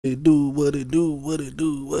It do what it do, what it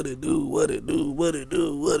do, what it do, what it do, what it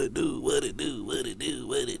do, what it do, what it do, what it do,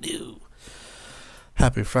 what it do.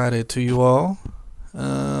 Happy Friday to you all.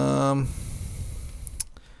 Um,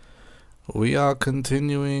 we are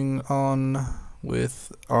continuing on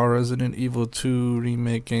with our Resident Evil 2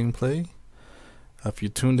 Remake gameplay. If you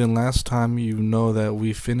tuned in last time, you know that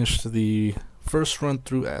we finished the first run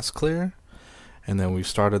through as Claire, and then we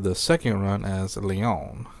started the second run as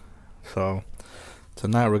Leon. So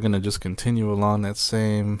tonight we're going to just continue along that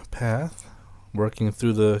same path, working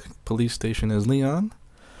through the police station as Leon.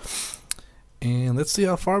 And let's see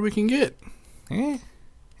how far we can get.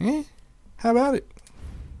 How about it?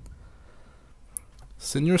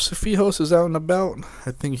 Señor Sufijos is out and about.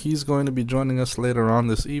 I think he's going to be joining us later on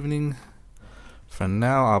this evening. For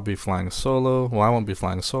now, I'll be flying solo. Well, I won't be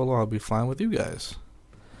flying solo. I'll be flying with you guys.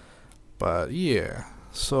 But yeah,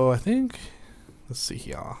 so I think, let's see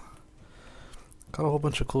here. Got a whole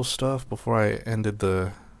bunch of cool stuff before I ended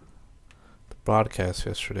the broadcast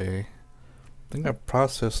yesterday. I think I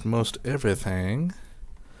processed most everything.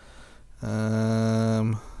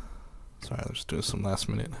 Sorry, let's do some last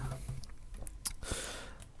minute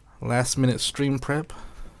stream prep.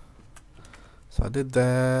 So I did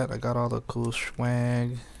that. I got all the cool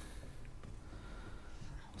swag.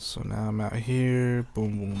 So now I'm out here.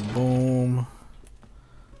 Boom, boom, boom.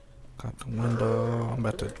 Got the window. I'm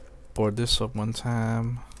about to board this up one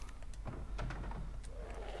time.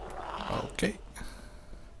 Okay.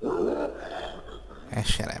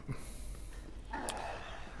 Shut up.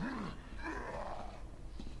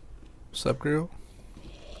 What's up, girl?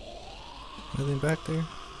 Anything back there?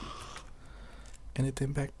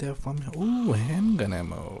 Anything back there for me? Ooh, handgun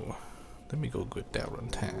ammo. Let me go get that one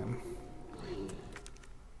time.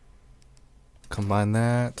 Combine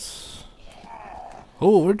that.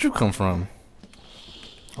 Oh, where'd you come from?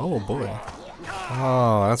 Oh boy.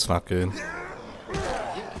 Oh, that's not good.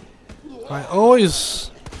 I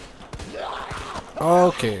always...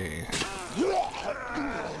 Okay.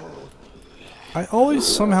 I always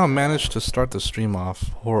somehow manage to start the stream off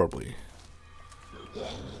horribly.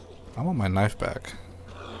 I want my knife back.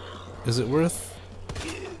 Is it worth...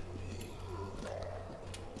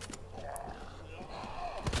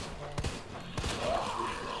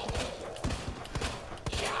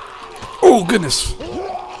 Oh goodness!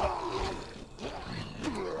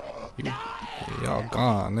 Y'all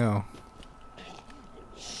gone now.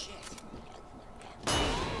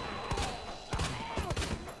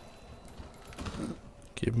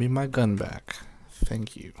 Give me my gun back.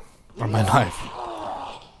 Thank you. Or my knife.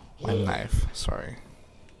 My knife, sorry.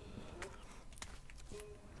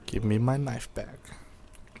 Give me my knife back.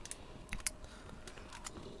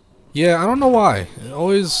 Yeah, I don't know why.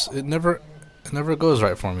 It never goes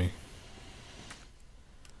right for me.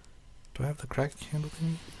 Do I have the crack candle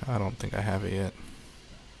thing? I don't think I have it yet.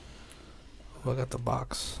 Oh, I got the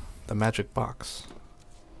box. The magic box.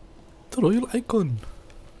 The royal icon.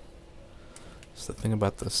 It's the thing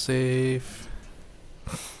about the safe.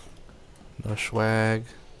 No swag.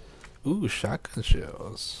 Ooh, shotgun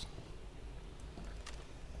shells.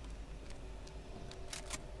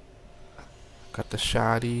 Got the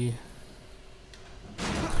shotty.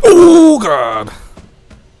 Oh God!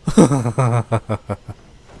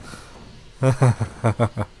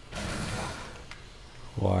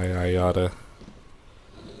 Why I oughta.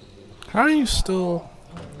 How are you still?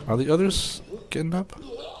 Are the others getting up?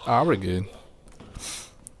 Ah, we're good.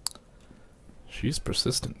 She's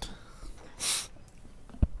persistent.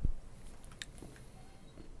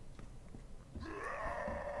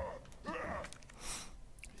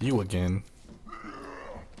 You again. I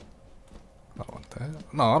don't want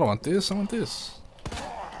that. No, I don't want this. I want this.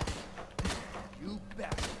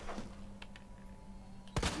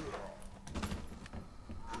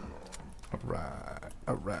 Alright,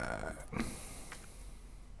 alright.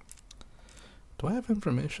 Do I have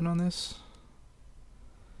information on this?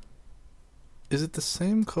 Is it the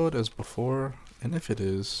same code as before? And if it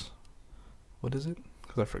is, what is it?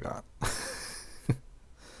 Because I forgot.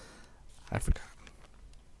 I forgot.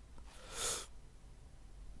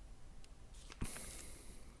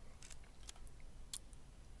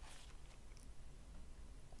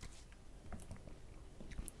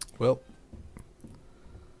 Well.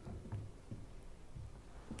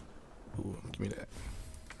 Ooh, give me that.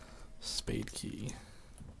 Spade key.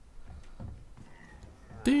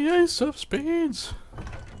 The ace of spades.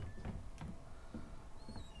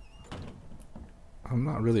 I'm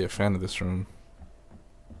not really a fan of this room.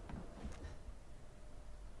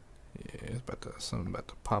 Yeah, it's something about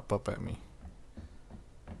to pop up at me.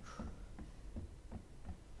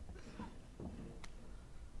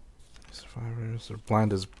 Survivors. Is there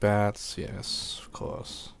blind as bats? Yes, of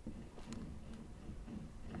course.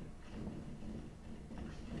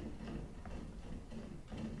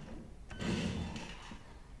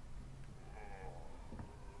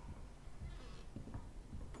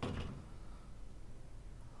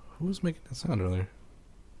 Who was making that sound earlier?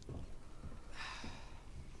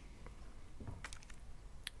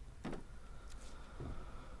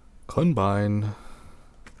 Combine.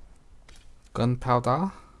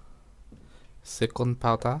 Gunpowder. Second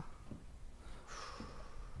powder.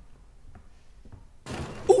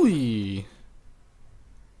 Ooh.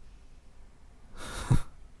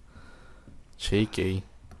 Cheeky.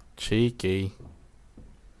 Cheeky.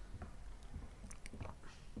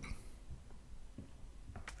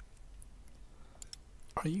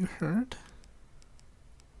 Are you hurt?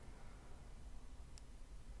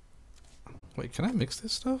 Wait, can I mix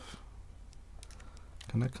this stuff?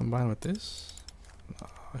 Can I combine with this? No,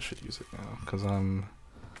 I should use it now because I'm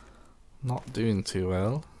not doing too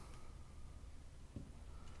well.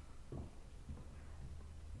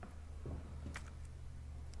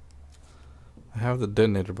 I have the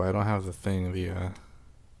detonator, but I don't have the thing,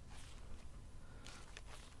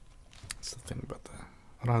 what's the thing about that?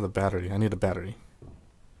 I don't have the battery. I need a battery.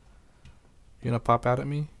 You gonna pop out at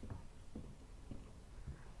me?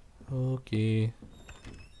 Okay.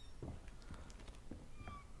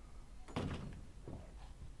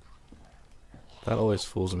 That always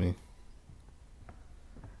fools me.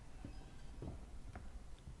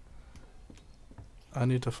 I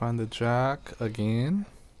need to find the jack again.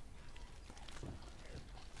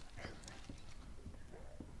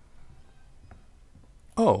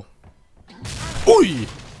 Oh. Oi!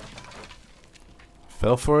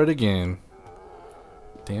 Fell for it again.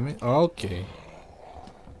 Damn it. Okay.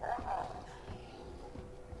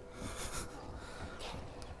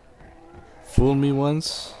 Fool me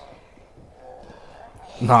once.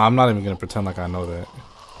 Nah, I'm not even gonna pretend like I know that.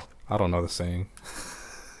 I don't know the saying.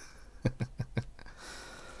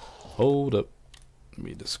 Hold up. Let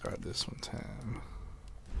me discard this one time.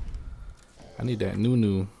 I need that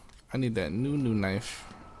new. I need that new knife.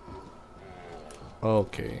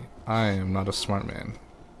 Okay. I am not a smart man.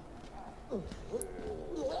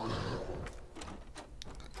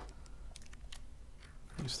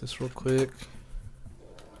 Use this real quick.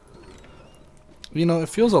 You know, it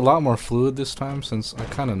feels a lot more fluid this time since I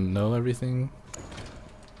kind of know everything.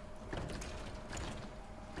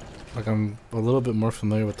 Like I'm a little bit more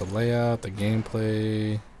familiar with the layout, the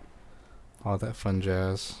gameplay, all that fun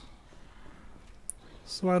jazz.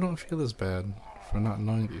 So I don't feel as bad for not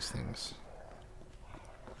knowing these things.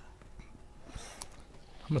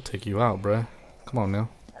 I'm gonna take you out, bruh. Come on now.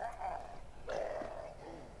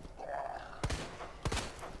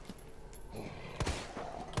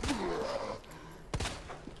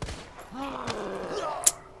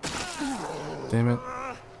 Damn it.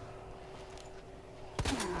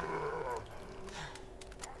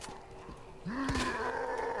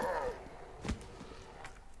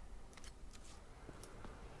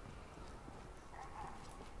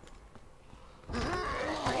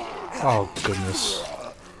 Oh, goodness.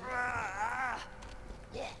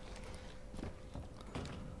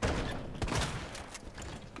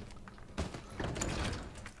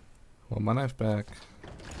 Well, my knife back. I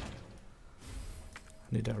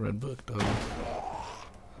need that red book, though.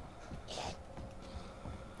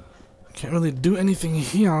 Can't really do anything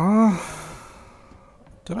here.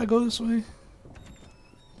 Did I go this way?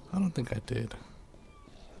 I don't think I did.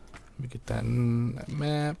 Let me get that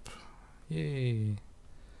map. Yay.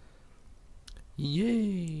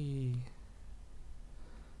 Yay.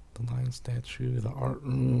 The lion statue, the art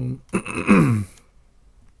room. The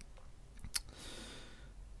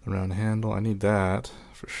round handle. I need that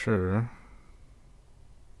for sure.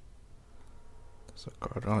 There's a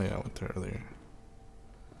card. Oh yeah, I went there earlier.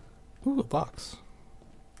 Ooh, a box.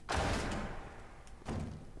 I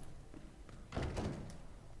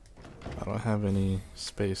don't have any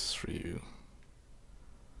space for you.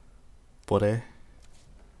 Bore.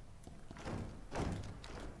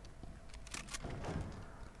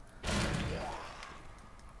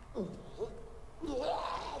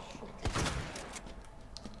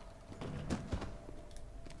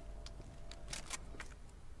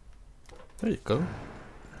 There you go.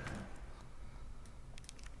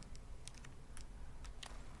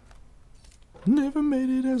 Never made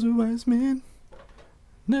it as a wise man.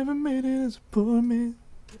 Never made it as a poor man.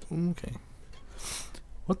 Okay.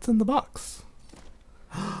 What's in the box?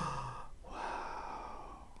 Wow.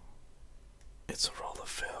 It's a roll of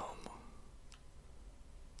film.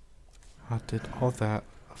 I did all that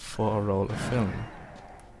for a roll of film.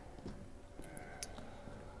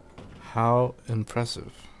 How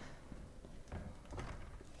impressive.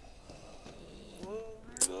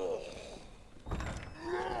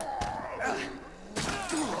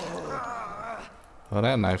 Oh,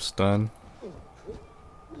 that knife's done.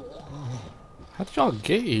 How did y'all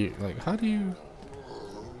get here? Like, how do you...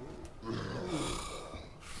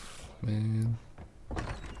 Man.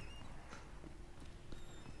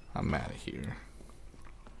 I'm out of here.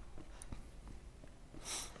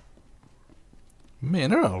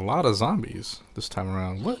 Man, there are a lot of zombies this time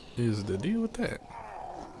around. What is the deal with that?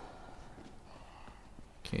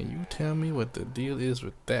 Can you tell me what the deal is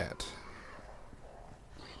with that?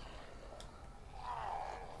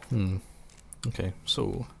 Okay,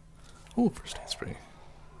 so... Oh, first aid spray.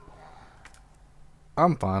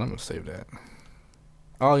 I'm fine, I'm gonna save that.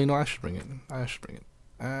 Oh, you know, I should bring it. I should bring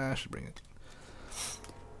it.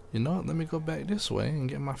 You know what, let me go back this way and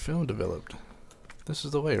get my film developed. This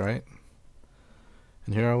is the way, right?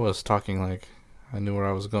 And here I was talking like I knew where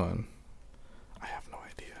I was going. I have no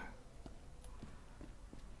idea.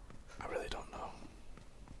 I really don't know.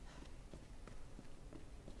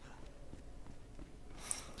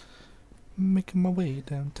 Making my way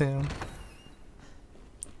downtown.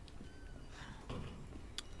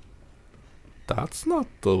 That's not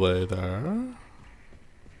the way there.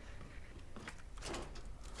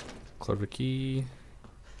 Clever key.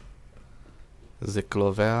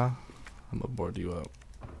 Ziklover. I'm gonna board you up.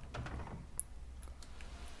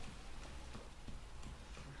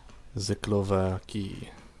 Ziklover key.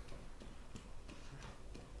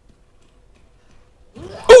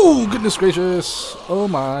 Oh, goodness gracious! Oh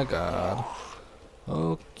my god.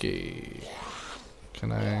 Okay.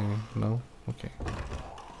 Can I? No? Okay.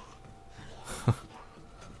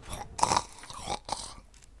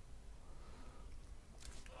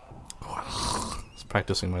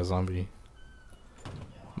 Practicing my zombie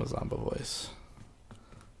voice.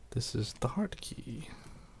 This is the heart key.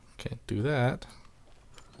 Can't do that.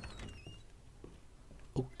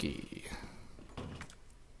 Okay.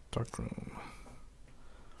 Dark room.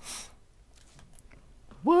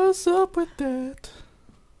 What's up with that?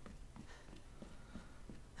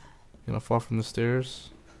 You gonna fall from the stairs?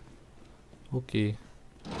 Okay.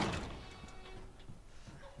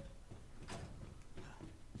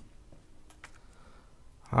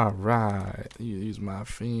 Alright, use my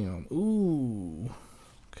film. Ooh.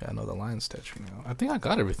 Okay, I know the lion statue now. I think I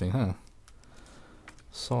got everything, huh?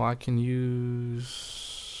 So I can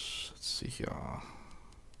use... Let's see here.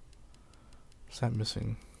 What's that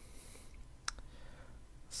missing?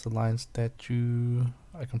 It's the lion statue.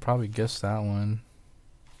 I can probably guess that one.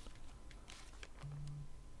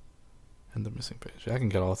 And the missing page. I can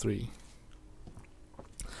get all three.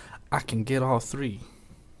 I can get all three.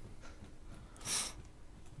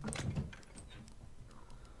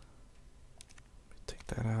 Take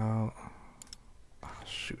that out. Oh,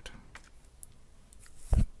 shoot.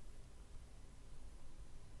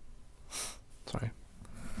 Sorry.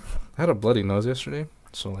 I had a bloody nose yesterday,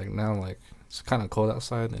 so like now like it's kind of cold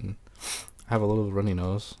outside and I have a little runny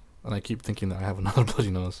nose, and I keep thinking that I have another bloody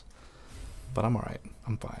nose, but I'm alright.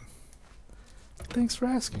 I'm fine. Thanks for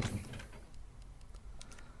asking.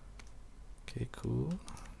 Okay, cool.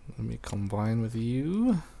 Let me combine with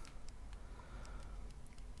you.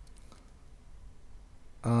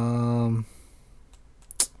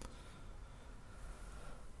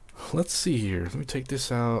 Let's see here. Let me take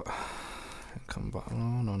this out and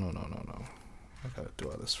combine. No. I gotta do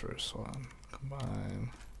all this first. Hold on. Combine.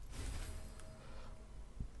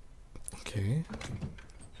 Okay.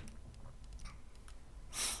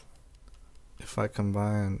 If I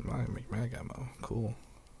combine, I make mag ammo. Cool.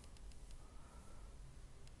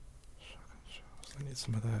 I need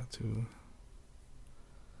some of that too.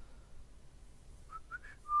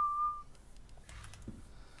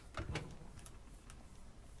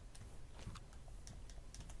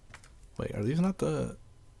 Wait, are these not the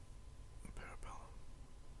parabellum?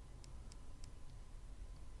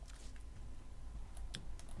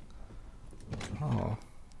 Oh.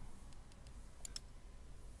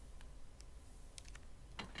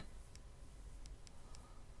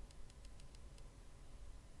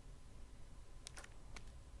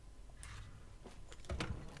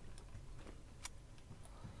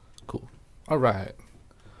 Cool. All right.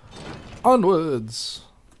 Onwards.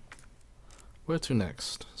 Where to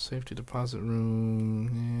next? Safety deposit room.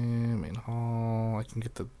 Yeah, main hall. I can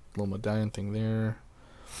get the little medallion thing there.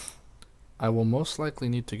 I will most likely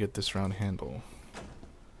need to get this round handle.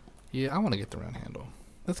 Yeah, I want to get the round handle.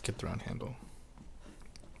 Let's get the round handle.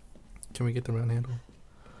 Can we get the round handle?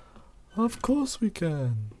 Of course we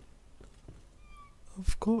can.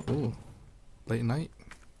 Of course. Ooh. Late night.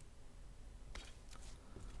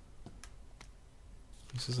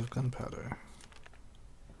 Pieces of gunpowder.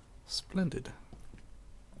 Splendid.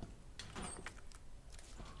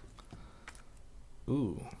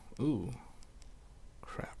 Ooh, ooh.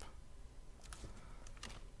 Crap.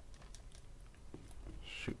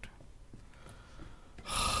 Shoot.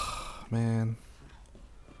 Man.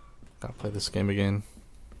 Gotta play this game again.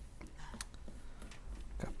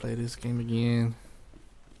 Gotta play this game again.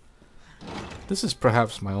 This is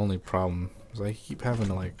perhaps my only problem, is I keep having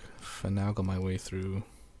to like finagle my way through.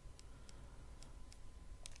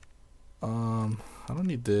 I don't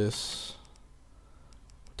need this.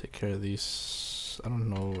 Take care of these. I don't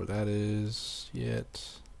know where that is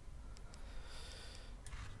yet.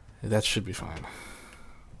 That should be fine.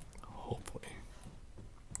 Hopefully.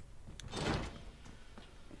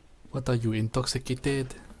 What, are you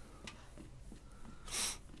intoxicated?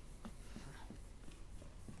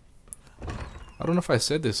 I don't know if I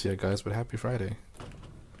said this yet, guys, but happy Friday.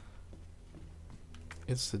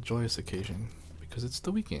 It's a joyous occasion because it's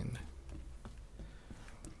the weekend.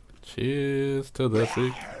 Cheers to the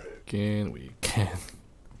freaking weekend.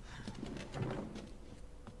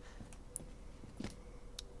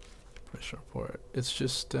 Pressure report. It's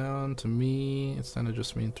just down to me. It's down to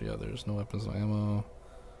just me and 3 others. No weapons, no ammo.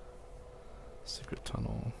 Secret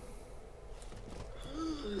tunnel.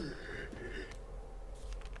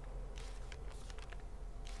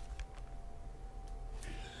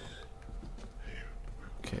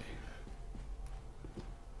 Okay.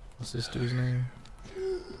 What's this dude's name?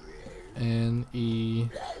 N-E-N-E-D.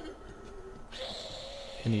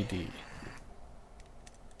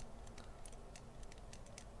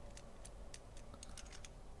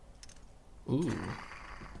 Ooh.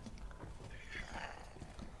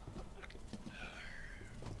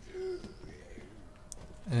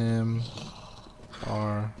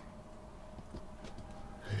 M-R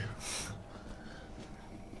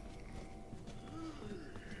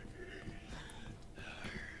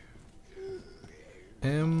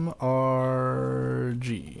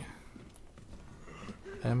M-R-G.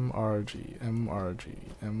 M-R-G. M-R-G.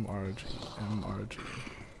 M-R-G. M-R-G.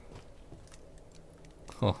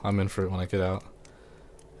 Oh, I'm in for it when I get out.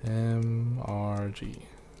 M-R-G.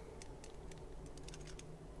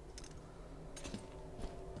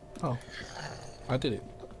 Oh, I did it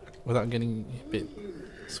without getting bit.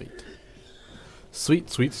 Sweet. Sweet,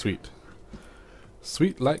 sweet, sweet.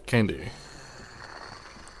 Sweet like candy.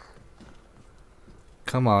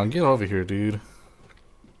 Come on, get over here, dude.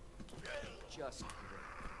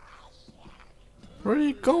 Where are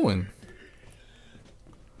you going?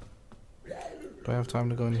 Do I have time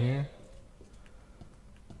to go in here?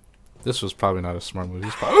 This was probably not a smart move.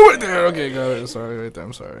 He's probably right there. Okay, got it. Sorry, right there.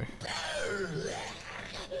 I'm sorry.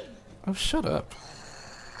 Oh, shut up.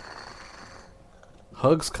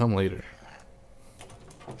 Hugs come later.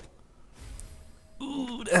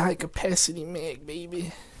 Ooh, the high capacity mag,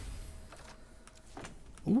 baby.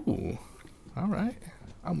 Ooh, alright.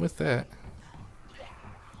 I'm with that.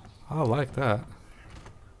 I like that.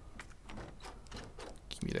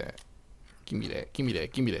 Give me that. Give me that. Give me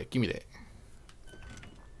that. Give me that. Give me that.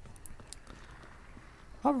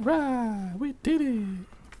 Alright, we did it.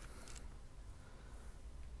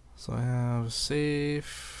 So I have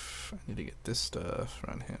safe. I need to get this stuff.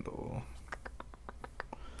 Front handle.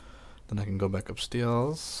 Then I can go back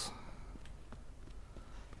upstairs.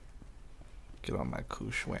 Get on my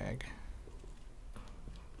cool swag.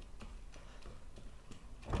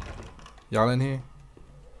 Y'all in here?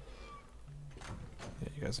 Yeah,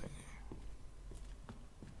 you guys in here.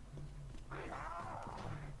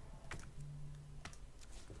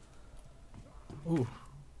 Ooh.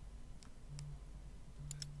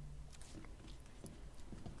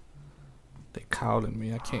 They calling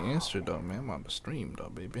me. I can't answer though, man. I'm on the stream though,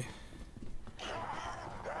 baby.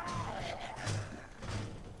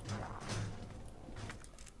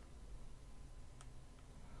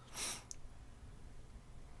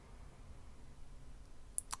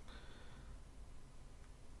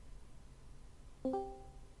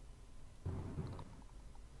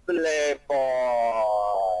 Playboy.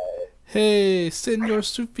 Hey, Señor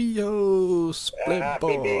Sufijos,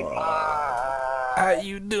 Playboy. How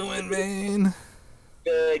you doing, man?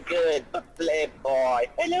 Good, good, Playboy.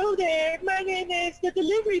 Hello there, my name is the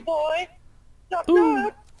delivery boy. Knock, Ooh,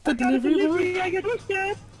 knock. the I got a delivery delivery boy? at your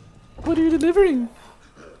doorstep. What are you delivering?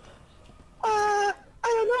 I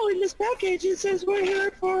don't know, in this package it says we're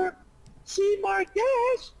here for C Mark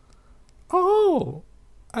Dash. Oh,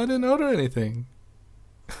 I didn't order anything.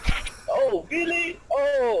 Oh, really?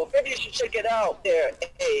 Oh, maybe you should check it out there.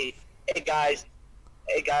 Hey guys.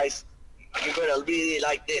 Hey guys, you're gonna really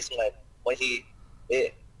like this one. When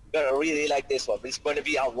gonna really like this one. It's gonna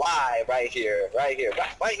be on live right here, right here.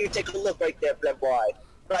 Why don't you take a look right there, Flip Boy?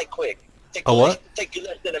 Right quick. Take A what? Take you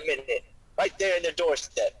less than a minute. Right there in the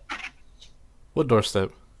doorstep. What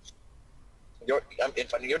doorstep? I'm in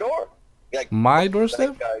front of your door. Like My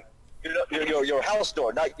doorstep? Like, your house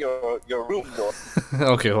door, not your room door.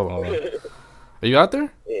 Okay, hold on. Are you out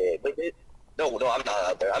there? Yeah, but no, I'm not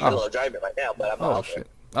out there. I'm in a little driving right now, but I'm not out shit.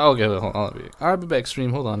 Oh, okay, hold on. I'll be back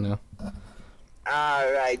stream. Hold on now.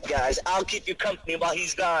 All right, guys. I'll keep you company while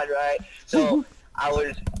he's gone, right? So I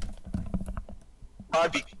was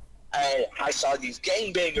barbecue, and I saw these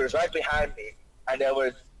gangbangers right behind me, and there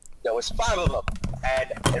was 5 of them,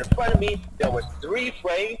 and in front of me there was 3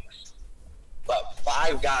 Franks, but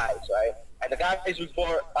 5 guys, right? And the guys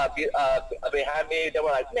before behind me, they were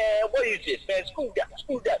like, "Man, what is this, man? Screw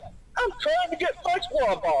that! I'm trying to get my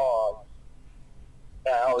swamp on."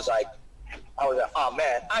 And I was like, "Oh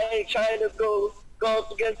man, I ain't trying to go up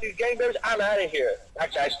against these gangbangers. I'm out of here."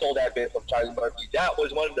 Actually, I stole that bit from Charlie Murphy. That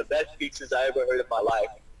was one of the best speeches I ever heard in my life.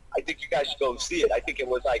 I think you guys should go see it. I think it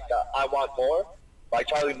was like "I Want More" by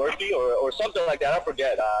Charlie Murphy or something like that. I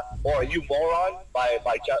forget. Or "You Moron" by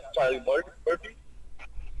Charlie Murphy.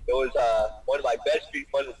 It was one of the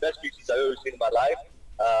best speeches I've ever seen in my life.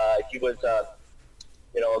 He was, God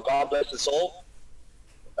bless his soul.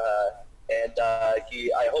 And I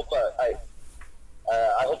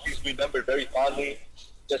hope he's remembered very fondly,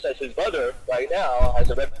 just as his brother right now has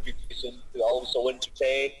a reputation to also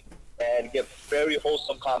entertain and give very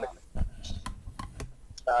wholesome comedy.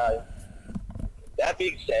 That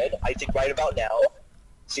being said, I think right about now,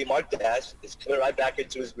 see Mark Dash is coming right back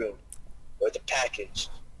into his room with a package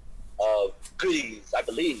of goodies, I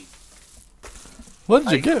believe. What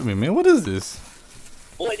did you get me, man? What is this?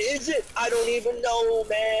 What is it? I don't even know,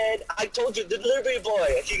 man. I told you, the delivery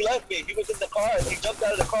boy, he left me. He was in the car, and he jumped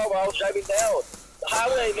out of the car while I was driving down the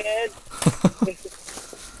highway, man.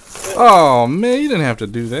 Oh, man, you didn't have to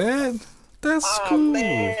do that. That's cool.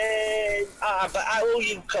 Man. But I owe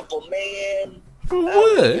you a couple, man. For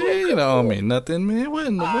what? You don't owe me nothing, man. What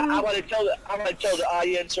in the world? I want to tell the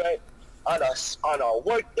audience, right? On a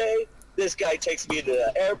work day, this guy takes me to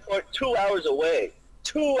the airport 2 hours away.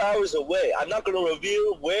 2 hours away. I'm not going to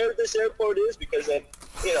reveal where this airport is because then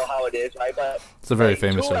you know how it is, right? But it's a very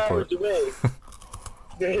famous airport. 2 hours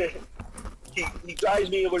away, he drives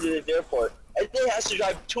me over to this airport, and then has to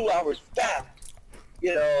drive 2 hours back.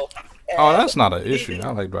 You know. Oh, that's not an issue.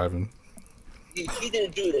 I like driving. He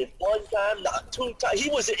didn't do this 1 time, not 2 times.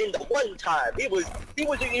 He wasn't in the 1 time. He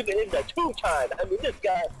wasn't even in the 2 time. I mean, this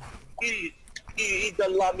guy, he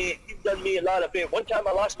done me a lot of favor. 1 time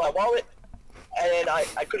I lost my wallet, and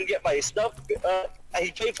I couldn't get my stuff. And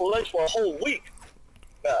he paid for lunch for a whole week.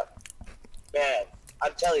 Man,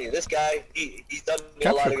 I'm telling you, this guy, he's done me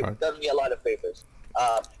a lot of favors.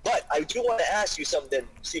 But I do want to ask you something,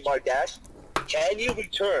 C. Mark Dash. Can you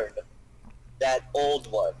return that old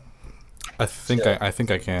one? I think I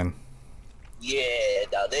can. Yeah,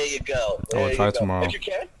 now there you go. I will try tomorrow.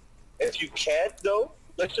 If you can't though,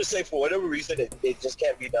 let's just say for whatever reason it just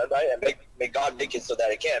can't be done, right? And may God make it so that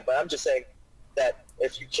it can. But I'm just saying that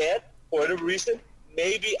if you can't, for whatever reason,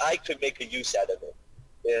 maybe I could make a use out of it.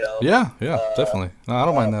 You know? Yeah, definitely. No, I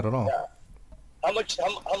don't mind that at all. Yeah. How much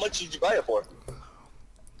did you buy it for?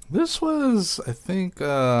 This was, I think,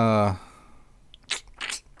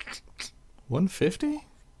 150.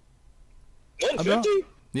 150?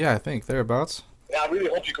 Yeah, I think thereabouts. Yeah, I really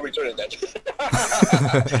hope you can return it then.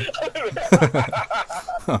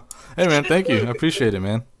 Hey man, thank you. I appreciate it,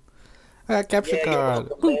 man. I got capture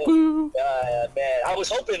card. Welcome, man. Man, I was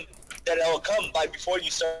hoping that it'll come by before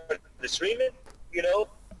you start the streaming, you know.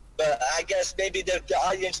 But I guess maybe the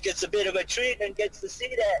audience gets a bit of a treat and gets to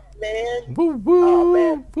see that, man. Woo woo. Oh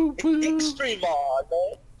man, woo, woo. Stream on,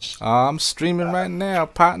 man. I'm streaming right now,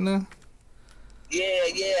 partner.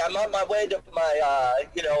 Yeah, I'm on my way to my,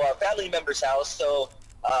 family member's house, so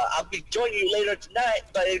I'll be joining you later tonight.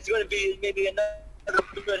 But it's going to be maybe another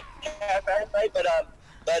good half night. But I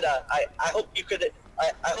hope you could.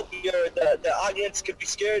 I hope the audience could be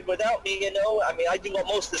scared without me. You know, I mean, I do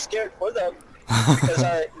almost as scared for them because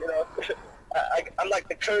I'm like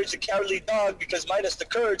the courage, the cowardly dog. Because minus the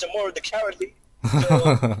courage, I'm more of the cowardly.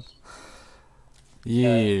 So,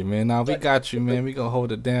 yeah, man. Now we got you, man. We gonna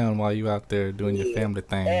hold it down while you out there doing your family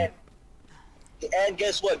thing. And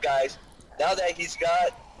guess what, guys? Now that he's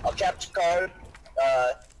got a capture card,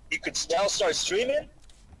 he could now start streaming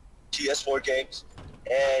PS4 games,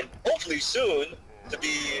 and hopefully soon to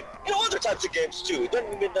be other types of games too. It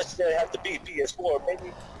doesn't even necessarily have to be PS4.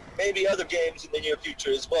 Maybe other games in the near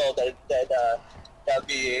future as well. That'd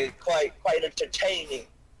be quite entertaining.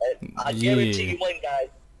 And I guarantee you one, guys.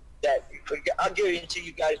 that I'll guarantee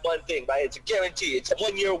you guys one thing, right? It's a guarantee. It's a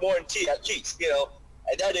 1-year warranty at least, you know,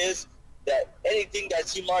 and that is that anything that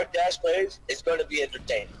C-Mark Dash plays is going to be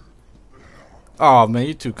entertaining. Oh man,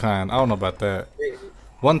 you too kind. I don't know about that.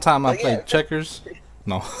 One time I played checkers.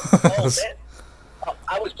 No. Oh man,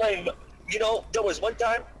 I was playing. You know, there was one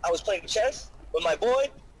time I was playing chess with my boy,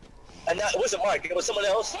 and it wasn't Mark. It was someone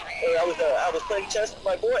else. I was playing chess with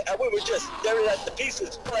my boy, and we were just staring at the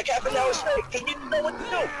pieces for like half an hour straight because we didn't know what to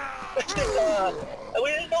do. And we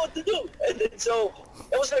didn't know what to do, and then, so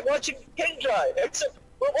it was like watching paint dry. Except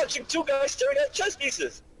we're watching two guys staring at chess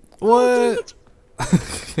pieces. What?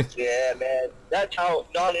 Yeah, man. That's how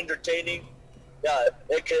non-entertaining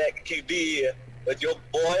it can be with your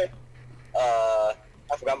boy. I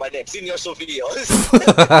forgot my name. Señor Sufijos.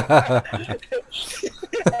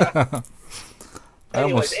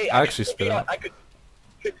 Anyways, hey, I actually spit out. I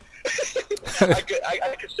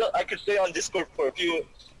could stay on Discord for a few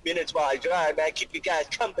minutes while I drive, man. Keep you guys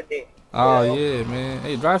company. Oh you know? yeah, man.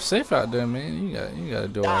 Hey, drive safe out there, man. You gotta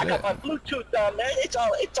do all I that. got my Bluetooth on, man. It's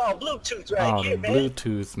all Bluetooth right here, man.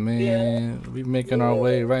 Bluetooth, man. We making our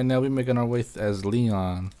way right now. We making our way as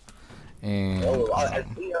Leon, and how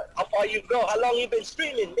far you go? How long you been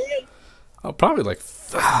streaming, man? oh, probably like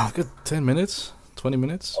good 10 minutes, 20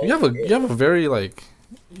 minutes. You have a very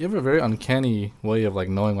uncanny way of like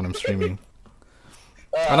knowing when I'm streaming,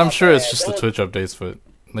 and I'm sure it's just the Twitch updates, but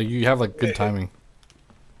like you have like good timing.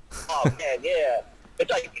 Oh man, yeah. It's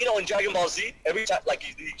like, you know, in Dragon Ball Z, every time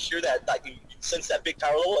like you hear that, like you sense that big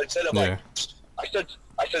power level, instead of like I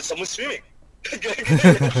said someone's streaming. Like, you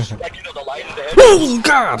know, the light in the head. Oh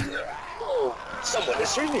God! Oh, someone is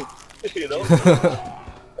streaming. You know.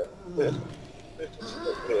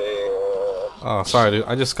 Oh, sorry, dude.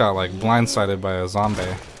 I just got like blindsided by a zombie.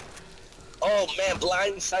 Oh man,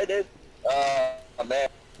 blindsided. Man.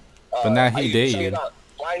 But now he dead.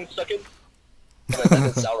 Blind sucking. That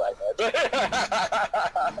doesn't sound right,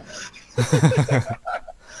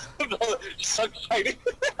 man. Suck fighting.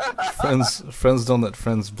 friends don't let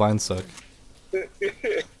friends blind suck.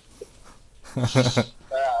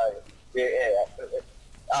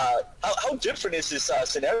 How different is this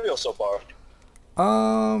scenario so far?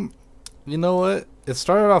 You know what? It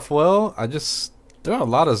started off well. There are a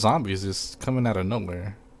lot of zombies just coming out of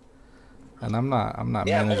nowhere, and I'm not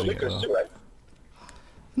managing it well. Too, right?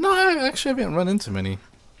 No, I actually haven't run into many.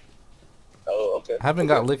 Oh, okay. I haven't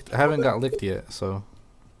got licked yet, so.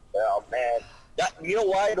 Oh man, you know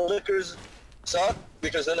why the lickers suck?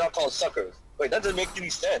 Because they're not called suckers. Wait, that doesn't make any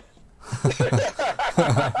sense. Because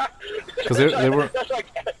they were. That's like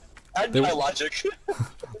anti-logic.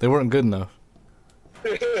 They weren't good enough.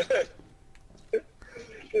 That's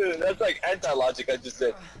like anti-logic. I just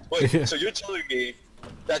said. Wait, yeah. So you're telling me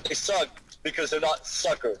that they suck because they're not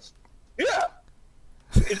suckers? Yeah.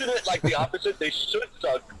 Isn't it like the opposite? They should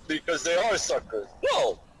suck because they are suckers.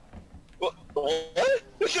 No. What? Like,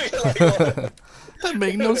 what? That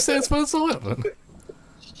makes no sense whatsoever.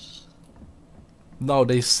 No,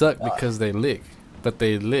 they suck because they lick, but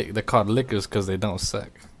they're called lickers because they don't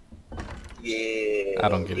suck. Yeah. I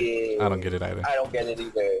don't get it. I don't get it either. I don't get it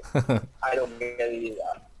either. I don't get it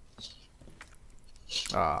either.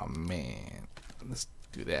 Oh man, let's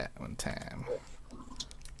do that one time.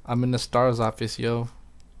 I'm in the STARS office, yo.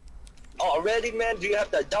 Already, man? Do you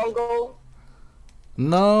have that dongle?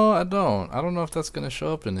 No, I don't. I don't know if that's gonna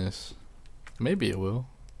show up in this. Maybe it will.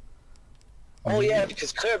 Oh yeah,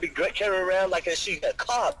 because Claire be carrying around like she's a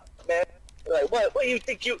cop, man. Like, what? Who you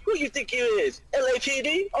think you is?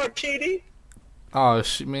 LAPD? RPD? Oh,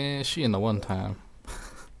 she in the one time.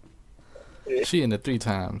 She in the 3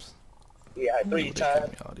 times. Yeah, 3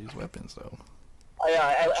 times. All these weapons though.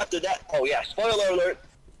 After that, oh yeah, spoiler alert.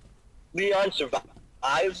 Leon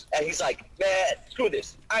survives, and he's like, man, screw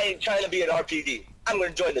this. I ain't trying to be an RPD. I'm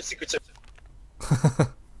gonna join the Secret Service.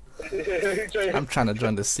 I'm trying to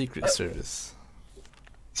join the Secret Service.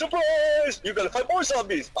 Surprise! You're gonna fight more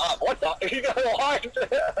zombies. What the? You got hard.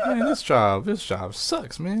 Man, this job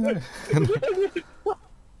sucks, man.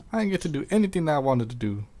 I didn't get to do anything that I wanted to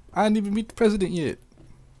do. I didn't even meet the president yet.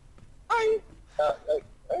 I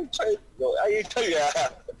ain't tell you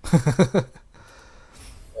that.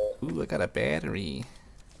 Ooh, I got a battery.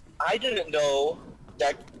 I didn't know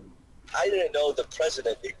the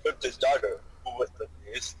president equipped his daughter with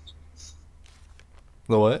this.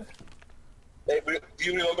 The what? Do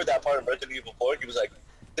you remember that part of Resident Evil 4? He was like,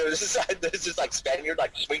 there's this like Spaniard,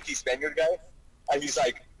 like swanky Spaniard guy, and he's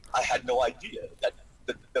like, I had no idea that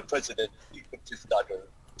the president equipped his daughter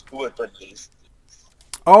with this.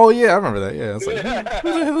 Oh yeah, I remember that. Yeah, it's like,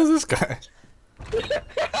 who the hell is this guy?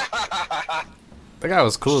 That guy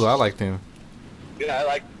was cool though. I liked him. Yeah, I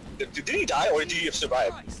like Did he die or did he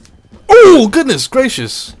survive? Oh goodness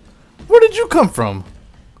gracious! Where did you come from?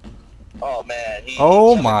 Oh man.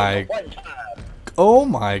 Oh he my. one time. Oh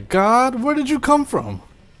my God! Where did you come from?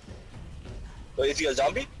 Wait, is he a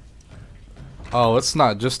zombie? Oh, it's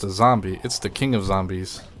not just a zombie. It's the king of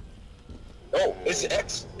zombies. Oh, it's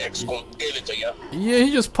X. X gonna give it to you. Yeah,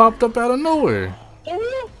 he just popped up out of nowhere. For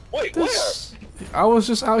real? Wait, This, I was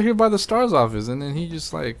just out here by the STARS office, and then he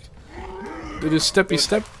just like did his steppy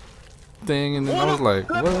step thing, and then I was like,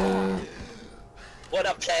 "What? where? What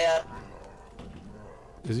up, player?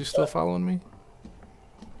 Is he still following me?"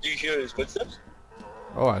 Do you hear his footsteps?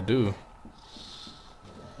 Oh, I do.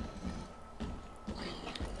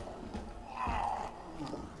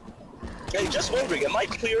 Hey, just wondering, am I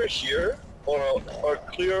clear here or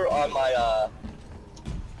clear on my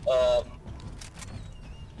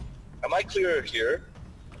am I clear here?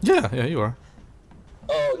 Yeah, you are.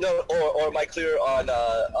 Oh no, or am I clear on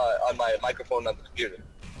my microphone on the computer?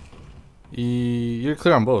 You're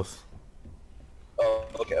clear on both. Oh,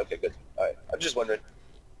 okay, good. All right, I'm just wondering.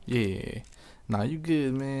 Yeah. Nah, you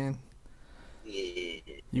good, man. Yeah.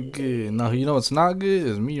 You good. Now, you know what's not good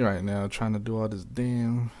is me right now trying to do all this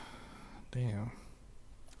damn. And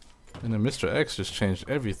then Mr. X just changed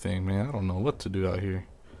everything, man. I don't know what to do out here.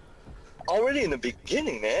 Already in the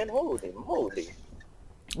beginning, man. Holy moly.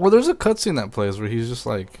 Well, there's a cutscene that plays where he's just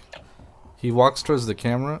like, he walks towards the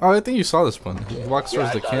camera. Oh, I think you saw this one. He walks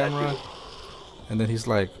towards the camera, and then he's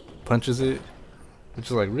like punches it, which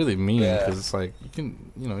is like really mean because it's like you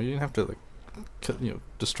didn't have to like,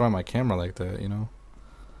 destroy my camera like that, you know.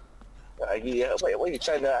 Yeah. Wait, what are you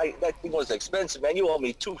trying to? That thing was expensive, man. You owe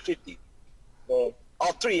me $250. Man,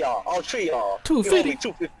 all three y'all.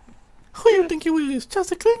 $250. Who you think you is,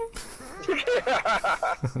 Chelsea Clinton?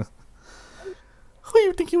 Who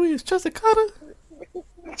you think you is, Chelsea Carter?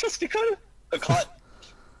 Chelsea Carter? Carter.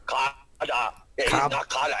 Yeah, he's not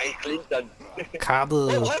Carter. He's Clinton.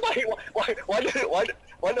 Carter.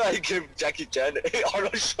 Why do I give Jackie Chan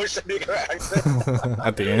Arnold Schwarzenegger accent?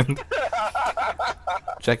 At the end.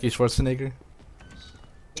 Jackie Schwarzenegger.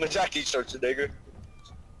 Jackie Schwarzenegger.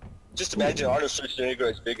 Just imagine Arnold Schwarzenegger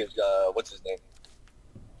as big as what's his name?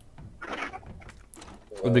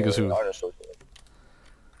 As big as who? Arnold Schwarzenegger.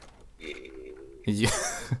 Yeah.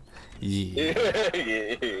 Yeah.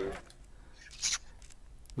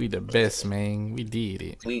 We the best, man. We did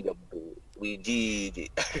it. We did it.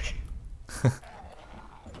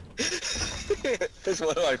 That's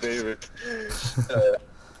one of my favorites.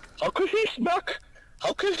 How could he smack?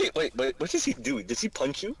 How could he? Wait, what does he do? Does he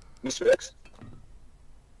punch you, Mr. X?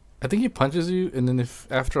 I think he punches you, and then if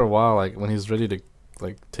after a while, like when he's ready to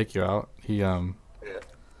like take you out, he what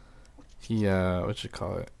you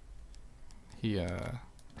call it? He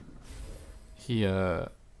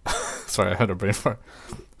sorry, I had a brain fart.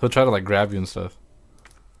 He'll try to like grab you and stuff.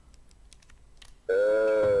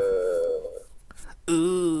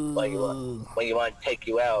 Why you want to take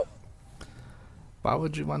you out? Why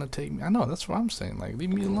would you want to take me? I know, that's what I'm saying. Like,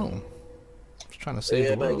 leave me alone. I'm just trying to save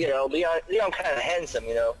the world. But you know, Leon kind of handsome,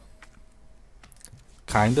 you know.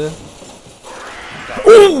 Kinda.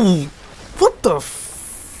 Ooh! What the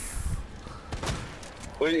f?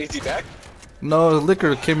 Wait, is he back? No, the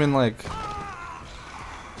liquor came in like.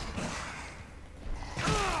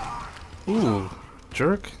 Ooh,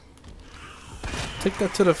 jerk. Take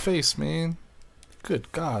that to the face, man.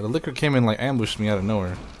 Good God, the liquor came in like ambushed me out of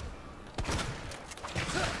nowhere.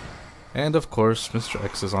 And of course, Mr.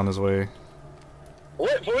 X is on his way.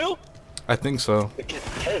 What, for real? I think so. It gets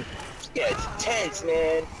tense. Yeah, it's tense,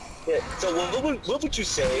 man. Yeah. So what would you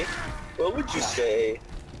say? What would you say?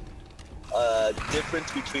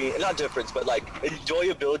 Difference between, not difference, but like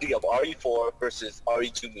enjoyability of RE4 versus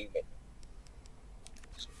RE2 Remake.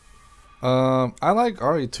 I like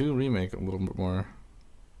RE2 Remake a little bit more.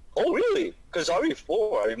 Oh really? Because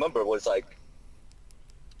RE4, I remember, was like,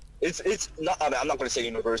 it's not. I mean, I'm not going to say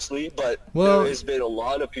universally, but there has been a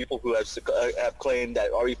lot of people who have claimed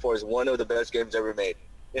that RE4 is one of the best games ever made.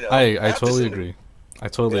 You know, I totally agree. I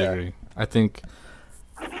totally agree. I think,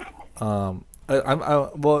 well,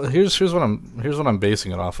 here's what I'm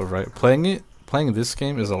basing it off of. Right, playing this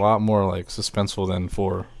game is a lot more like suspenseful than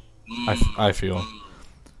 4. I feel.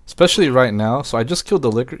 Especially right now. So I just killed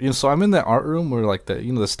the liquor. So I'm in that art room where like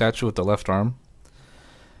the statue with the left arm.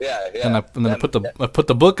 Yeah. And I put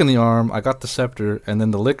the book in the arm. I got the scepter, and then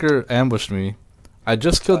the liquor ambushed me. I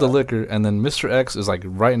just killed the liquor, and then Mr. X is like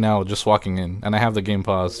right now just walking in, and I have the game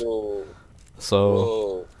paused. Whoa.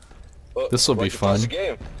 So this will be fun. Pause the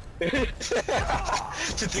game.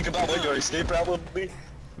 To think about what your escape route would be.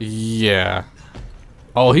 Yeah.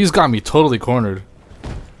 Oh, he's got me totally cornered.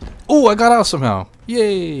 Oh, I got out somehow.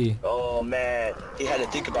 Yay! Oh man, he had to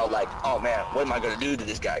think about like, oh man, what am I gonna do to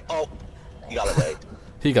this guy? Oh, he got away.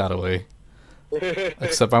 He got away.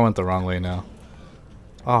 Except I went the wrong way now.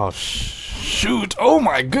 Oh, shoot! Oh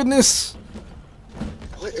my goodness!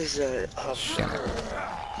 What is that? Oh, shut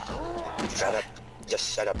up.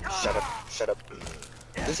 Just shut up. Shut up. Shut up.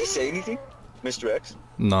 Does he say anything, Mr. X?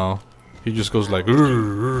 No. He just goes like,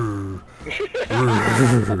 "Rrr,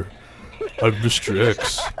 rrr, I'm Mr.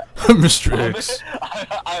 X. I'm Mr. X.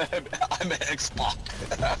 I'm an Xbox.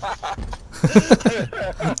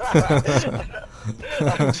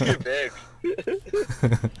 I'm Team X.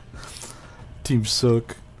 Team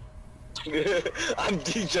suck. I'm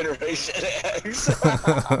Degeneration X.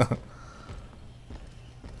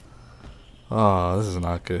 Oh, this is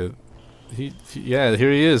not good. Yeah,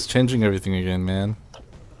 here he is, changing everything again, man.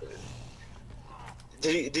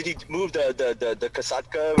 Did he move the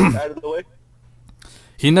Kasatka out of the way?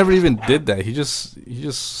 He never even did that. He just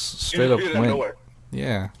straight up He didn't went. know where.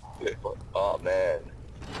 Yeah. Oh man.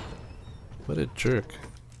 What a jerk.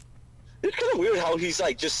 It's kind of weird how he's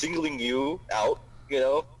like just singling you out, you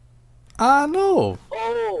know? Ah, no.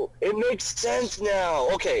 Oh, it makes sense now.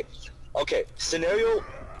 Okay, scenario,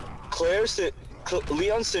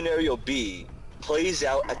 Leon scenario B plays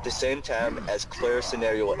out at the same time as Claire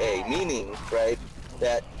scenario A, meaning, right,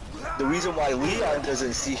 that the reason why Leon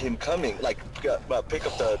doesn't see him coming, like pick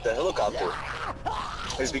up the helicopter,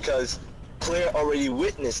 is because Claire already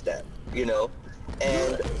witnessed that, you know,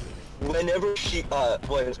 and whenever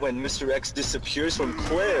when Mr. X disappears from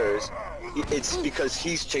Claire's, it's because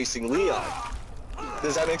he's chasing Leon.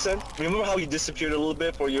 Does that make sense? Remember how he disappeared a little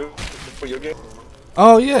bit for your game?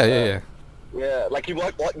 Oh, yeah. Yeah, like he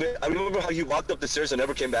walked. I remember how he walked up the stairs and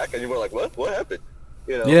never came back, and you were like, "What? What happened?"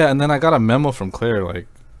 You know? Yeah, and then I got a memo from Claire. Like,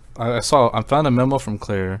 I found a memo from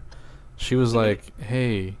Claire. She was like,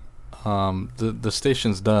 "Hey, the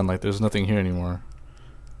station's done. Like, there's nothing here anymore,"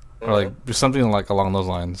 or like something like along those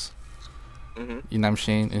lines. You know what I'm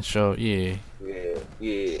saying? And so, yeah.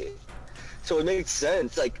 So it makes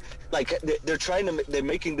sense. Like they're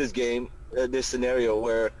making this game, this scenario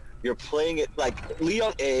where you're playing it like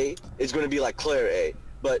Leon A is going to be like Claire A,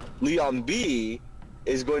 but Leon B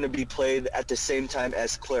is going to be played at the same time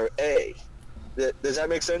as Claire A. Does that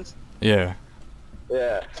make sense? Yeah.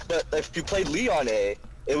 Yeah. But if you played Leon A,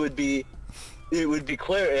 it would be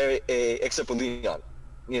Claire A except for Leon.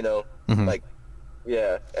 You know, like,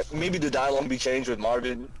 yeah. Maybe the dialogue will be changed with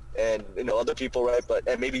Marvin and other people, right?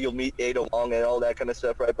 And maybe you'll meet Ada Wong and all that kind of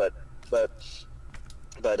stuff, right? But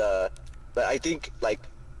I think like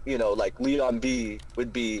Leon B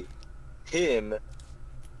would be him,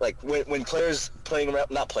 like when Claire's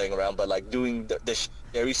not playing around, but like doing the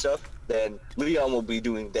scary stuff, then Leon will be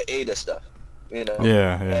doing the Ada stuff, you know?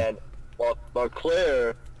 Yeah. And while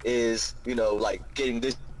Claire is, like getting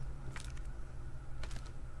this.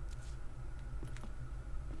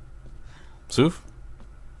 Suf?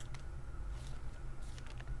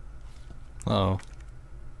 Uh-oh.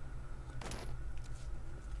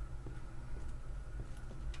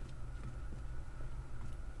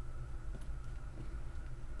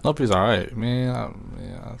 Nope, he's alright, man.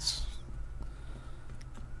 Yeah,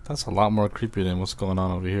 that's a lot more creepy than what's going on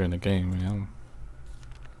over here in the game, man.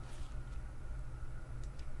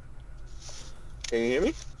 Can you hear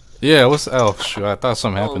me? Yeah, oh, shoot, I thought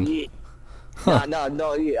something happened. Yeah.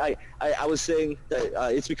 No. Yeah, I was saying that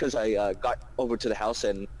it's because I got over to the house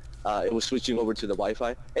and it was switching over to the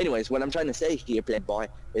Wi-Fi. Anyways, what I'm trying to say here, Playboy,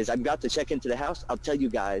 is I'm about to check into the house. I'll tell you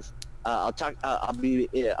guys. I'll be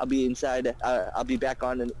inside. I'll be back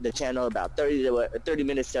on the channel about 30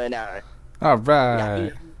 minutes to an hour. All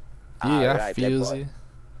right. Yeah, Alright, I feel you.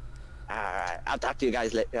 All right. I'll talk to you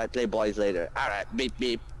guys, Playboys, later. All right. Beep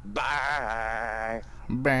beep. Bye.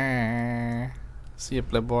 Bye. See you,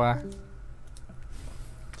 Playboy.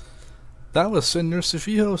 That was Señor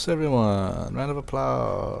Sufijos, everyone. Round of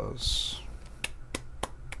applause.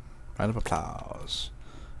 Round of applause.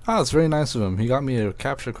 Ah, it's very nice of him. He got me a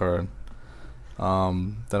capture card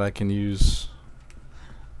that I can use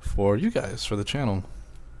for you guys, for the channel.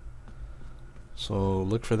 So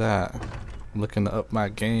look for that. I'm looking to up my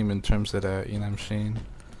game in terms of that, you know what I'm saying?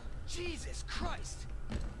 Jesus Christ!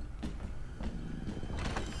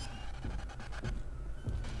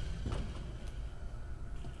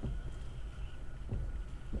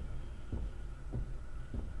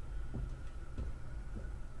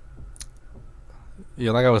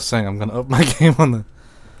 Yeah, like I was saying, I'm gonna up my game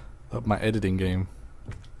up my editing game.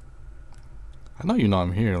 I know you know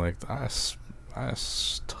I'm here. Like I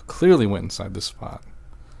clearly went inside this spot.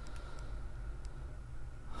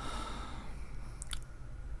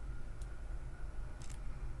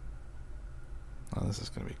 Oh, this is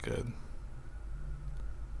gonna be good.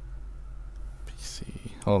 PC.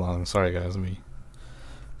 Hold on. Sorry, guys. Let me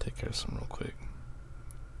take care of some real quick.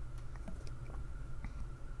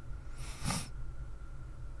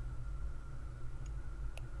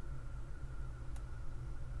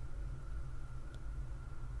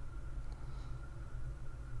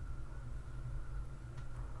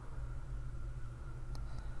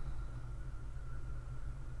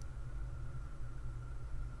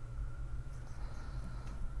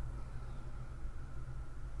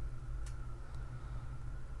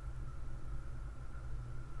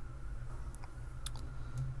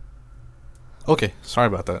 Okay, sorry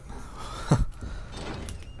about that.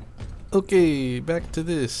 Okay, back to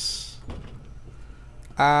this.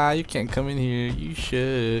 Ah, you can't come in here. You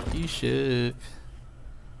shook. You shook.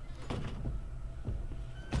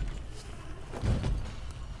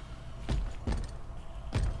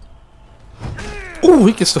 Ooh,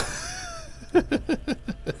 he can still.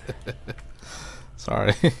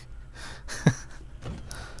 Sorry.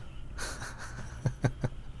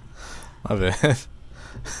 My bad.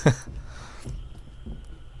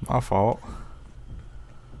 My fault.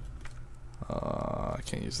 I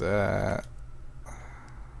can't use that.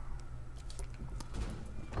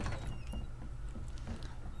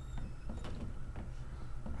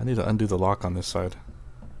 I need to undo the lock on this side.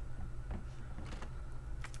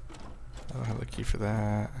 I don't have the key for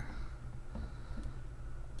that.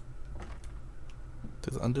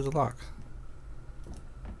 Undo the lock.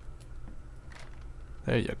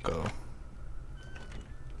 There you go.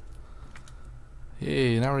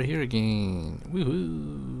 Hey, now we're here again.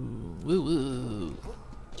 Woohoo! Woo woo!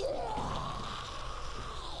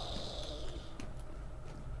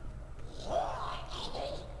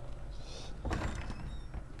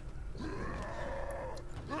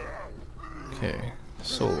 Okay,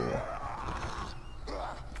 so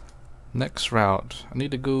next route. I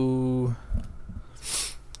need to go.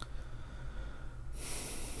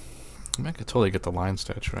 I mean, I could totally get the lion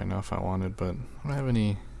statue right now if I wanted, but I don't have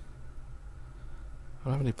any. I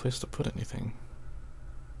don't have any place to put anything.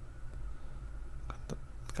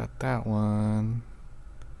 Got that one.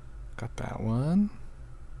 Got that one.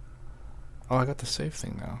 Oh, I got the safe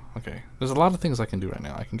thing now. Okay. There's a lot of things I can do right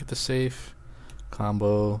now. I can get the safe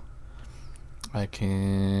combo. I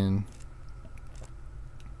can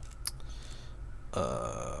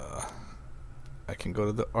go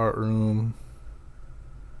to the art room.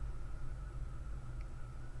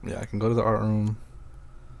 Yeah, I can go to the art room.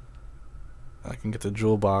 I can get the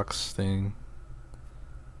jewel box thing.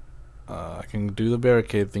 I can do the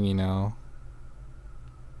barricade thingy now.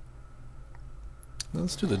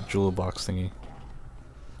 Let's do the jewel box thingy.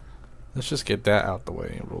 Let's just get that out the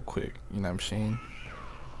way real quick. You know what I'm saying?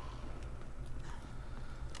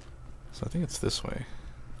 So I think it's this way.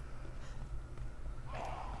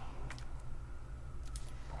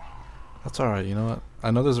 That's alright, you know what?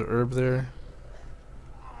 I know there's a herb there.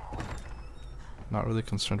 Not really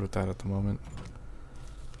concerned with that at the moment.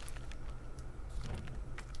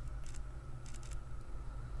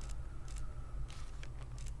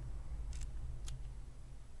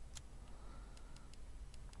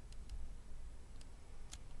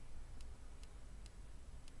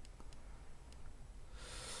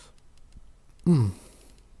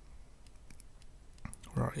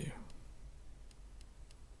 Where are you?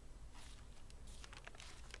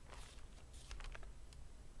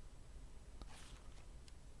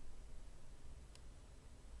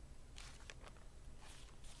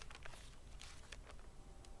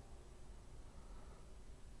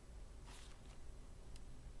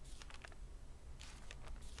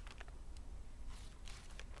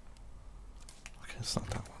 Okay, it's not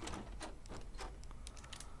that one.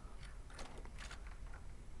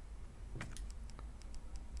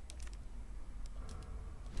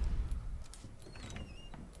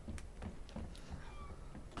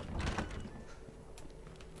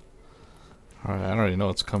 Alright, I already know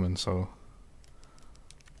it's coming, so.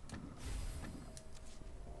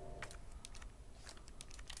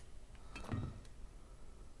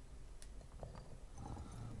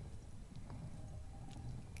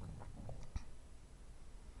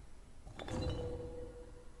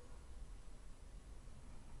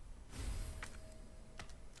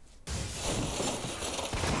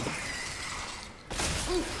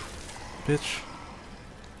 Bitch.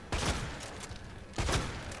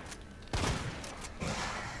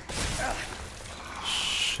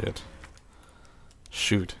 Shit.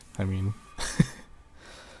 Shoot, I mean.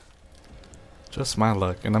 Just my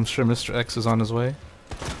luck, and I'm sure Mr. X is on his way.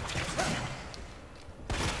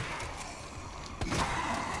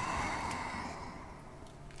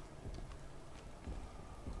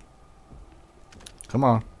 Come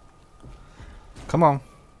on. Come on.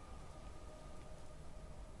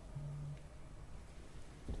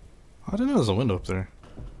 I didn't know there was a window up there.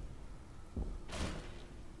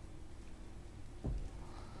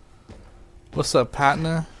 What's up,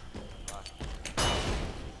 partner?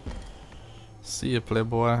 See ya,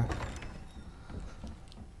 playboy.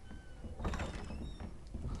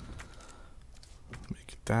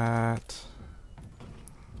 Make that.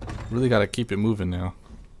 Really gotta keep it moving now.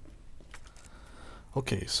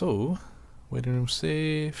 Okay, so waiting room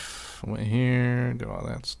safe. Went here, do all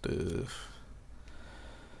that stuff.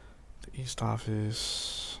 The east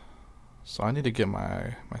office. So I need to get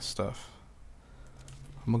my stuff.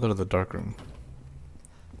 I'm gonna go to the dark room.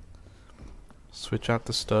 Switch out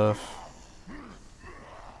the stuff.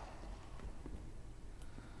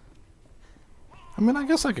 I mean, I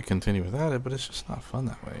guess I could continue without it, but it's just not fun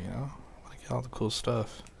that way, you know? I wanna get all the cool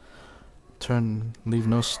stuff. Leave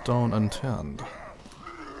no stone unturned.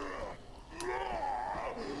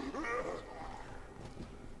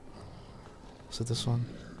 Is it this one?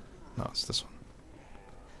 No, it's this one.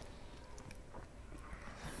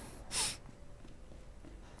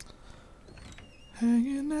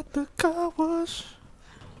 Hanging at the car wash.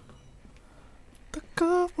 The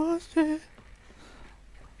car wash, yeah.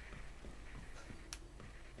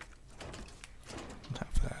 Don't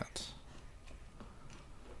have that.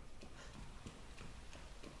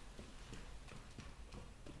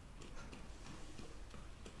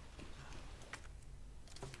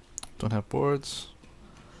 Don't have boards.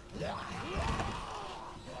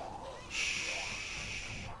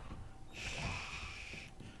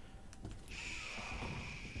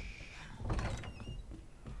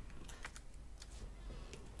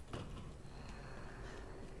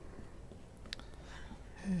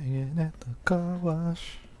 Hanging at the car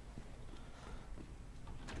wash.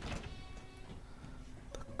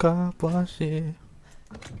 The car wash, yeah.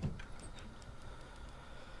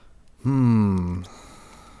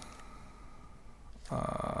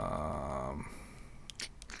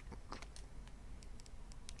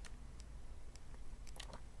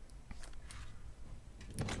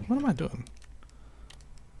 What am I doing?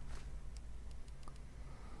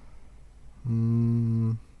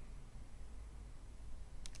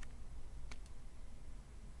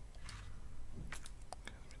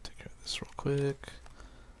 Okay, let me take care of this real quick.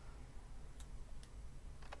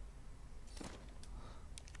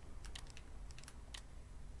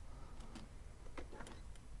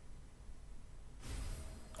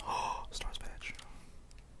 Oh, Stars badge.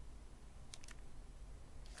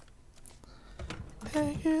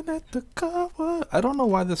 Hanging at the car wash. I don't know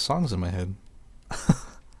why this song's in my head.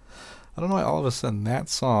 I don't know why all of a sudden that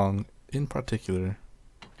song in particular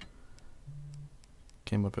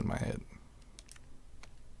came up in my head.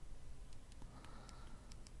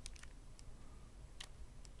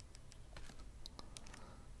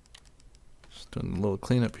 Just doing a little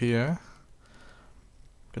cleanup here.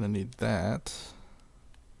 Gonna need that.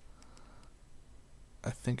 I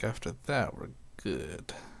think after that we're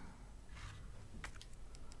good.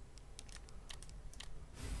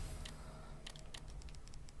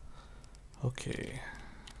 Okay.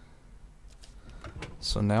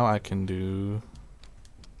 So now I can do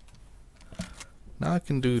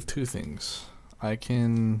two things. I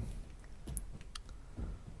can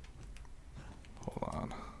hold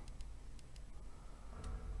on.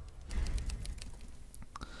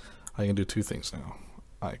 I can do two things now.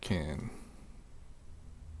 I can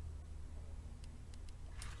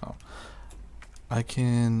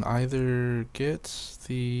either get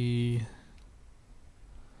the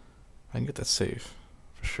I can get that safe,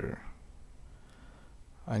 for sure.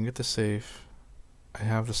 I can get the safe. I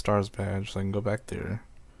have the stars badge, so I can go back there.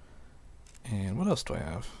 And what else do I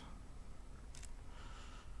have?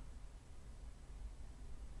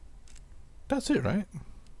 That's it, right?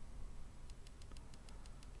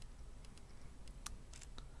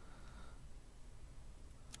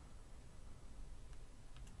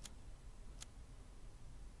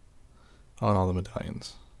 Oh, and all the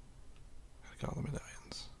medallions. Gotta get all the medallions.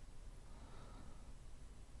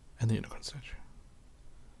 And the unicorn statue.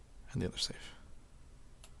 And the other safe.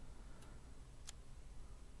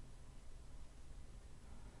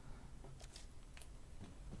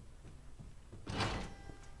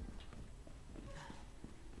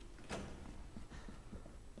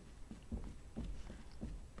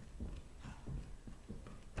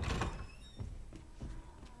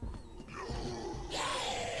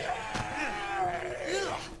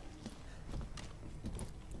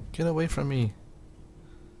 Get away from me.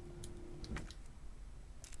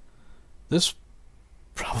 This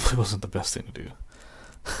probably wasn't the best thing to do.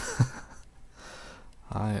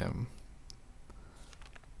 I am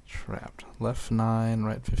Wrapped. Left 9,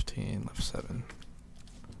 right 15, left 7.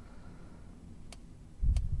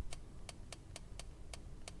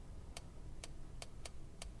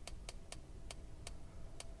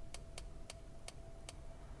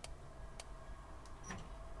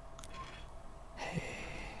 Hey.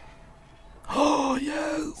 Oh,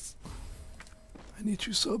 yes! I need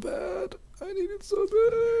you so bad. I need it so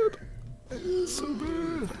bad. I need it so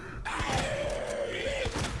bad.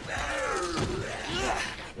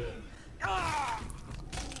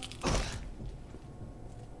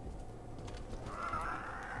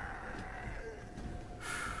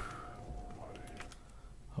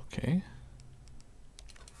 Okay.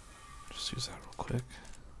 Just use that real quick.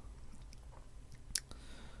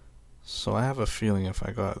 So I have a feeling if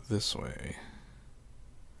I go out this way,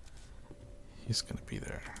 he's gonna be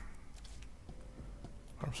there.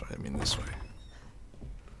 I'm sorry, I mean this way.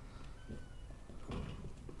 Let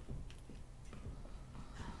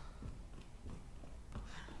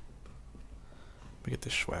me get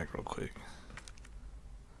this swag real quick.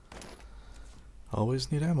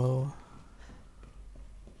 Always need ammo.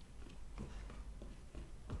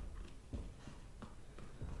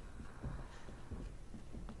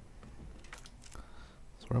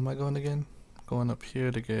 So where am I going again? Going up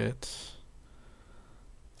here to get...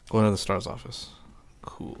 Going to the STARS office.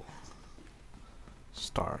 Cool.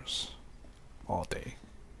 Stars. All day.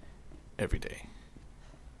 Every day.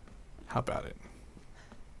 How about it?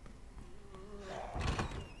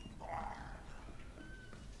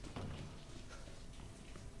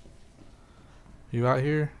 You out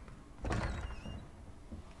here?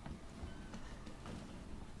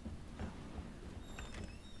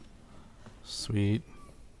 Sweet.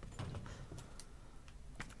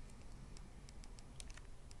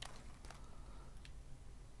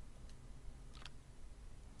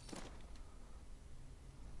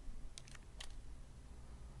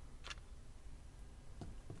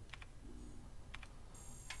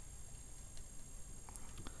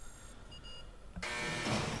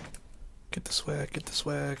 Get the swag, get the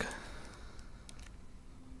swag.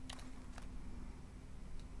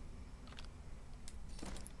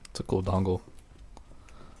 It's a cool dongle.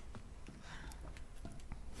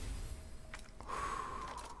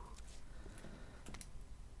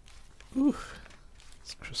 Ooh.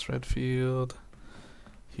 It's Chris Redfield.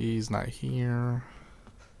 He's not here.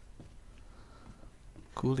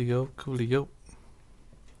 Coolio, coolio.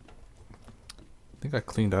 I think I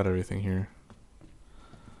cleaned out everything here.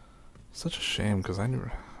 Such a shame because I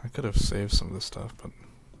could have saved some of this stuff, but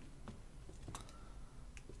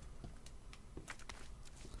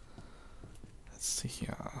let's see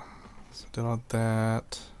here. So I did all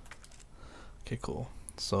that. Okay, cool.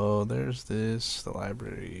 So there's this, the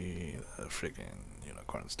library, the friggin'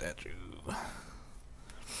 unicorn statue.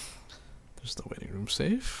 There's the waiting room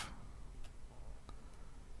safe.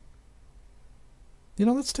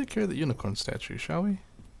 Let's take care of the unicorn statue, shall we?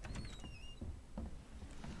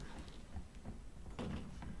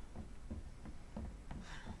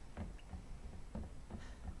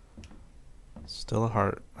 Still a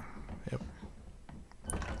heart. Yep.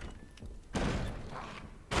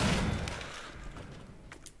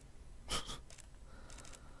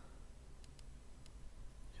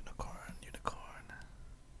 Unicorn, unicorn.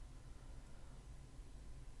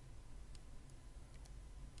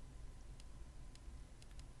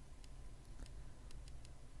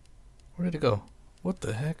 Where did it go? What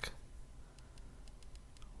the heck?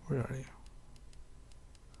 Where are you?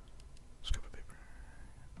 Scrap of paper.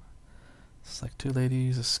 It's like 2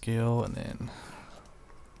 ladies, a scale, and then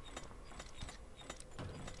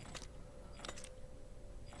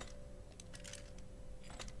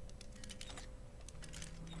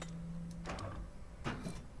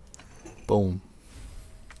boom.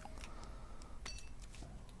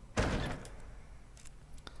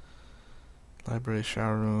 Library,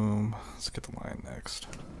 shower room. Let's get the line next.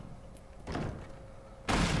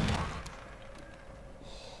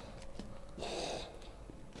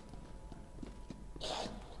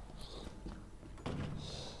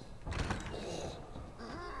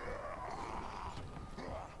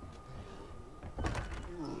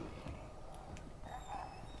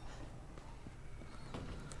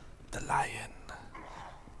 The lion.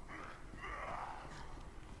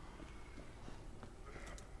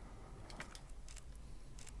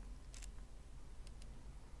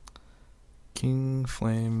 King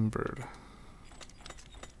Flame Bird.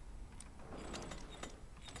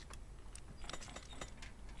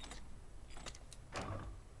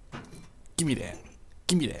 Give me that.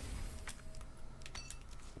 Give me that.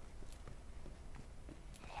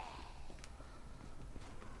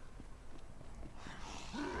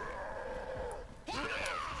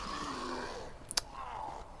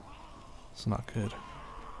 It's not good.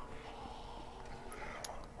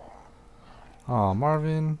 Aw,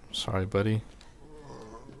 Marvin. Sorry, buddy.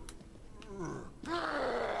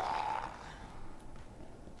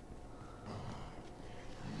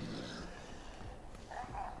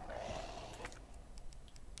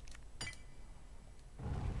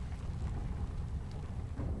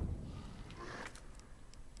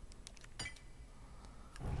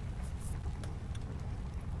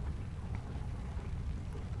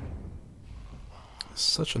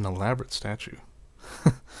 Such an elaborate statue.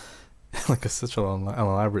 Like such an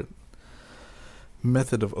elaborate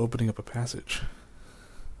method of opening up a passage.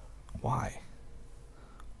 Why?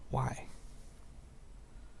 Why?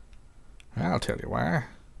 I'll tell you why.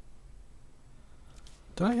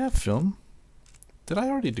 Did I have film? Did I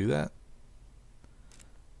already do that?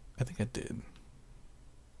 I think I did.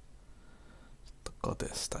 The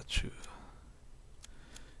goddess statue.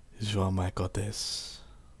 You are my goddess.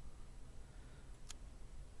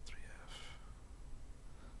 3F.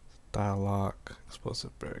 Dialogue.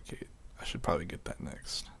 Explosive barricade. I should probably get that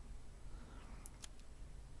next.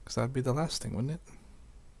 Because that'd be the last thing, wouldn't it?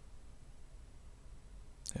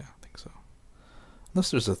 Yeah, I think so.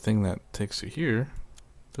 Unless there's a thing that takes you here.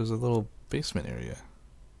 There's a little basement area.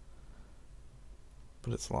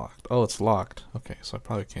 But it's locked. Oh, it's locked. Okay, so I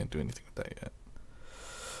probably can't do anything with that yet.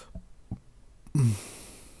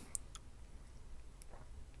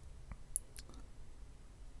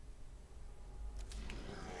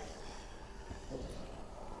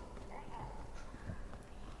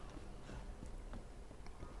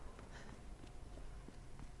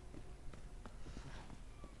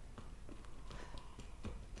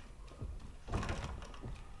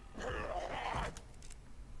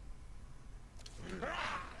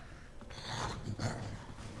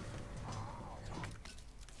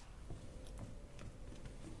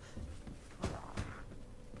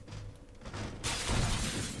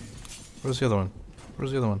 Where's the other one?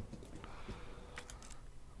 Where's the other one?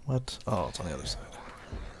 What? Oh, it's on the other side.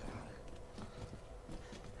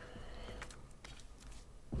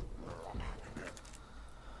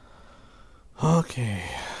 Okay.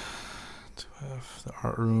 2F, the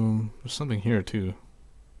art room. There's something here too.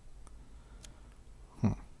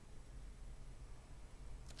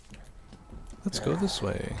 Let's go this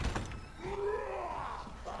way.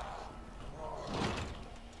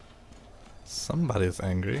 Somebody's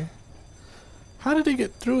angry. How did he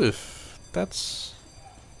get through if that's...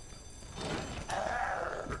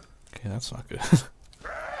 Okay, that's not good.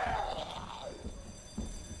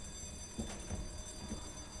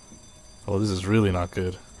 Oh, this is really not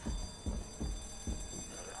good.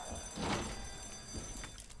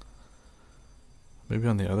 Maybe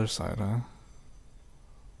on the other side, huh?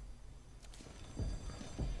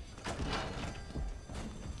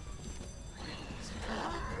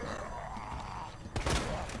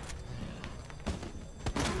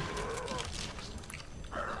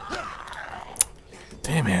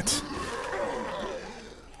 Damn it.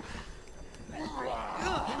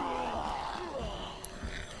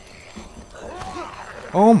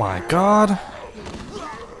 Oh my god.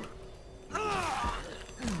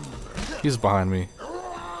 He's behind me.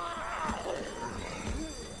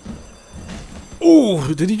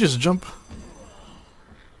 Oh, did he just jump?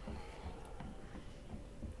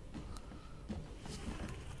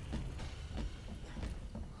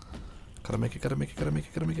 Gotta make it, gotta make it, gotta make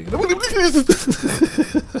it, gotta make it, gotta make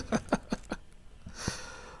it.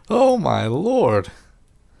 Oh my lord.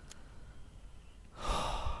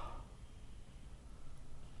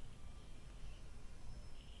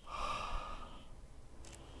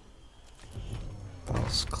 That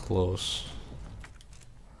was close.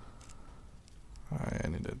 Alright, I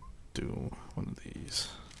need to do one of these.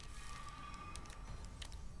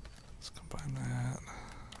 Let's combine that.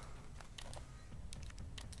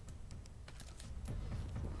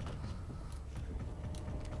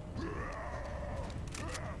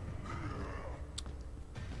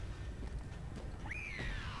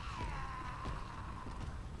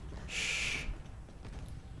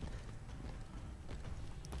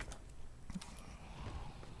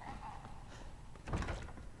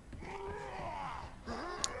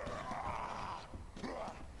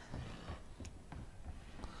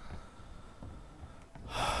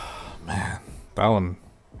 That one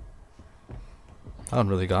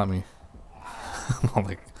really got me.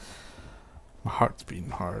 Like, my heart's beating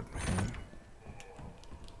hard, man.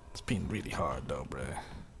 It's beating really hard though, bruh.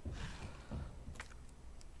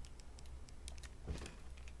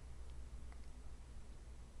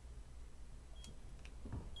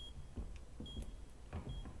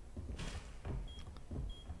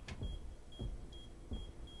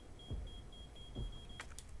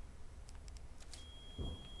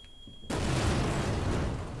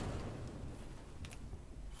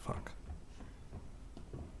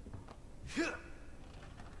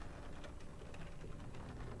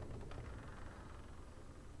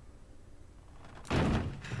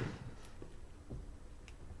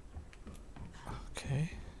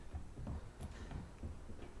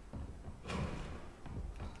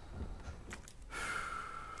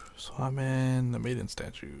 Oh man, the maiden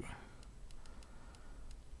statue.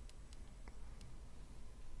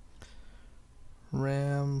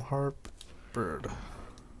 Ram, harp, bird.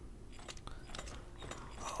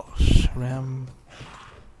 Oh, ram.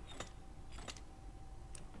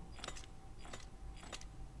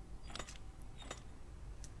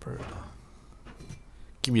 Bird.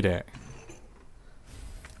 Give me that.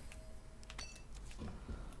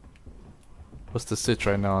 What's the sitch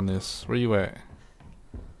right now on this? Where you at?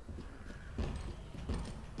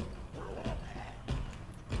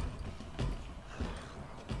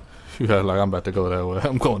 You got like I'm about to go that way.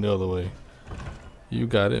 I'm going the other way. You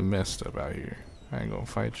got it messed up out here. I ain't gonna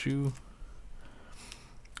fight you.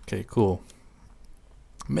 Okay, cool.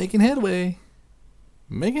 Making headway.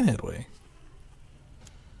 Making headway.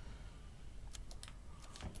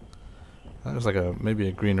 There's like maybe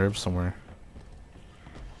a green herb somewhere.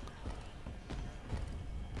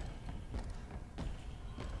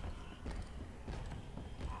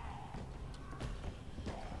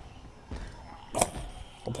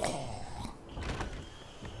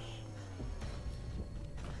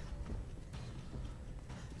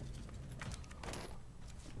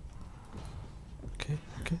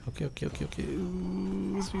 Okay.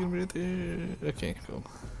 Ooh, it's gonna be right there. Okay, cool.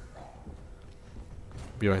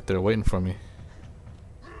 Be right there waiting for me.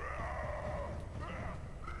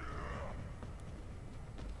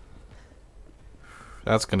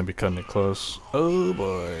 That's gonna be cutting it close. Oh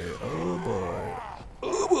boy. Oh boy.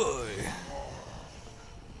 Oh boy.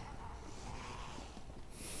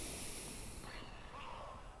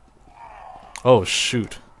 Oh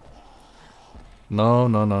shoot. No.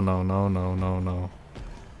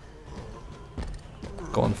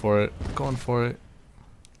 Going for it. Going for it.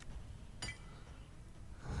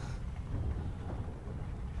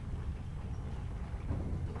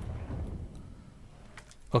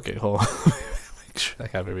 Okay, hold on. Make sure I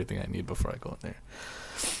have everything I need before I go in there.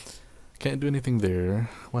 Can't do anything there.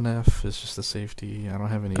 1F is just a safety. I don't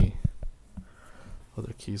have any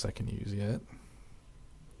other keys I can use yet.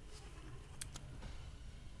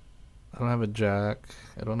 I don't have a jack.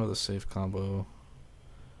 I don't know the safe combo.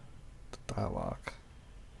 The dialogue.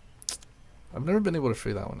 I've never been able to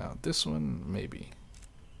figure that one out. This one, maybe.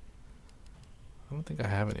 I don't think I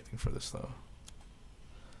have anything for this though.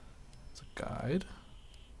 It's a guide.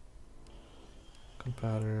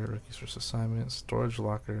 Gunpowder, rookies first assignment, storage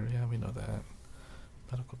locker. Yeah, we know that.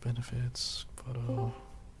 Medical benefits, photo.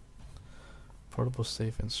 Portable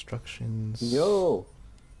safe instructions. Yo!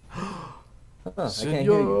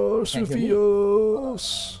 Señor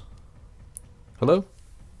Sufijos. Hello?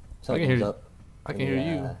 I can hear you. I can hear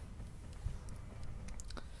you.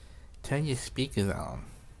 Turn your speakers on.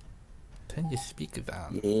 Turn your speakers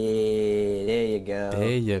on. Yeah, there you go.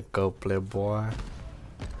 There you go, playboy.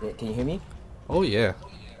 Yeah, can you hear me? Oh yeah.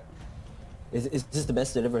 Is this the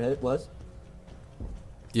best it ever was?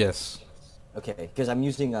 Yes. Okay, because I'm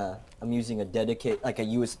using a dedicated like a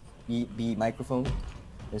USB microphone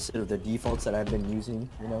instead of the defaults that I've been using.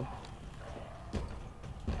 You know.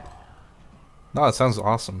 No, it sounds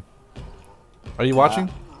awesome. Are you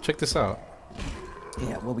watching? Check this out.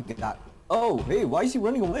 Yeah, what we got? Oh, hey, why is he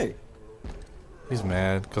running away? He's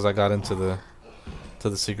mad because I got into the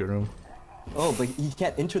secret room. Oh, but he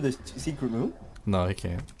can't enter the secret room? No, he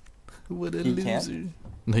can't. What a loser. Can't?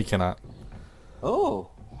 No, he cannot. Oh.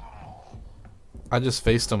 I just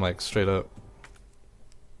faced him like straight up.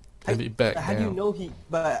 And he back How do you know he?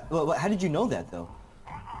 But how did you know that though?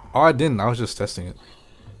 Oh, I didn't. I was just testing it.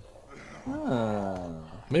 Ah.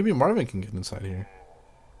 Maybe Marvin can get inside here.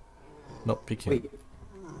 Nope, he can't. Wait.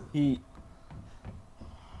 He.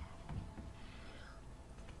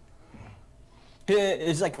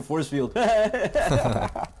 It's like a force field.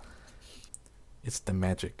 It's the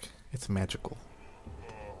magic. It's magical.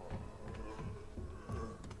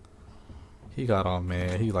 He got all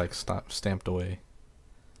mad. He like stamped away.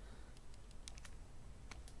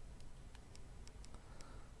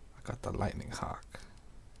 I got the lightning hawk.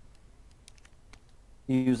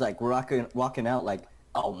 He was like walking out like,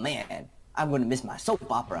 oh man, I'm gonna miss my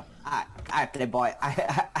soap opera. I playboy,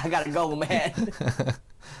 I gotta go, man.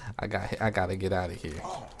 I gotta get out of here.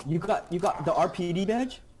 You got the RPD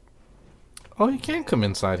badge? Oh, you can't come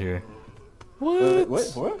inside here. What?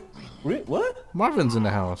 What? Marvin's in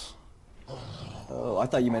the house. Oh, I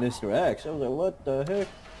thought you meant Mr. X. I was like, what the heck?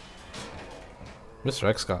 Mr.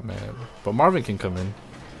 X got mad, but Marvin can come in.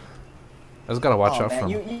 I just gotta watch out man, for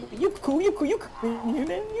him. You cool, man. You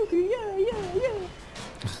cool,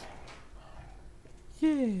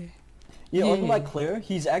 yeah. Yeah, unlike Claire,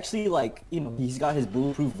 he's actually like, you know, he's got his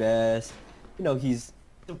bulletproof vest. You know, he's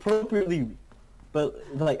appropriately But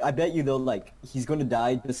like, I bet you though, like he's gonna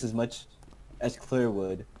die just as much as Claire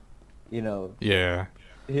would, you know. Yeah.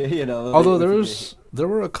 You know. Although if there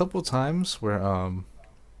were a couple times where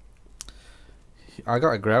I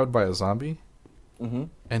got grabbed by a zombie,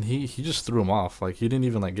 and he just threw him off. Like he didn't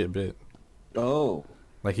even like get bit. Oh.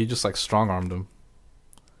 Like he just like strong armed him.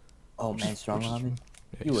 Oh man, strong arm.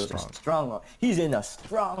 Yeah, He was strong. a strong arm. He's in a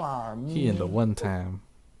strong arm. He in the one time.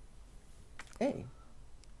 Hey.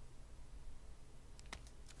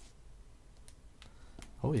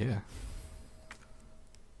 Oh yeah.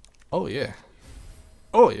 Oh yeah.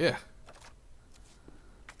 Oh yeah.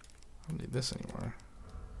 I don't need this anymore.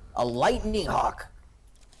 A lightning hawk.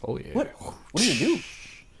 Oh yeah. What do you do?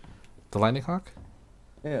 The lightning hawk?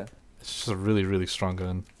 Yeah. It's just a really, really strong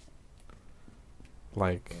gun.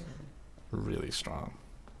 Like, really strong.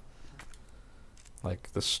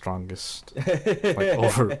 Like the strongest.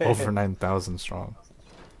 Like over 9,000 strong.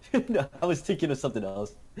 No, I was thinking of something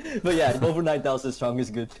else. But yeah, over 9,000 strong is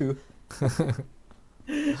good too.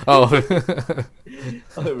 Oh.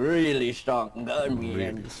 A really strong gun, man.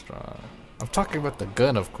 Really strong. I'm talking about the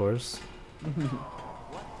gun, of course.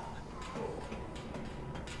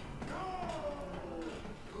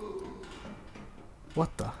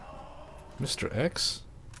 What the? Mr. X?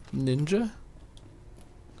 Ninja?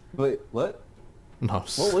 Wait, what? No.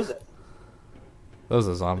 What was it? That was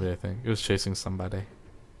a zombie, I think. It was chasing somebody.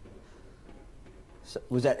 So,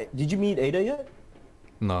 was that? Did you meet Ada yet?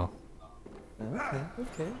 No. Okay,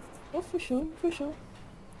 okay. Oh, for sure, for sure.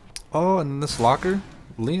 Oh, and in this locker,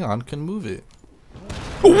 Leon can move it.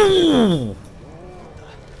 Ooh!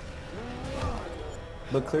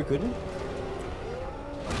 But Claire couldn't?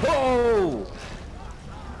 Oh!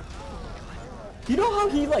 You know how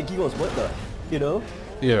he goes, what the? You know?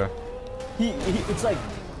 Yeah. It's like,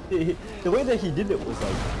 the way that he did it was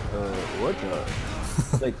like, what the?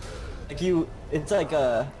 It's like,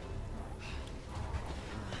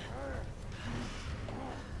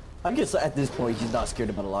 I guess at this point he's not scared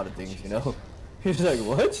about a lot of things, you know? He's like,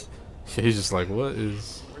 what? He's just like, what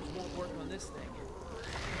is... Where's more work on this thing?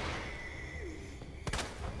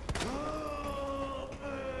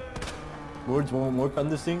 Words won't work on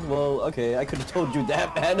this thing? Well, okay, I could have told you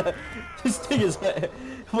that, man. This thing is...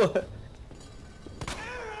 What?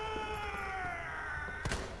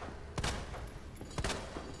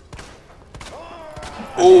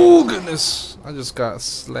 Oh, goodness. I just got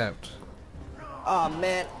slapped. Oh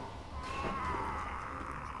man.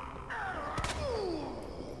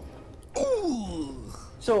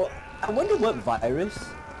 So, I wonder what virus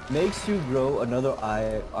makes you grow another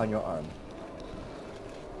eye on your arm.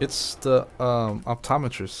 It's the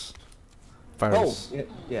optometrist virus. Oh,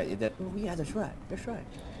 yeah, that's right, that's right.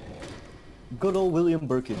 Good old William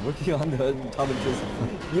Birkin working on the optometrist.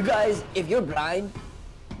 You guys, if you're blind,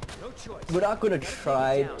 No choice. we're not gonna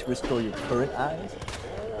try to restore your current eyes.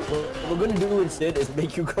 What we're gonna do instead is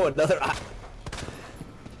make you grow another eye.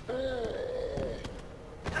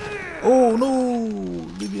 Oh no!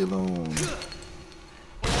 Leave me alone.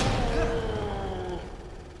 Let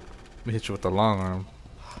me hit you with the long arm.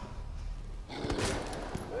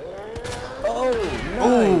 Oh, nice.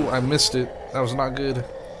 Oh, I missed it. That was not good.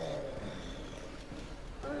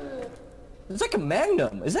 It's like a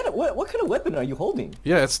magnum. Is that what kind of weapon are you holding?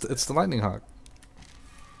 Yeah, it's the lightning hawk.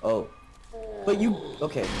 Oh, but you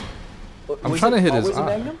okay? I'm Was trying to it hit his always a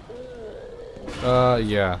eye. magnum?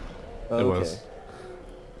 Yeah, Oh, it okay. was.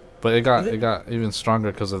 But it got even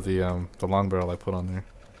stronger because of the long barrel I put on there.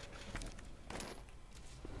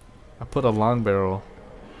 I put a long barrel,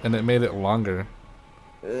 and it made it longer.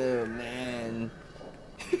 Oh man.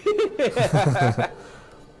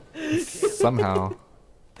 Somehow.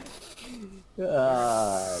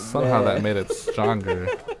 Somehow that made it stronger.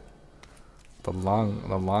 The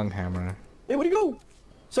long hammer. Hey, where'd he go?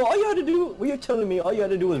 So all you had to do, what you're telling me, all you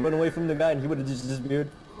had to do was run away from the guy and he would have just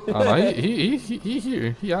disappeared? Oh no, he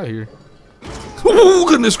here. He out here. Oh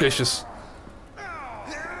goodness gracious!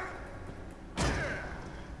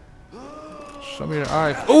 Show me your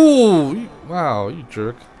eye. Oh wow, you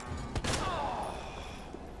jerk.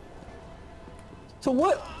 So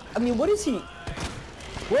what, I mean, what is he,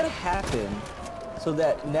 what happened so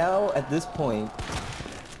that now at this point,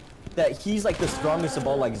 that he's like the strongest of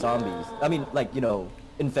all like zombies? I mean, like, you know,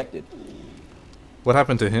 infected. What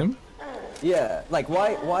happened to him? Yeah, like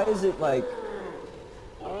why is it like,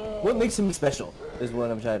 what makes him special is what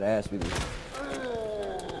I'm trying to ask really.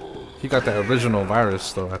 He got the original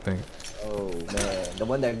virus though, I think. Oh man, the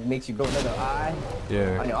one that makes you grow another eye on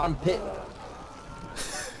Yeah. your armpit.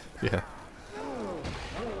 Yeah.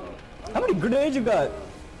 How many grenades you got?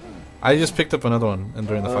 I just picked up another one and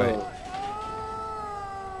during the fight.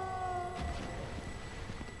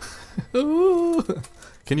 Ooh.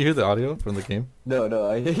 Can you hear the audio from the game? No,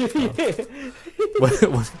 no.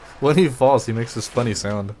 When he falls, he makes this funny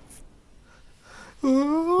sound.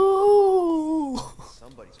 Ooh.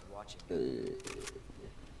 Somebody's watching.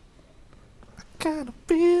 I kinda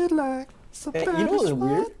feel like Hey, somebody's you know what's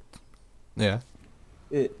weird? Yeah.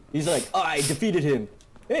 He's like, oh, I defeated him.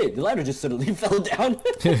 Hey, the ladder just suddenly fell down.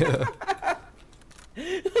 Yeah.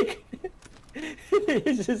 Like,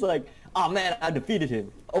 it's just like, oh man, I defeated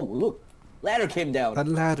him. Oh look, ladder came down. A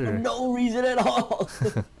ladder. For no reason at all.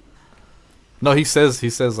 No, he says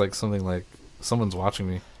like something like someone's watching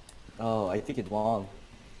me. Oh, I think it's Wong.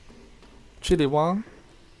 Chili Wong.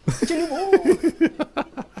 Chili Wong.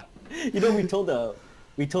 You know,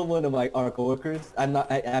 we told one of our coworkers. I'm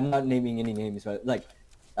not naming any names, but like,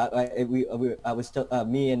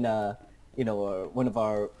 me and you know, one of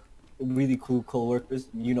our really cool coworkers.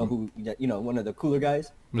 You know who? You know, one of the cooler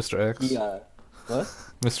guys. Mr. X. He what?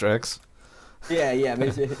 Mr. X. Yeah, yeah.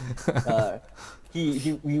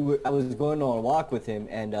 I was going on a walk with him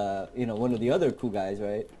and you know, one of the other cool guys,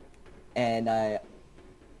 right? And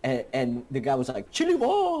and the guy was like, Chili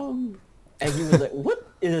Wong, and he was like, what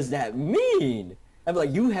does that mean? I'm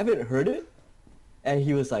like, you haven't heard it? And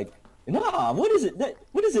he was like, nah, what is it?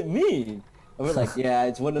 What does it mean? And we're like, yeah,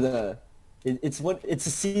 it's one of the, it's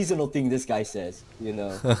a seasonal thing. This guy says, you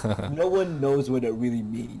know, no one knows what it really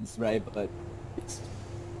means, right? But it's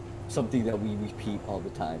something that we repeat all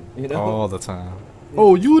the time, you know. All the time.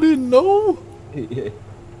 Oh, you didn't know? And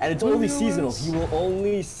it's only seasonal. He will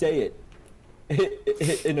only say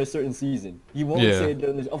it in a certain season. He won't say it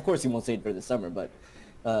during the, of course he won't say it during the summer, but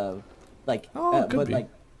like but like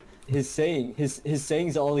his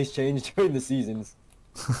sayings always change during the seasons.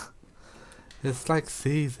 It's like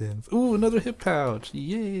seasons. Ooh, another hip pouch.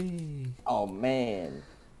 Yay. Oh man.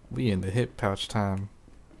 We in the hip pouch time.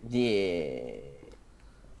 Yeah.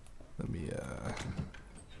 Let me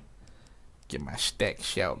get my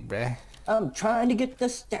stacks out, bruh. I'm trying to get the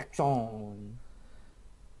stacks on.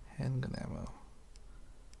 Handgun ammo.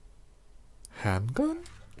 Handgun?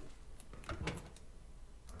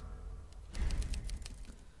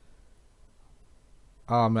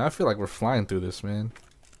 Oh man, I feel like we're flying through this, man.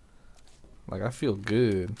 Like, I feel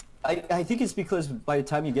good. I think it's because by the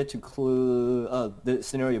time you get to the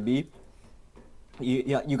scenario B,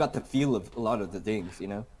 you got the feel of a lot of the things, you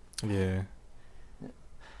know. Yeah.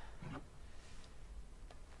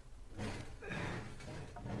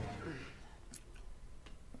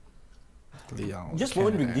 Leon. Just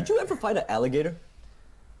wondering, did you ever find an alligator?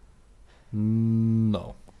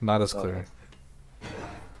 No, not as clear.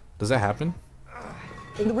 Does that happen?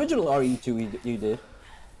 In the original RE2, you did.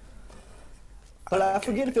 But I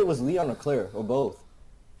forget if it was Leon or Claire, or both.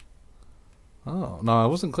 Oh, no, it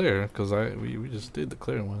wasn't clear, because we just did the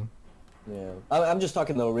clear one. Yeah. I'm just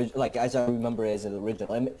talking the original, like, as I remember as an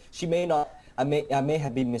original. She may not, I may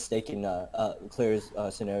have been mistaken Claire's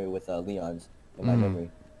scenario with Leon's in my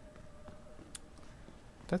memory.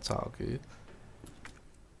 That's all good.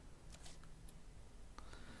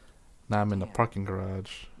 Now I'm in the parking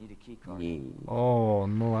garage. Need a key card. Yeah. Oh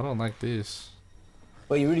no, I don't like this.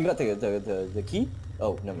 Wait, you already got the key?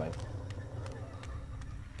 Oh, never mind. You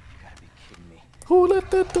gotta be kidding me. Who let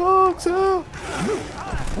the dogs out?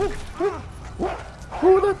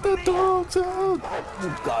 Who let the dogs out?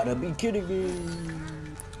 You gotta be kidding me.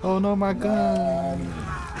 Oh no, my gun.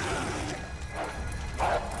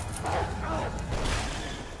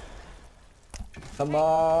 Come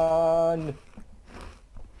on.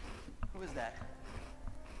 Who is that?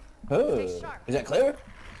 Oh, is that Claire?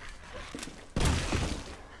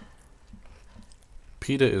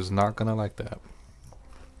 PETA is not gonna like that.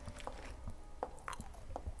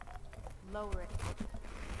 Lower it.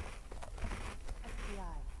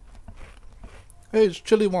 FBI. Hey, it's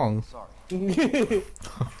Chili Wong. Sorry.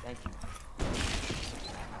 Thank you.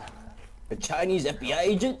 A Chinese FBI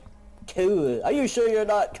agent? Cool. Are you sure you're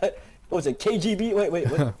not? What was it? KGB? Wait,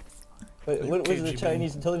 what? What was the KGB.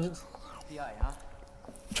 Chinese intelligence? FBI, huh?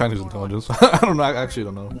 Chinese intelligence. I don't know. I actually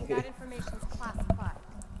don't know. That information's classified.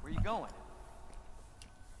 Where you going?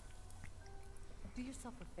 Do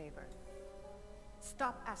yourself a favor.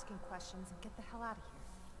 Stop asking questions and get the hell out of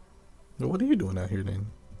here. What are you doing out here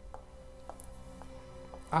then?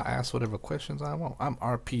 I ask whatever questions I want. I'm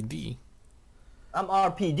RPD. I'm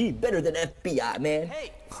RPD. Better than FBI, man.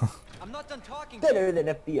 Hey! I'm not done talking to you. Better than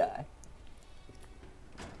FBI.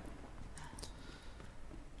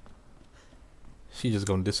 She just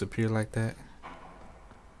gonna disappear like that?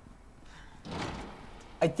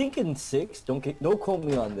 I think in 6, don't quote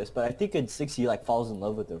me on this, but I think in 6 he like falls in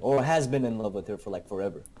love with her, or has been in love with her for like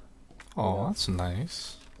forever. Oh, that's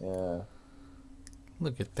nice. Yeah.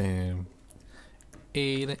 Look at them.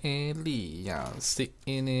 Ada and Leon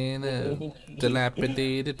sitting in a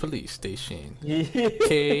dilapidated police station.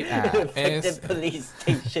 K-I-S. Police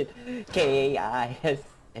station. KISSESCAPING.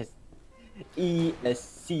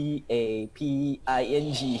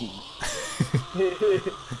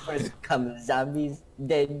 First comes zombies,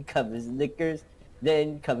 then comes liquors,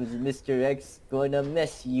 then comes Mr. X gonna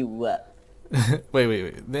mess you up.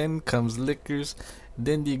 Wait. Then comes liquors.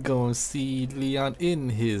 Then you gonna see Leon in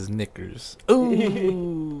his knickers.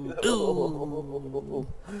 Ooh. Ooh.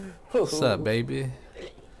 What's up, baby?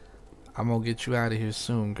 I'm gonna get you out of here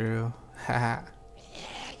soon, girl. Haha.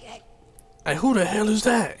 Hey, who the hell is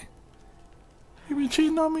that? You been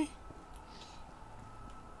cheating on me?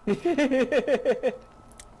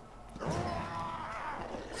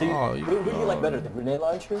 So who do you like better, the grenade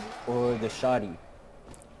launcher or the shotty?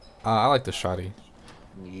 I like the shotty.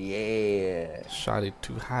 Yeah. Shotty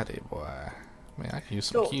too hotty, boy. Man, I can use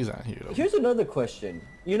some keys out here, though. Here's another question.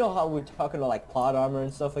 You know how we're talking about like plot armor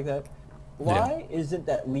and stuff like that? Why isn't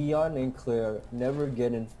that Leon and Claire never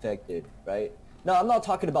get infected, right? No, I'm not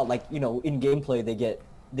talking about like, you know, in gameplay they get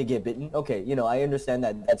bitten. Okay, you know, I understand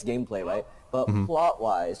that that's gameplay, right? But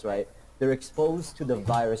plot-wise, right? They're exposed to the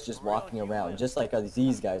virus just walking around, just like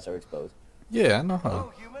these guys are exposed. Yeah, I know her.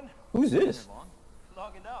 Hello, human. Who's this?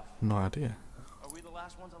 Long enough. No idea. Are we the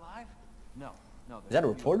last ones alive? No. Is that a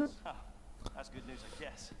reporter? Huh. That's good news, I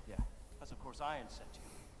guess. Yeah. That's of course Irons sent you.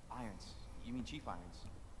 Irons? You mean Chief Irons?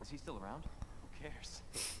 Is he still around? Who cares?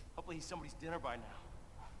 Hopefully he's somebody's dinner by now.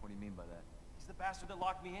 What do you mean by that? He's the bastard that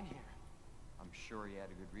locked me in here. I'm sure he had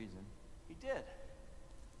a good reason. He did.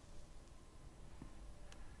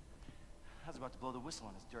 I was about to blow the whistle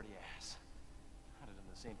on his dirty ass. I'd have done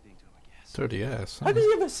the same thing to him, I guess. Dirty ass. How does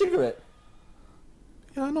he have a cigarette?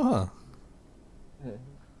 Yeah, I know her.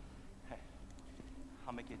 Hey,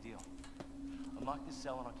 I'll make you a deal. Unlock this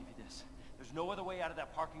cell and I'll give you this. There's no other way out of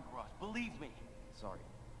that parking garage. Believe me. Sorry,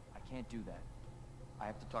 I can't do that. I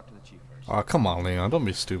have to talk to the chief first. Oh, come on, Leon. Don't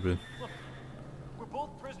be stupid. Look, we're both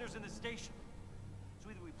prisoners in this station. So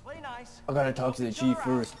either we play nice. I gotta talk to the chief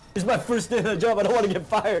first. This is my first day on the job. I don't want to get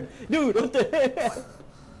fired. Dude, what the heck?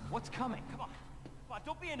 What's coming? Come on. Come on,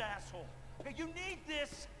 don't be an asshole. Okay, you need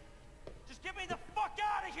this. Just get me the fuck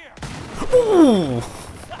out of here. Ooh.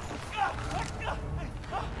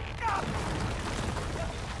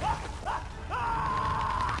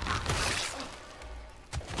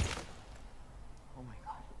 Oh my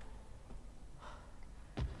god.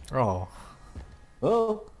 Oh.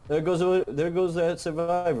 Oh, there goes that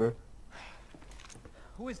survivor.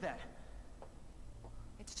 Who is that?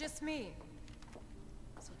 It's just me.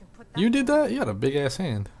 So we can put that You did that? You had a big ass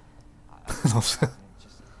hand. It just happened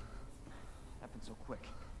so quick.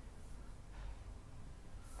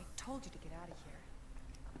 I told you to get out of here.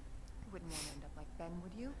 You wouldn't want to end up like Ben,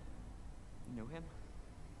 would you? You knew him?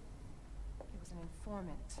 He was an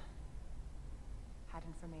informant. Had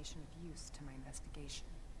information of use to my investigation.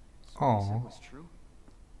 So what he said Aw. was true?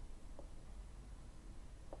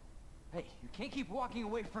 Hey, you can't keep walking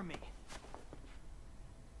away from me.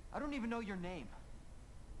 I don't even know your name.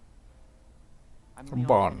 I'm Leon.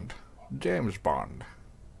 Bond. James Bond.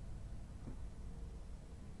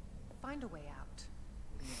 Find a way out,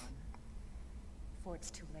 Leon. Before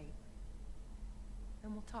it's too late.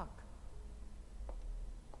 Then we'll talk.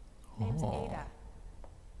 Name's Oh. Ada.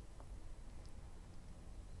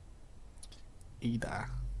 Ida.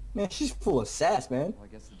 Man, she's full of sass, man. Well, I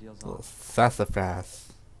guess the deal's Little off. sassafras.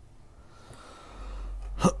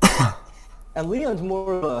 And Leon's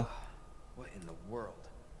more of a, What in the world?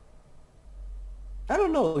 I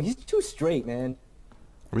don't know, he's too straight,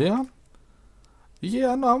 Leon?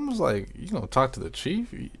 Yeah, I know. I was like, you gonna talk to the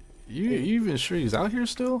chief? You even sure he's out here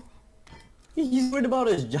still? He's worried about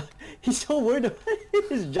his job. He's so worried about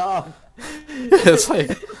his job. Yeah, it's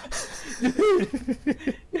like,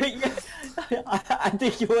 I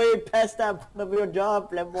think you ain't past that point of your job,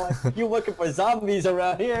 playboy. You're working for zombies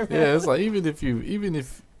around here, man. yeah, it's like even if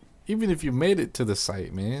you made it to the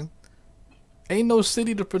site, man, ain't no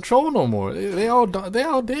city to patrol no more. They all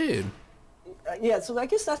dead. Yeah, so I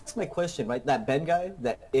guess that's my question, right? That Ben guy,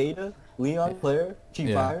 that Ada, Leon, Claire, Chief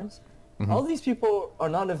Yeah. Irons, all these people are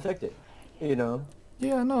not infected, you know?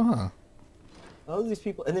 Yeah, I know, huh? All these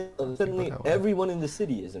people, and then suddenly that way. everyone in the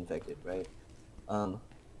city is infected, right?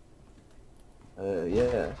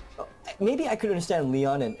 Yeah. Oh, maybe I could understand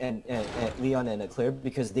Leon and Leon and Claire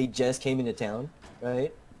because they just came into town,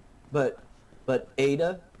 right? But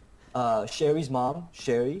Ada, Sherry's mom,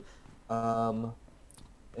 Sherry,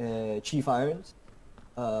 Chief Irons,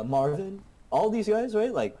 Marvin, all these guys,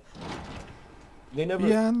 right? Like they never.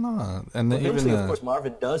 Yeah, I know. And Well, then eventually, even of course,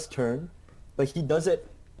 Marvin does turn, but he does it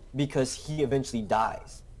because he eventually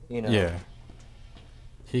dies. You know. Yeah.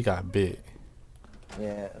 He got bit.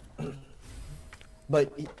 Yeah.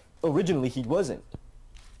 But originally he wasn't.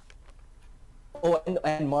 Oh,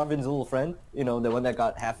 and Marvin's little friend, you know, the one that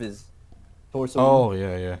got half his torso. Oh,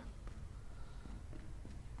 yeah, yeah.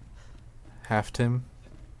 Half Tim.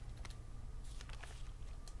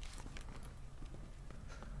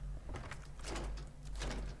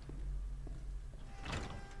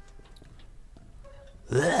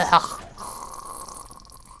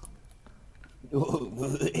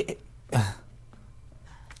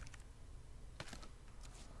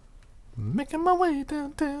 Making my way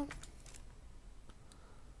downtown.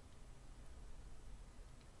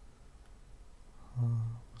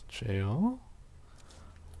 Jail?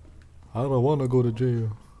 I don't want to go to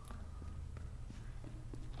jail.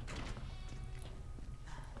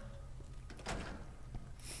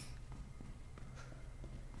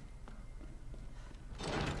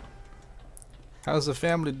 How's the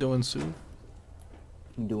family doing, Sue?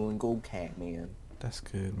 Doing okay, man. That's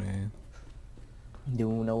good, man.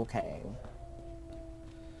 Doing okay.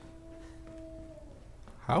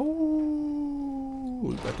 How?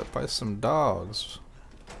 We about to fight some dogs.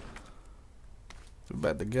 We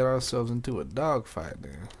about to get ourselves into a dog fight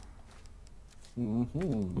there.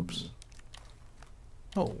 Oops.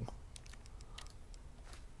 Oh.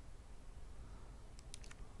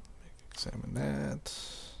 Examine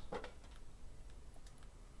that.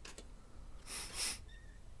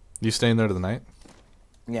 You staying there tonight?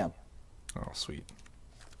 Yeah. Oh, sweet.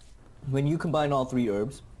 When you combine all 3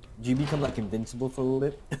 herbs, do you become like invincible for a little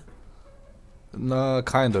bit? No,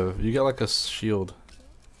 kind of. You get like a shield.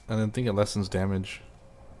 And I think it lessens damage.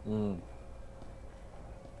 I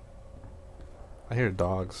hear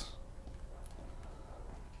dogs.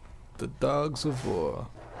 The dogs of war.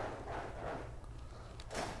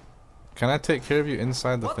 Can I take care of you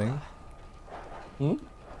inside the thing?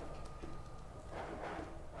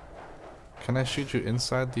 Can I shoot you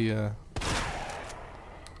inside the Yeah.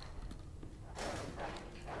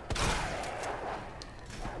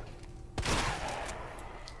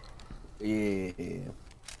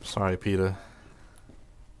 Sorry, Peter.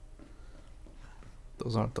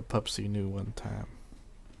 Those aren't the pups you knew one time.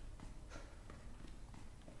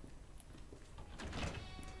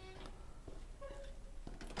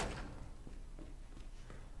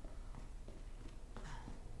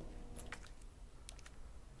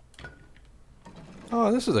 Oh,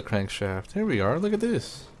 this is a crankshaft. Here we are. Look at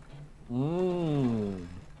this.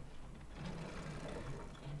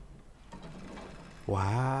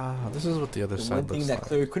 Wow, this is what the other The side one looks thing that like.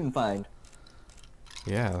 Claire couldn't find.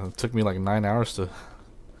 Yeah, it took me like 9 hours to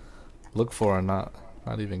look for and not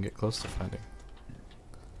even get close to finding.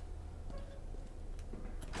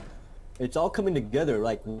 It's all coming together,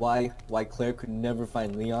 like why Claire could never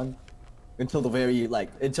find Leon until the very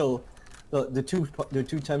until the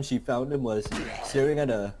two times she found him was staring at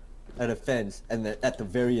a fence, and then at the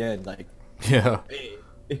very end, like, Yeah.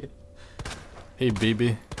 Hey,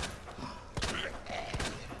 baby.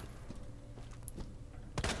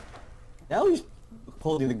 now he's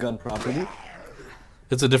holding the gun properly.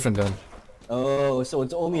 It's a different gun. Oh, so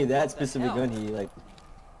it's only that specific gun he like.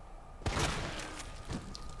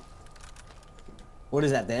 What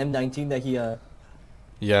is that? The M19 that he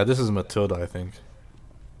Yeah, this is Matilda, I think.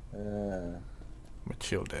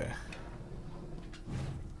 Matilda.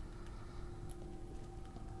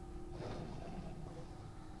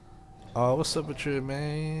 Oh, what's up with you,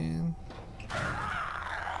 man?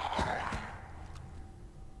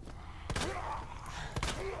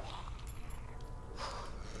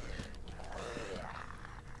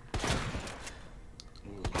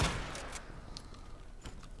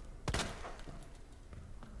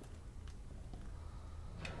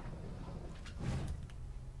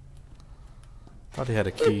 Thought he had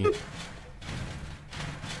a key.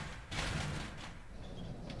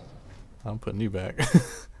 I'm putting you back.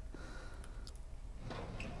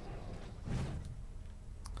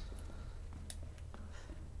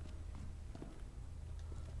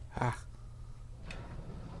 Ah.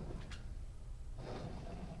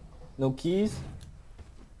 no keys.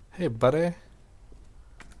 Hey, buddy.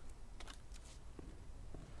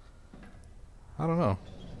 I don't know.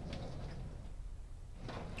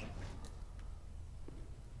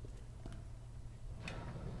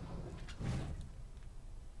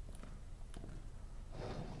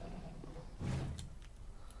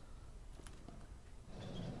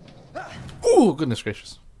 Oh, goodness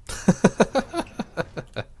gracious.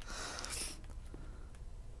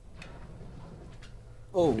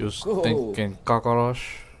 Oh, You stinking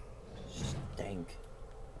cockroach. Stank.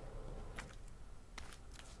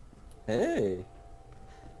 Hey.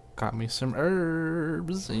 Got me some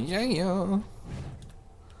herbs. Yeah.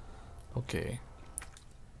 Okay.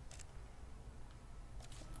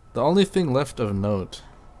 The only thing left of note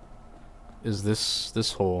is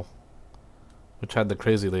this hole, which had the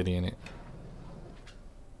crazy lady in it.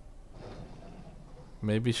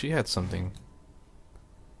 Maybe she had something.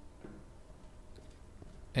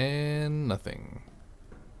 And nothing.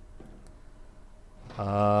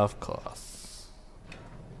 Of course.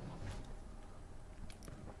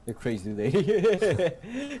 The crazy lady.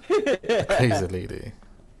 Crazy lady.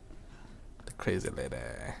 The crazy lady.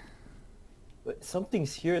 But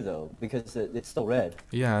something's here though, because it's still red.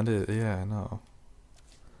 Yeah, it is. Yeah, I know.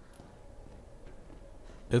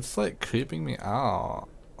 It's like creeping me out.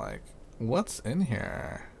 Like, what's in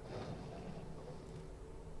here?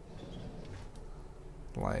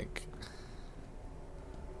 Like,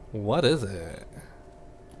 what is it?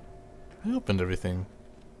 I opened everything.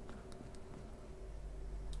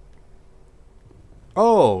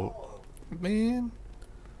 Oh, man.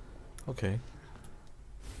 Okay.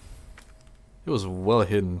 It was well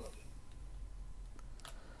hidden.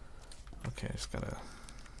 Okay, I just gotta...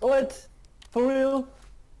 What? For real?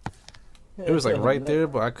 It was like right there,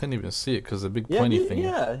 but I couldn't even see it because the big pointy thing.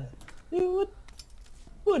 Yeah. Dude,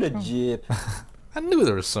 what a jip. I knew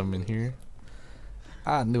there was something in here.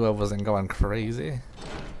 I knew I wasn't going crazy.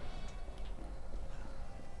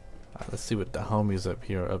 Let's see what the homies up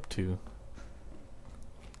here are up to.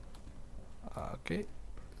 Okay.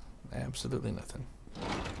 Absolutely nothing.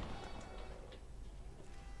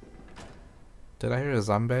 Did I hear a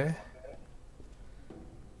zombie?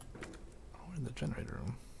 Oh, we're in the generator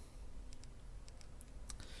room.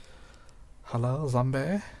 Hello,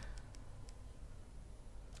 zombie?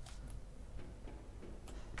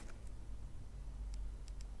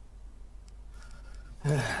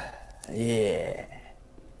 Yeah.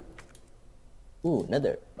 Ooh,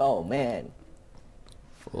 another. Oh man.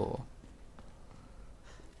 Full.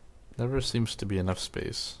 Never seems to be enough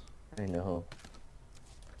space. I know.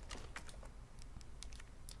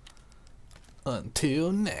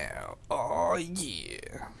 Until now. Oh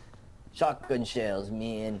yeah. Shotgun shells,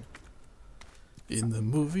 man. In the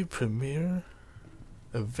movie premiere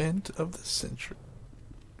event of the century.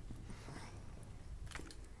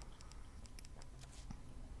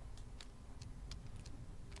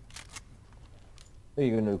 Are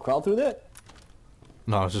you gonna crawl through that?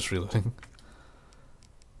 No, I was just reloading.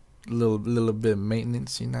 Little bit of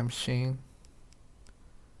maintenance, you know what I'm saying?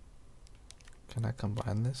 Can I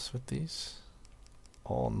combine this with these?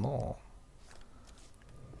 Oh no.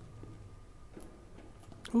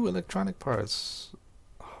 Ooh, electronic parts.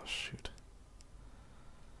 Oh shoot.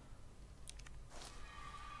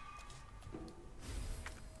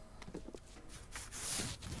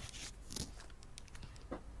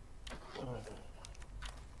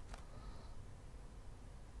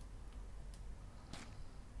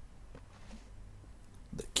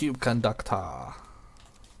 The cube conductor.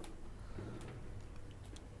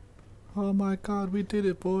 Oh my god, we did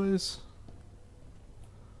it, boys.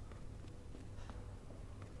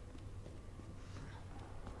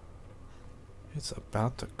 It's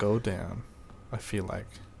about to go down, I feel like.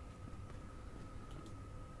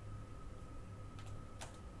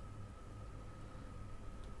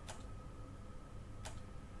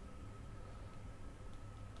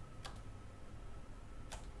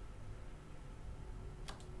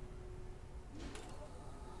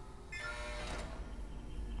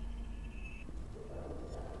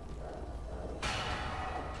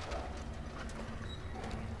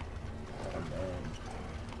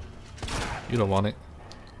 You don't want it.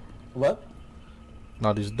 What?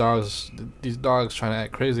 No, these dogs trying to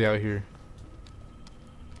act crazy out here.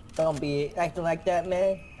 Don't be acting like that,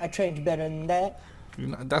 man. I trained you better than that. You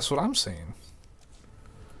know, that's what I'm saying.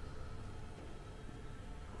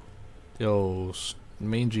 Yo,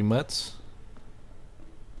 mangy mutts.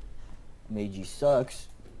 Meiji sucks.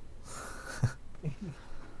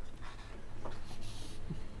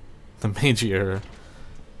 The Meiji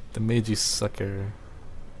the Meiji sucker.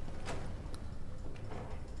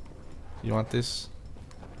 You want this?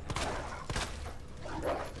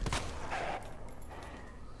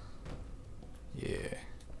 Yeah,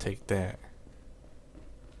 take that.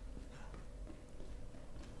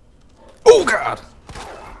 Oh god!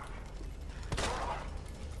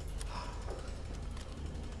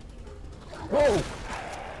 Whoa!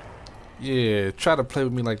 Yeah, try to play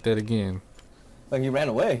with me like that again. Like he ran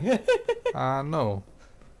away. I know.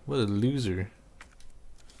 What a loser.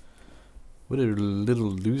 What a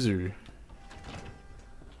little loser.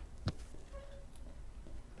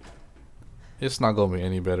 It's not gonna be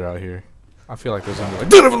any better out here. I feel like there's only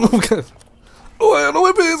like oh, I have no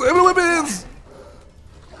weapons! I have no weapons!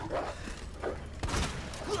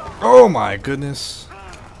 Oh my goodness.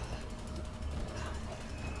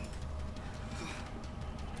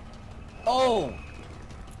 Oh!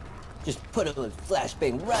 Just put a little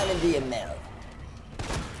flashbang right into your mouth.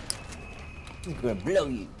 He's gonna blow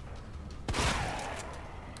you.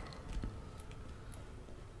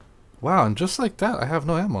 Wow, and just like that, I have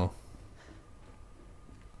no ammo.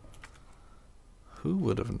 Who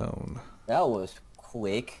would have known? That was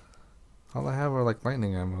quick. All I have are like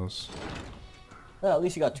lightning ammos. Well, at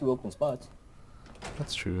least you got 2 open spots.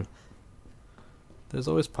 That's true. There's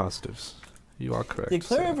always positives. You are correct. Did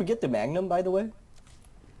Claire so. ever get the Magnum, by the way?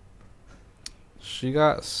 She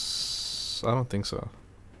got... I don't think so.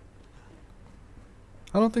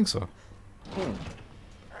 I don't think so. I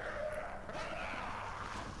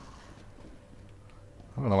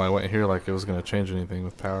don't know why I went here like it was gonna change anything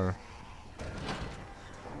with power.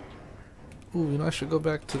 Ooh, you know, I should go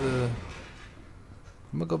back to the...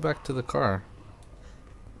 I'm gonna go back to the car.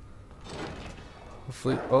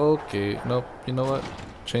 Hopefully... Okay, nope, you know what?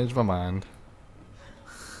 Changed my mind.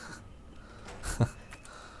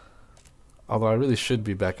 Although I really should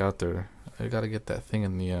be back out there. I gotta get that thing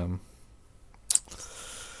in the,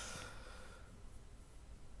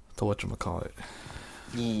 the whatchamacallit.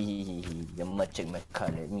 The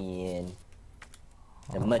whatchamacallit, man.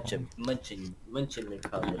 The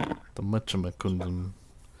whatchamacallit. The whatchamacundum.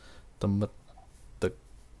 The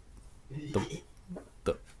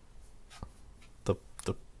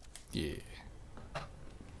yeah.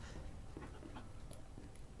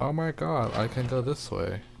 Oh my god, I can go this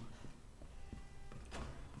way.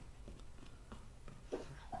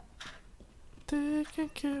 Taking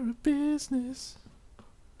care of business.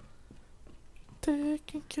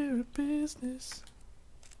 Taking care of business.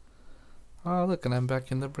 Oh, look, and I'm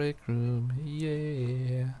back in the break room.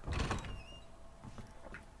 Yeah.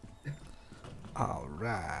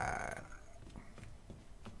 Alright.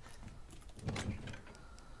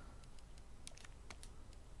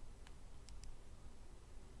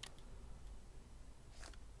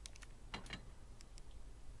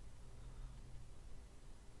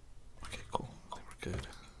 Okay, cool. I think we're good.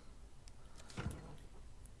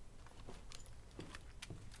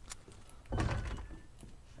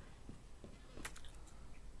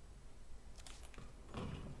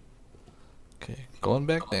 Okay, going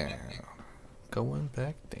back down. Going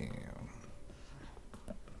back down.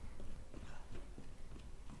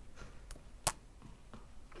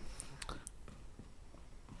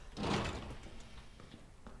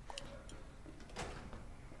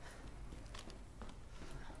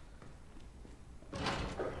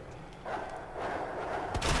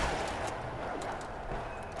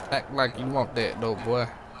 Act like you want that though, boy.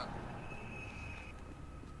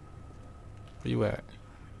 Where you at?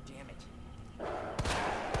 Damn it.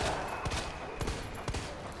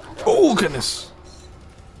 Oh goodness!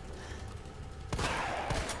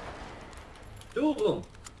 2 of them.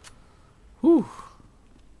 Whew.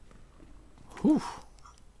 Whew.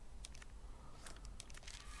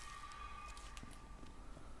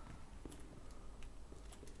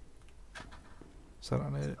 Is that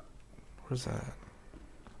on it? Where's that?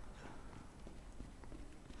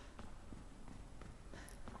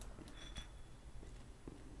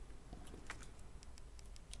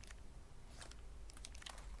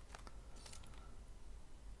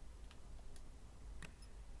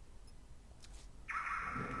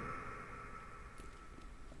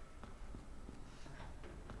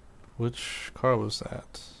 Which car was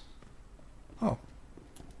that? Oh.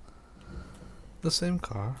 The same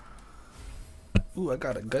car. Ooh, I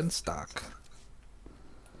got a gun stock.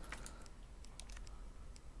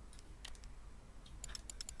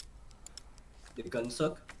 Did the gun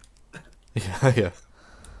suck? Yeah, yeah.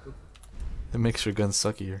 It makes your gun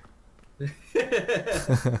suckier.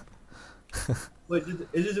 Wait,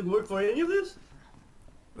 does it work for any of this?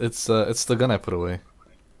 It's the gun I put away.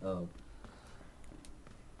 Oh.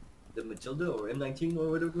 The Matilda or M19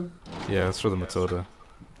 or whatever? Yeah, it's for the Matilda.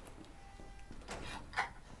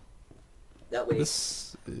 That way.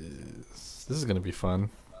 This is gonna be fun.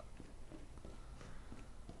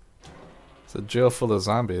 It's a jail full of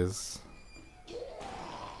zombies.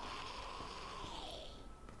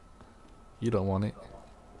 You don't want it.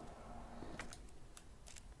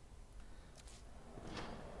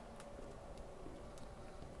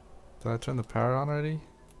 Did I turn the power on already?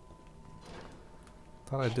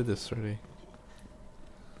 Thought I did this already.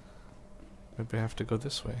 Maybe I have to go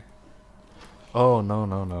this way. Oh, no,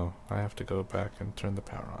 no, no. I have to go back and turn the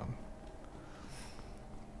power on.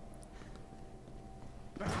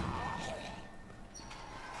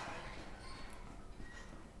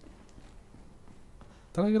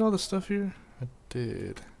 Did I get all the stuff here? I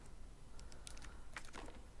did.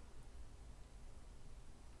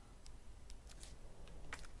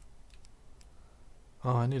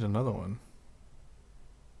 Oh, I need another one.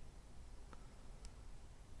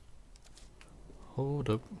 Hold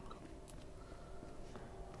up.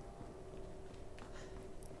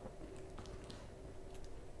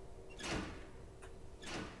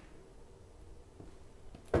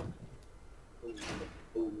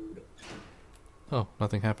 Oh,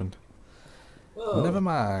 nothing happened. Whoa. Never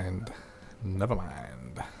mind. Never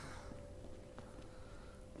mind.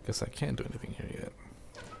 Guess I can't do anything here yet.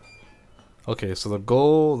 Okay, so the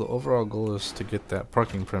overall goal is to get that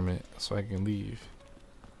parking permit so I can leave.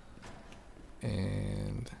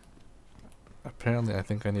 And apparently I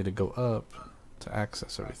think I need to go up to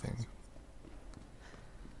access everything.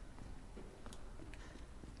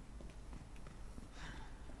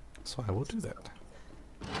 So I will do that.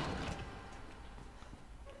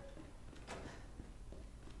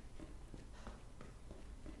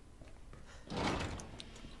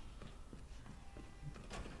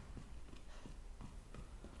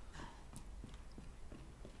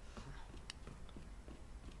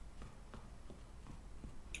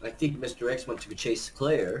 I think Mr. X went to chase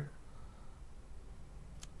Claire.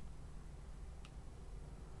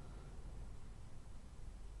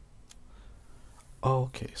 Oh,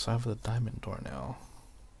 okay, so I have the diamond door now.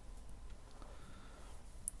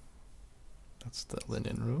 That's the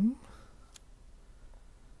linen room.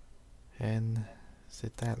 And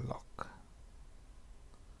c'est un lock.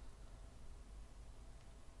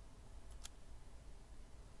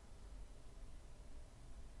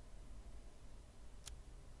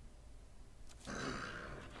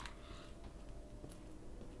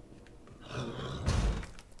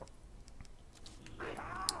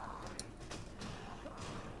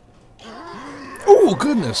 Oh,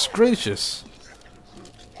 goodness gracious.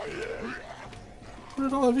 Where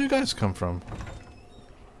did all of you guys come from?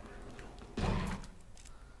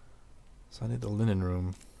 So I need the linen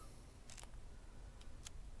room.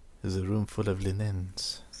 There's a room full of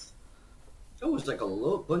linens. It was like a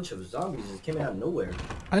little bunch of zombies that came out of nowhere.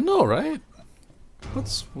 I know, right?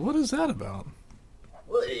 What is that about?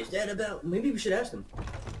 What is that about? Maybe we should ask them.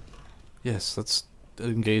 Yes, let's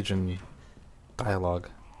engage in dialogue.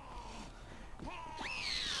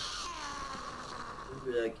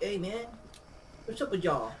 We'd be like, hey man, what's up with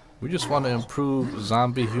y'all? We just want to improve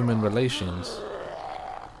zombie-human relations.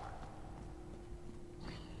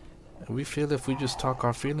 And we feel if we just talk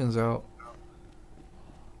our feelings out,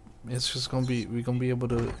 it's just gonna be, we're gonna be able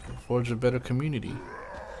to forge a better community.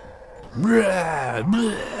 Blah,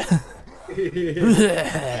 blah.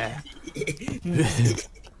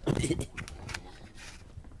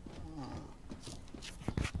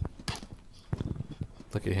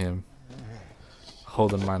 Look at him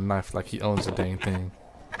holding my knife like he owns the dang thing.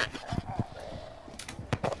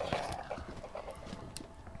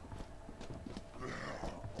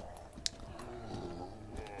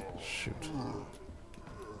 Shoot.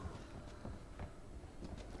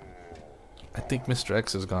 I think Mr.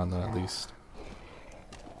 X is gone now, at least.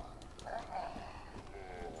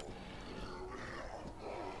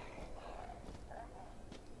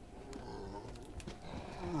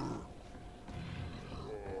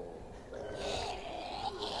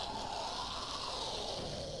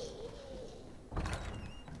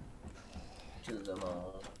 To the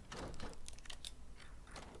mall.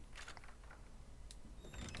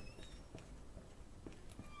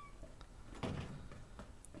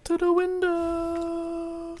 To the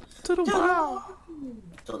window! To the wall!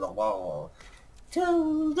 To the wall.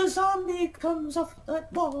 Till the zombie comes off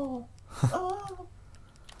that wall. Oh.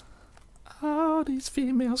 All these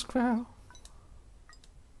females growl.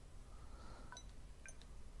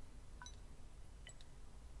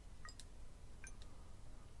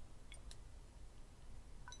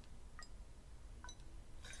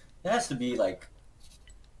 It has to be like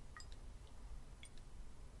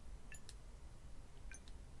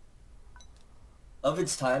of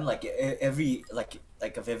its time, like every like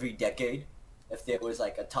of every decade, if there was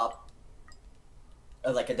like a top,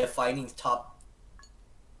 like a defining top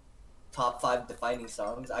 5 defining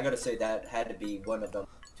songs, I gotta say that had to be one of them.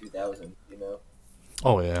 2000, you know.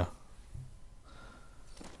 Oh yeah.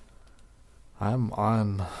 I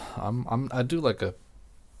do like a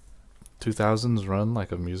 2000s run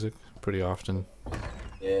like of music pretty often.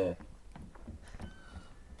 Yeah.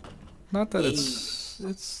 Not that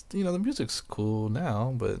it's you know, the music's cool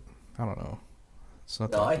now, but I don't know. It's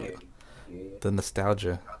not No, I that hear good. you. Yeah. The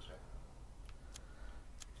nostalgia.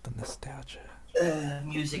 The nostalgia.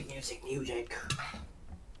 Music.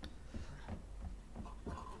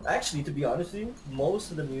 Actually, to be honest with you,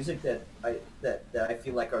 most of the music that I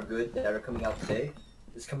feel like are good that are coming out today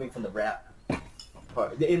is coming from the rap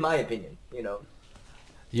part. In my opinion, you know.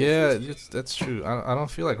 Yeah, that's true. I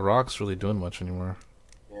don't feel like rock's really doing much anymore.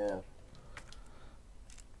 Yeah.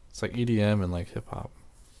 It's like EDM and like hip hop.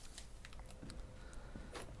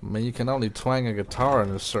 I mean, you can only twang a guitar in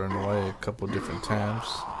a certain way a couple different times.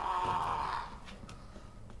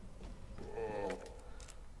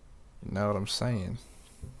 You know what I'm saying?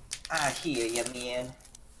 I hear ya, man.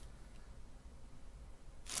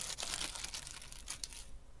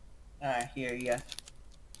 I hear ya.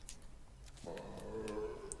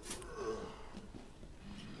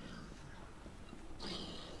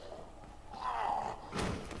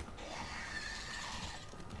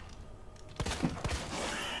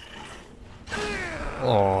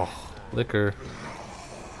 Oh, liquor.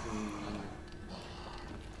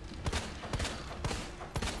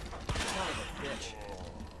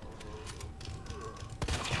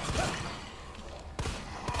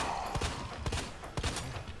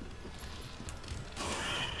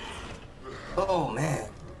 Oh man.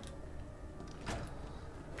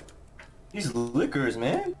 These liquors,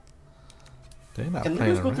 man. They're not Can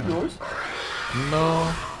playing liquors go through around. doors?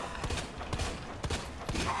 No.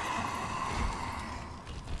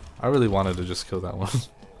 I really wanted to just kill that one.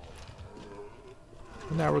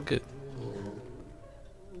 Now we're good.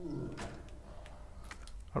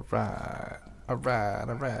 Alright. Alright,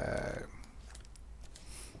 alright.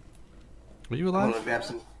 Were you I'm alive? gonna grab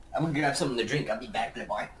some. I'm gonna grab something to drink. I'll be back,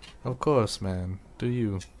 playboy. Of course, man. Do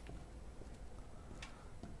you?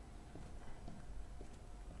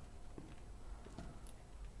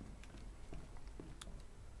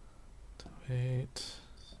 Wait.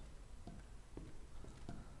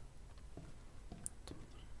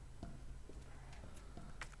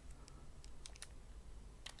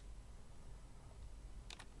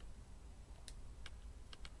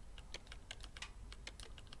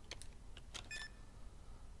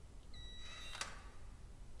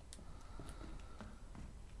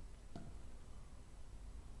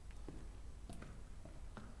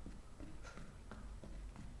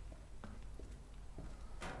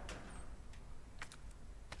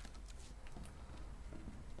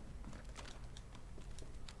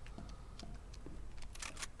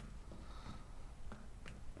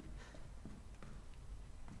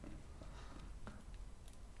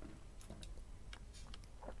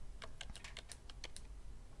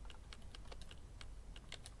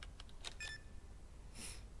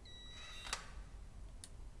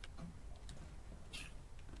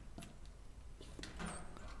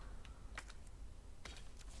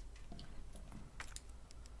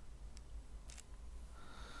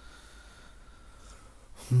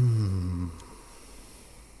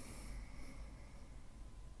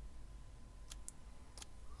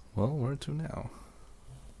 Well, where to now?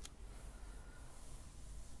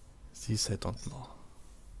 These I don't know.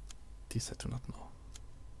 These I do not know.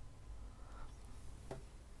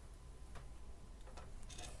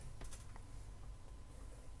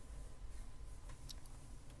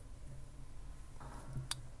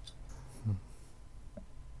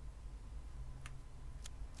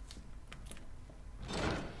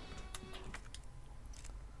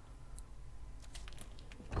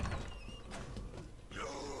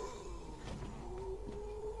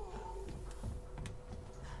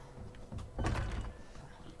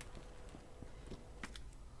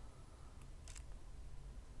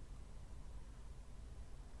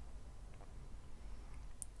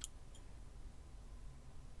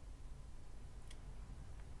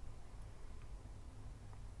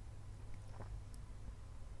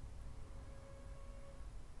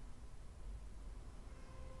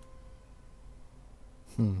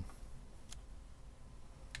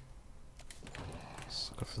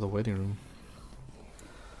 Let's go for the waiting room.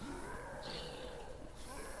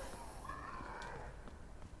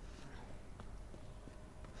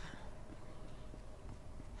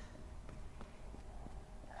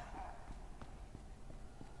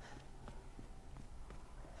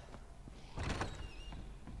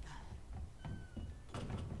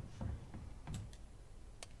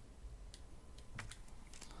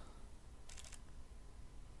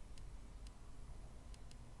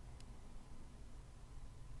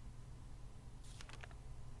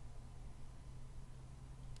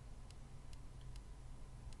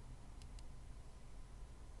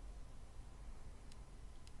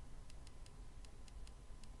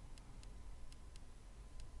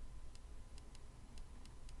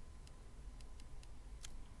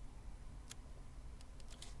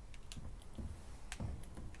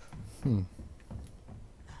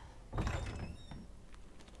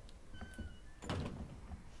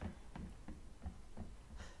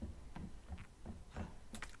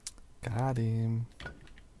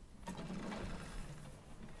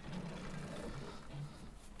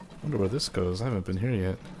 Wonder where this goes. I haven't been here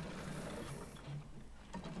yet.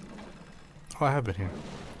 Oh, I have been here.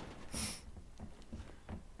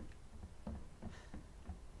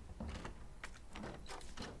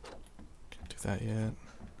 Can't do that yet.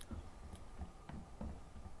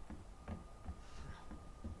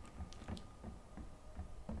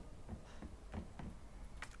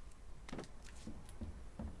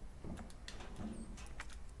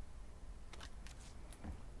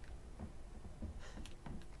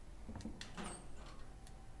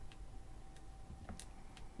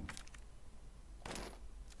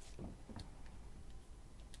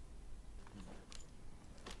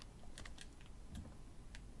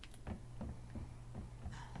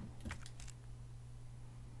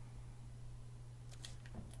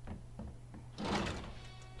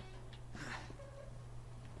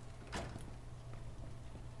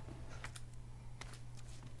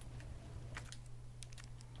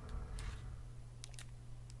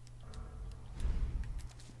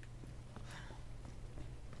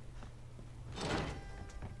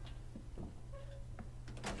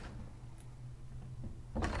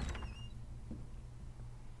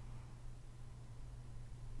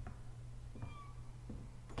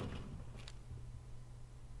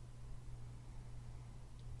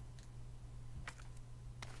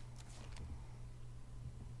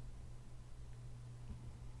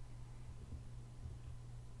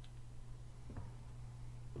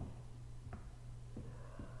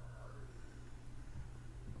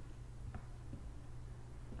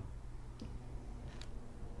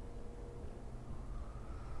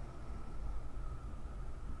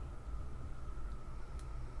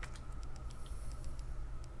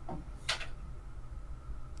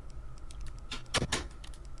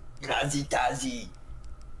 Razzie Tazzie.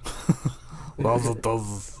 Razzle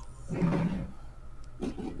does.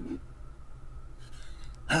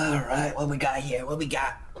 Alright, what we got here? What we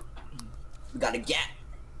got? We got a gat.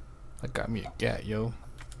 I got me a gat, yo.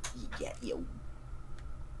 Gat, yo.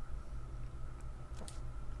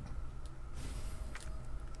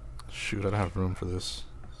 Shoot, I don't have room for this.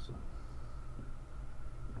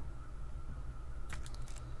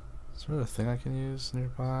 Is there a thing I can use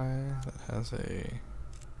nearby that has a...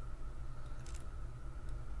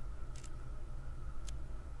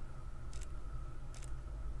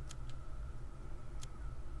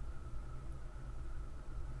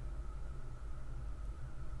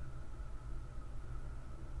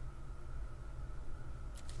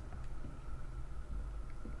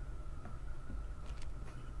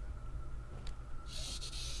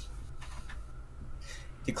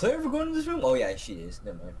 Did Claire ever go into this room? Oh yeah, she is.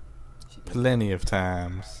 Never mind. She did. Plenty of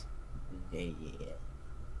times. Yeah.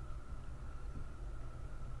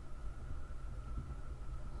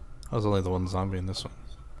 I was only the one zombie in this one.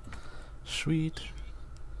 Sweet.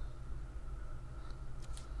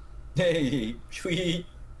 Hey, sweet.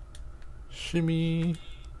 Shimmy.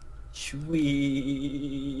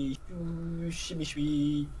 Sweet. Shimmy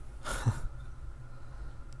sweet.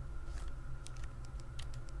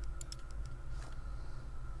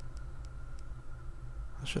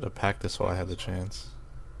 I should have packed this while I had the chance.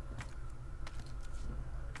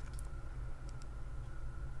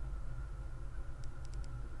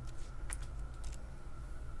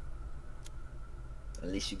 At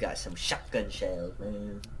least you got some shotgun shells,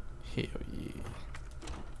 man. Hell yeah.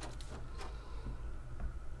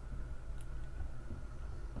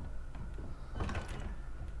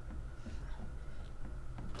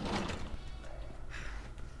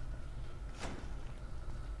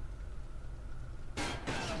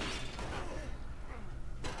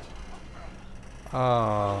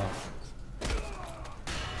 Ah.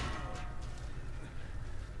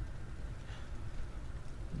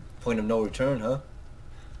 Point of no return, huh?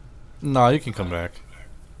 No, you can come back.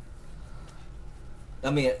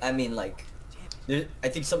 I mean, like, I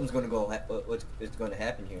think something's gonna go. What's going to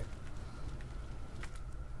happen here?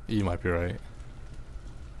 You might be right.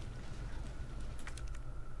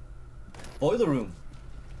 Boiler room.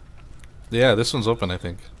 Yeah, this one's open, I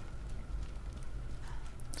think.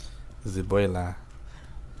 The boiler.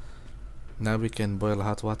 Now we can boil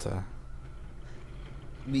hot water.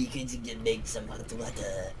 We can make some hot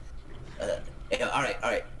water. Yeah, all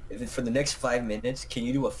right. For the next 5 minutes, can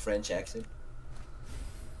you do a French accent?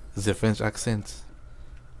 The French accent.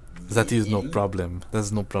 That is no problem.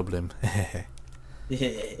 That's no problem. We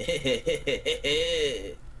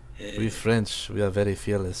French, we are very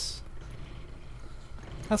fearless.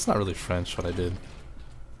 That's not really French, what I did.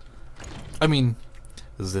 I mean,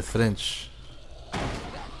 the French.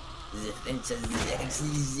 The French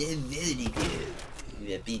accent is very good.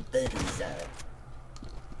 The people is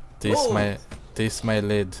Taste my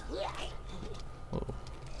lid. Oh.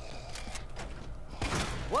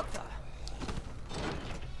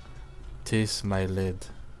 Taste my lead.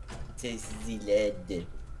 Taste the lead.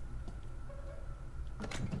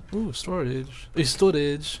 Ooh, storage.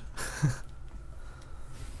 Storage.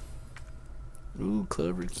 Ooh,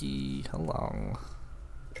 clever key. Hello.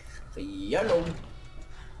 Yellow.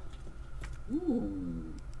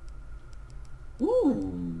 Ooh.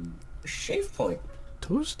 Ooh. Shave point.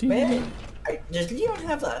 Toasty. Man, does Leon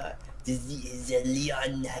have a... Does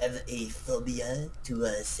Leon have a phobia to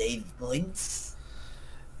save points?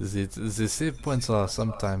 The save points are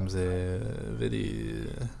sometimes very...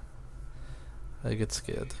 I get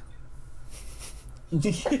scared.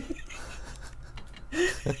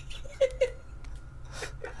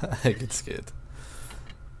 I get scared.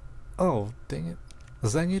 Oh, dang it.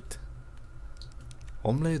 Zang it.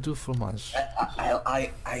 Omelette du fromage.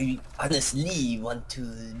 I honestly want to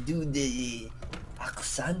do the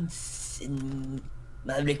accents in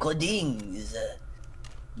my recordings,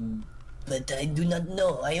 but I do not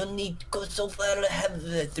know. I only go so far. I have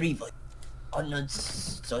 3 voices. Arnold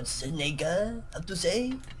Schwarzenegger, how to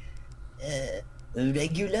say?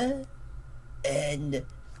 Regular, and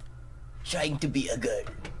trying to be a girl.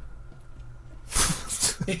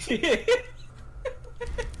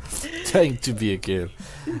 Trying to be a girl.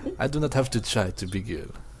 I do not have to try to be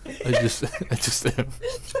girl. I just am.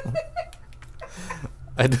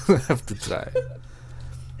 I don't have to try.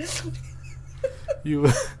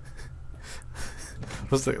 You.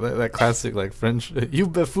 What's that classic like French? You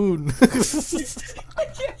buffoon.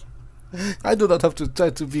 I do not have to try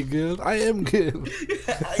to be girl. I am girl.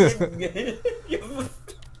 I am girl.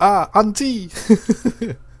 Ah, auntie.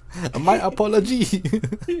 My apology.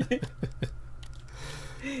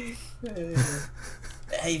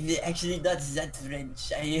 I'm actually not that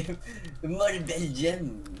French. I am more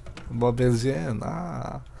Belgian. More Belgian.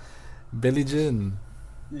 Ah, Belgian.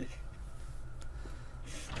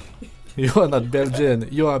 You are not Belgian.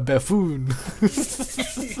 You are buffoon.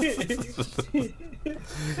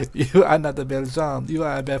 You are not a Belgian. You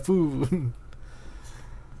are a buffoon.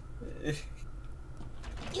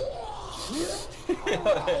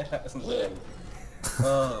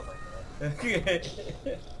 Oh my god.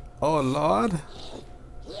 Oh Lord.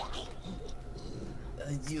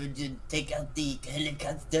 You did take out the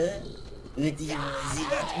helicopter with your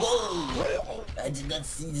zero. Whoa! I did not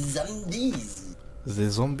see the zombies.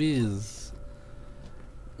 The zombies.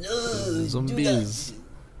 No, Zombies.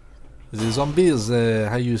 The zombies,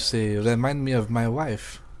 how you say, remind me of my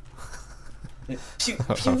wife. Pew,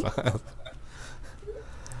 pew.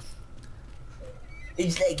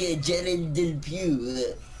 It's like a Gerald Del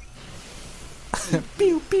Pew.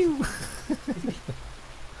 Pew pew.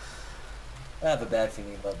 I have a bad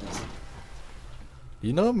feeling about this.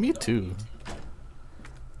 You know, me too.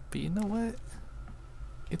 But you know what?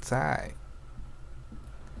 It's alright.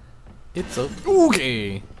 It's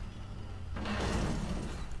okay.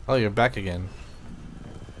 Oh, you're back again.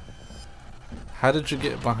 How did you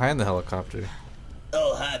get behind the helicopter?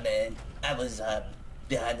 Oh, hi, man. I was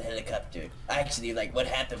behind the helicopter. Actually, like, what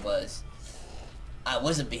happened was, I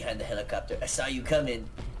wasn't behind the helicopter. I saw you coming,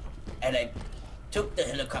 and I took the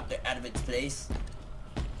helicopter out of its place,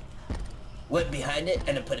 went behind it,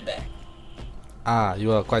 and then put it back. Ah,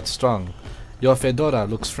 you are quite strong. Your fedora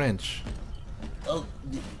looks French. Oh,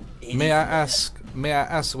 May I ask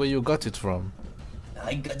where you got it from?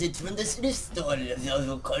 I got it from the thrift store,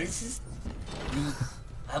 of course.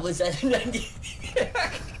 I was at 90.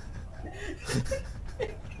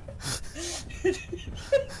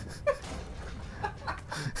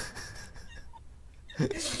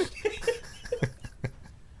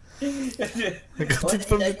 I got it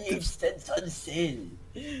from the 98 cents on sale.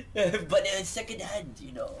 But second hand,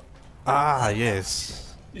 you know. Ah,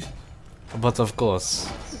 yes. But of course.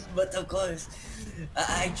 But of course,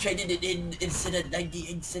 I traded it in instead of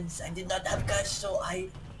 98 cents. I did not have cash, so I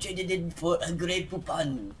traded in for a grey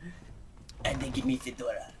poupon. And they give me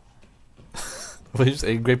fedora. What did you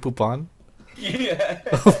say, Grey Poupon? Yeah.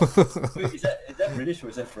 Wait, is that British or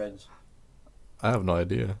is that French? I have no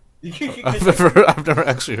idea. I've never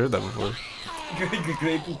actually heard that before.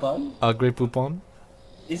 Grey poupon? Grey Poupon?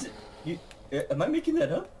 Is it? Am I making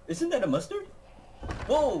that up? Isn't that a mustard?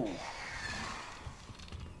 Whoa!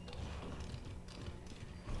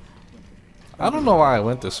 I don't know why I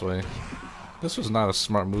went this way. This was not a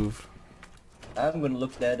smart move. I'm gonna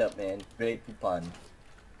look that up, man. Grey poupon.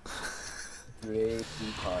 Grey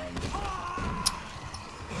poupon.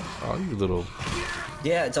 Oh, you little...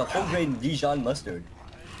 Yeah, it's a whole grain Dijon mustard.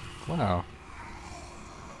 Wow.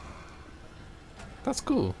 That's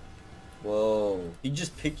cool. Whoa! He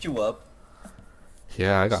just picked you up.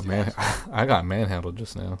 Yeah, I got manhandled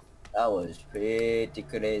just now. That was pretty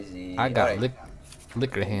crazy. I got Alright. licked.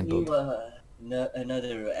 Liquor handled.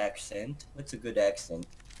 Another accent. What's a good accent?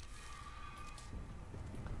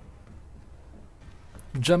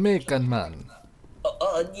 Jamaican man.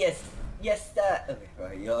 Yes. Yes, okay,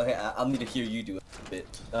 right, okay, I'll need to hear you do it a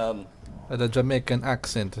bit. The Jamaican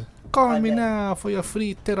accent. Call me that- now for your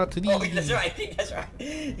free territory. Oh, that's right, that's right.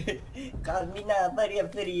 Call me now for your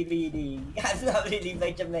free reading. I'm not really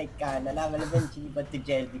my Jamaican, and I will eventually put to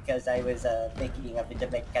jail because I was making up a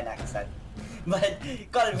Jamaican accent. But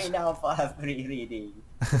call me now for a free reading.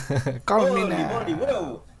 Call me Holy now. moly,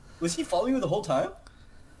 whoa! Was he following you the whole time?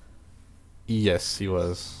 Yes, he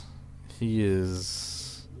was. He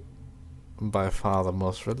is by far the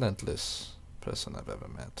most relentless person I've ever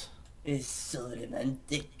met. It's so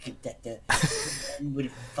romantic that the man will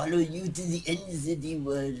follow you to the ends of the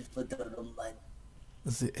world for the romance.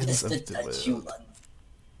 The ends Just of to the touch you, world. man.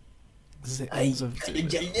 The I ends of the kinda world.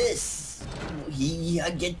 jealous. I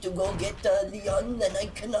get to go get Leon and I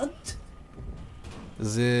cannot.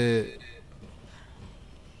 The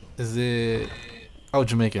oh,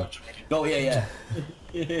 Jamaican. Oh yeah.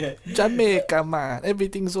 Jamaica, man.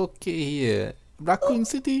 Everything's okay here. Raccoon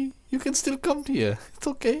City, you can still come here. It's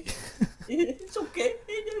okay. It's okay.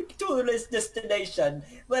 Tourist destination.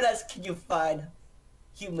 Where else can you find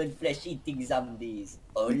human flesh eating zombies?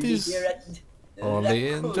 Only is here at Only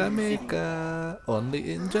in Raccoon Jamaica.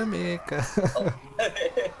 Only in Jamaica.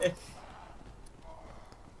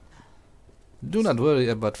 Do not worry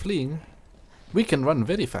about fleeing. We can run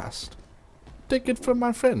very fast. Take it from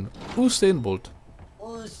my friend, Usain Bolt.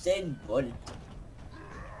 Usain Bolt.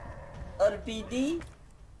 RPD,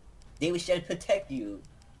 they shall protect you.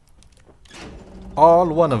 All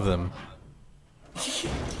one of them.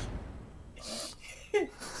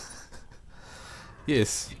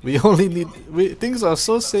 Yes, we only need. Things are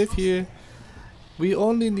so safe here. We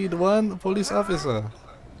only need one police officer.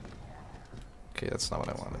 Okay, that's not what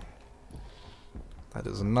I wanted. That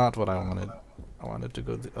is not what I wanted. I wanted to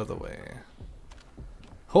go the other way.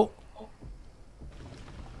 Ho!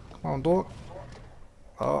 Come on, dog.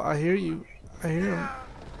 Oh, I hear you. I hear him.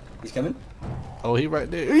 He's coming? Oh, he right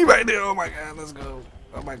there. He right there. Oh my god, let's go.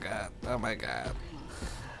 Oh my god. Oh my god.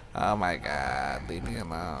 Oh my god. Leave me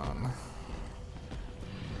alone.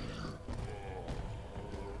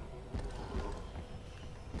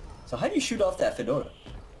 So how do you shoot off that fedora?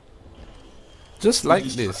 Just like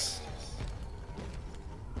this.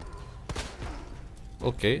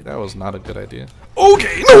 Okay, that was not a good idea.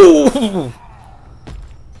 Okay, no!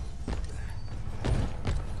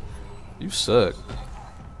 You suck.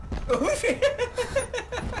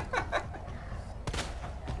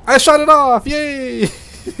 I shot it off! Yay!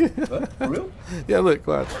 What? For real? Yeah, look,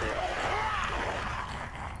 watch.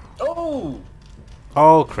 Oh!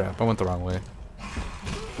 Oh crap, I went the wrong way.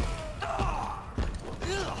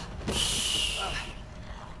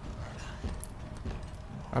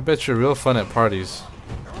 I bet you're real fun at parties.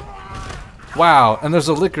 Wow, and there's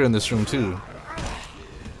a liquor in this room too.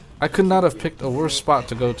 I could not have picked a worse spot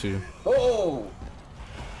to go to. Oh!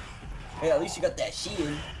 Hey, at least you got that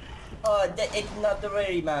shield. Oh, it's not the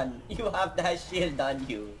worry, man. You have that shield on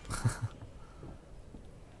you.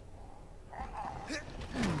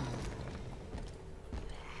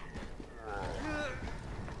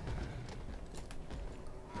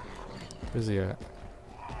 Where's he at?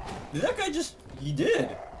 Did that guy just... He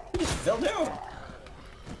did. He just fell down.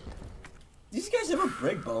 These guys ever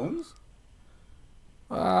break bones?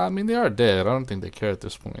 I mean, they are dead. I don't think they care at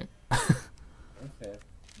this point. Okay.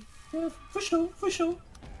 Yeah, for sure, for sure.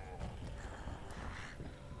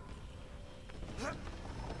 Trying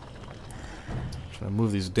to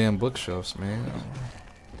move these damn bookshelves, man.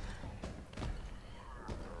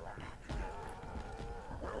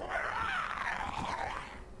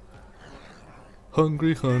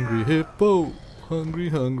 Hungry, hungry hippo. Hungry,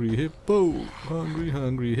 hungry hippo. Hungry,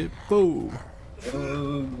 hungry hippo.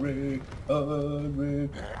 Hungry, hungry.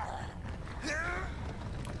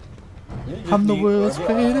 I'm the world's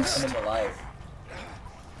greatest. I'm alive.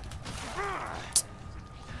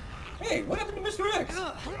 Hey, what happened to Mr. X?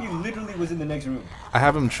 He literally was in the next room. I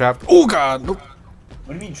have him trapped. Oh god! Nope.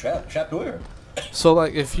 What do you mean trapped? Trapped where? So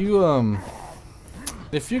like, if you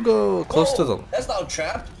go close to the, That's not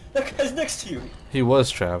trapped. That guy's next to you. he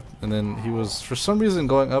was trapped, and then he was for some reason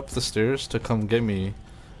going up the stairs to come get me,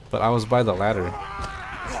 but I was by the ladder.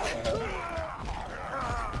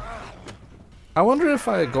 I wonder if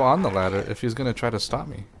I go on the ladder if he's gonna try to stop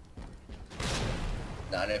me.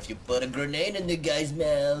 Not if you put a grenade in the guy's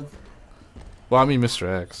mouth. Well, I mean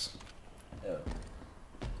Mr. X. Oh.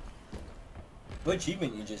 What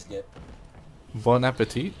achievement you just get? Bon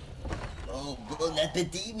appetit. Oh, bon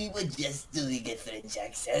appetit, we were just doing a French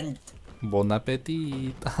accent. Bon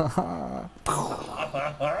appetit.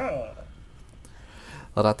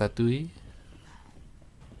 Ratatouille.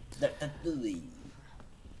 Ratatouille.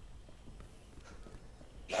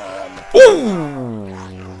 Ooh,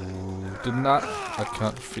 did not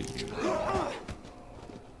account for you.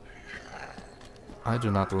 I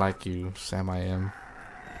do not like you, Sam. I am.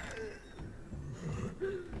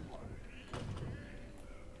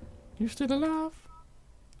 You still alive?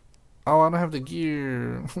 Oh, I don't have the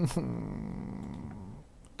gear.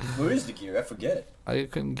 Where is the gear? I forget. I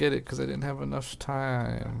couldn't get it because I didn't have enough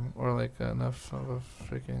time, or like enough of a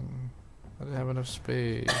freaking. I didn't have enough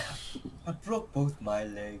space. I broke both my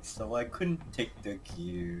legs, so I couldn't take the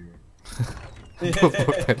gear. Both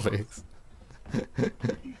my legs.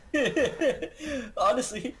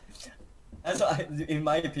 Honestly, in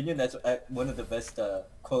my opinion, that's one of the best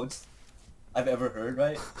quotes I've ever heard,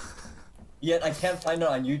 right? Yet I can't find it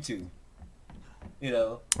on YouTube. You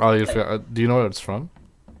know. Oh, you Like, do you know where it's from?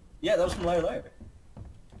 yeah, that was from Liar Liar.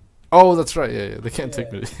 Oh, that's right. Yeah, yeah. They can't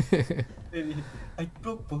take me. I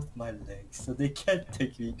broke both my legs, so they can't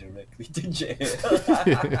take me directly to jail.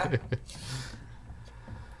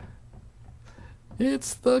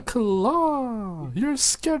 It's the claw. You're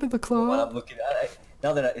scared of the When claw. I'm looking at it,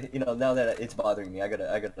 now that it's bothering me, I gotta.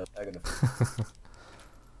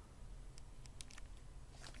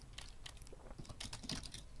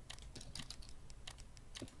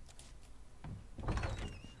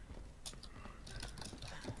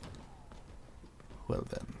 Well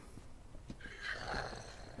then.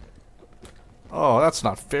 Oh, that's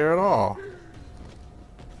not fair at all.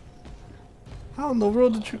 How in the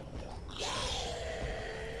world did you...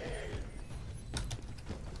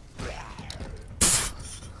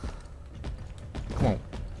 Come on.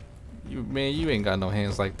 You ain't got no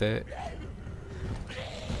hands like that.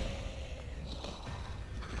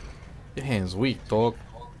 Your hand's weak, dog.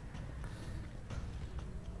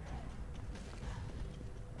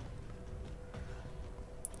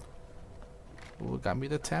 Ooh, got me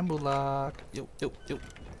the tambo lock. Yo, yo, yo.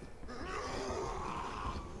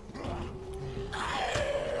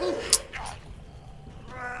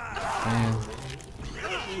 Man.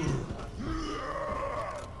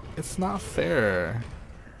 It's not fair.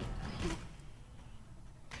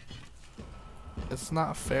 It's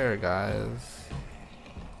not fair, guys.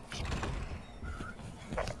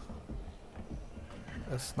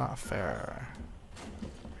 It's not fair.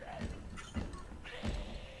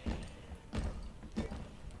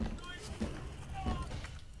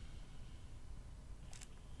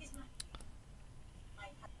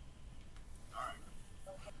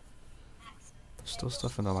 There's still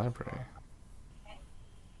stuff in the library.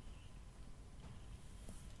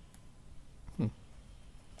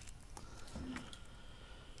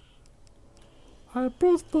 I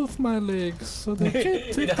broke both my legs, so they can't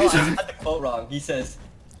You take know, me. I got the quote wrong. He says,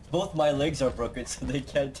 "Both my legs are broken, so they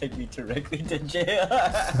can't take me directly to jail."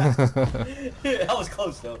 That was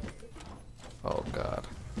close though. Oh god.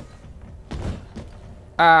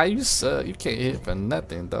 Ah, you suck. You can't hit for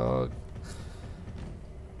nothing, dog.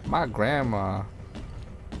 My grandma.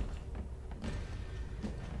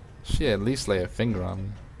 She at least lay a finger on me.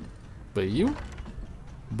 But you?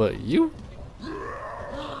 But you?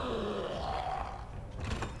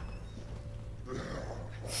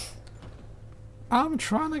 I'm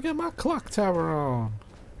trying to get my clock tower on.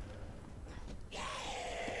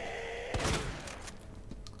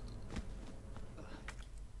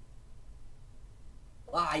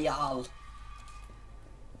 Why y'all?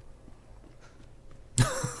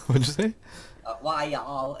 What'd you say? Why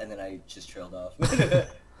y'all? And then I just trailed off.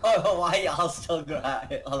 Oh, why y'all still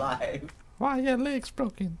alive? Why your legs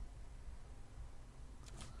broken?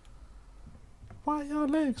 Why your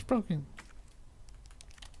legs broken?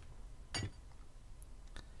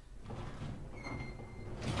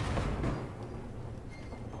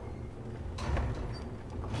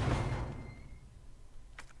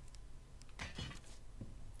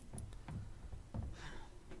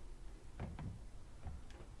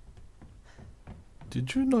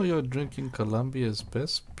 Did you know you're drinking Colombia's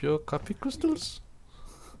best pure coffee crystals?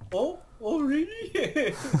 Oh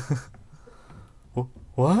really?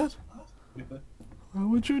 What? Why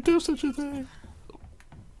would you do such a thing?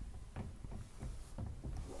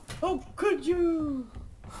 How could you?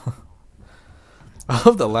 I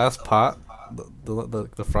love the last pot,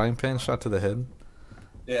 the frying pan shot to the head.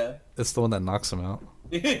 Yeah. It's the one that knocks him out.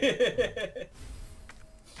 It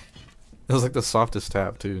was like the softest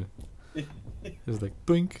tap too. It was like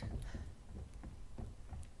blink.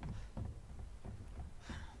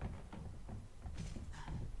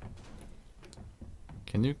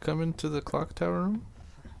 Can you come into the clock tower room?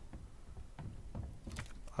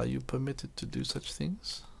 Are you permitted to do such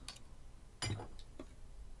things?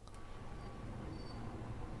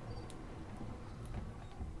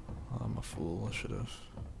 I'm a fool, I should have.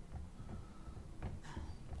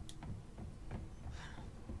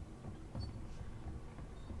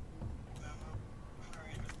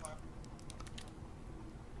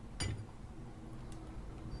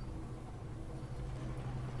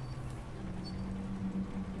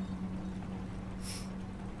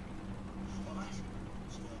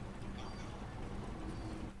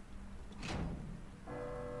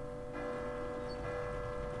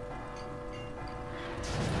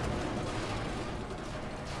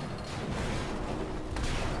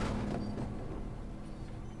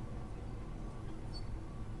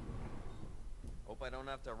 Hope I don't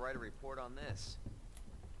have to write a report on this.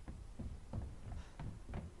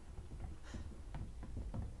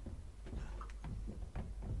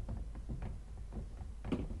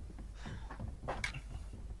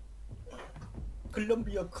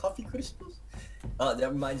 Columbia coffee crystals?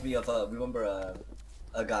 That reminds me of, remember,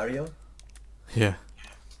 Agario? Yeah.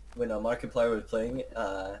 When Markiplier was playing,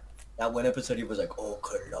 that one episode he was like, oh,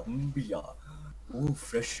 Columbia. Ooh,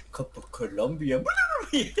 fresh cup of Columbia.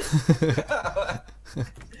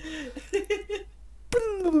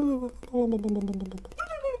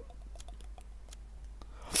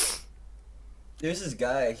 There's this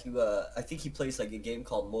guy who, I think he plays like a game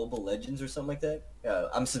called Mobile Legends or something like that.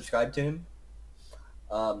 I'm subscribed to him.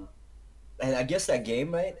 And I guess that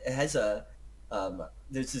game, right, it has a,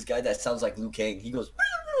 there's this guy that sounds like Liu Kang. He goes,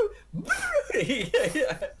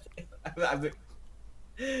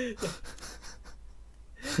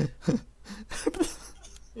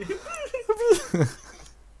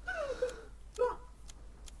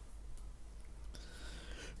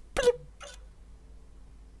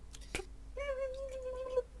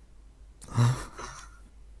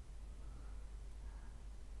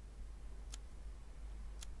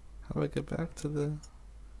 How do I get back to the...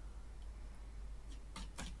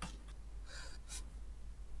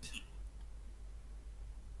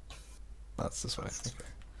 That's this way. Okay.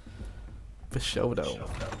 Bishoto.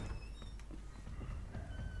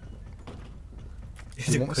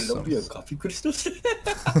 Is it Want Columbia some? coffee crystals?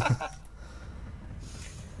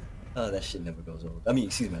 Oh, that shit never goes over. I mean,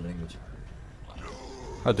 excuse my language.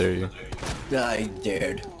 How dare you? I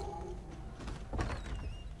dared.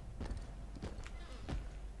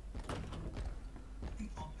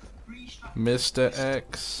 Mr.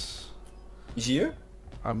 X, You here?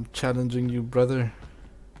 I'm challenging you, brother.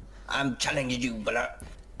 I'm challenging you, brother.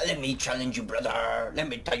 Let me challenge you, brother. Let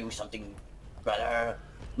me tell you something, brother.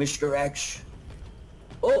 Mr. X.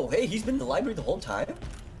 Oh, hey, he's been in the library the whole time?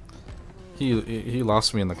 He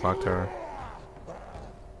lost me in the clock tower.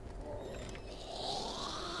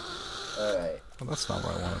 Alright. Well, that's not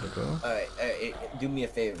where I wanted to go. Alright, do me a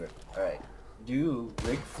favor. Alright. Do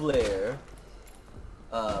Ric Flair.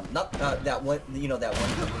 Not that one, you know, that one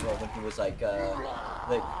when he was like,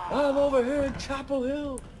 I'm over here in Chapel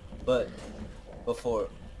Hill. But, before.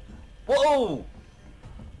 Whoa!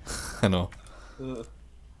 I know. Uh,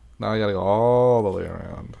 Now I gotta go all the way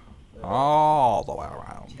around. All the way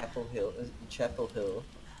around. Chapel Hill. Chapel Hill.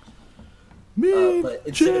 Me, But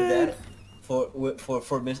instead of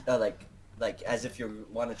that, like as if you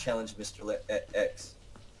want to challenge Mr. X.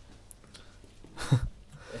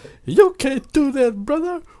 You can't do that,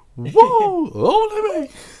 brother. Whoa, only me.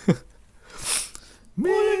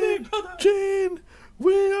 Me and Jane,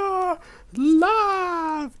 we are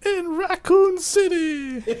live in Raccoon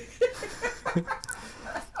City.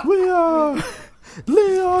 We are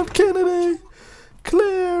Leon Kennedy,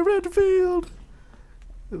 Claire Redfield.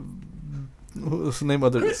 What's the name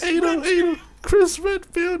of the Ada, Chris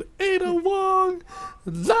Redfield, Ada Wong,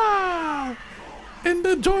 live in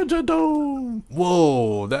the Georgia Dome.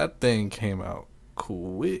 Whoa, that thing came out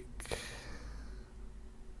quick.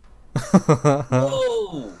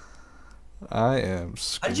 Whoa! I am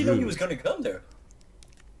screwed. How did you know he was gonna come there?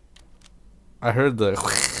 I heard the.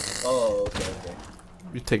 Oh, okay.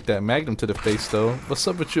 You take that Magnum to the face, though. What's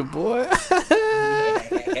up with you, boy?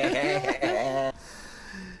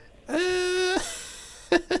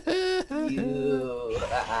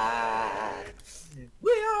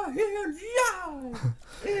 We are here live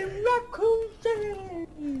in Raccoon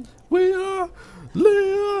City. We are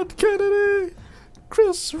Leon Kennedy,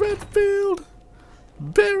 Chris Redfield,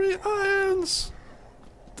 Barry Irons,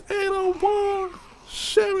 Ada Wong,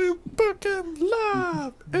 Sherry Birkin,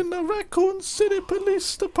 live in the Raccoon City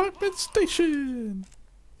Police Department station.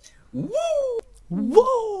 Woo!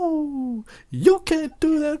 Whoa! You can't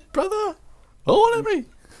do that, brother. Only me.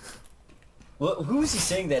 Well, who was he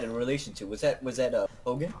saying that in relation to? Was that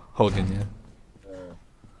Hogan? Hogan, yeah.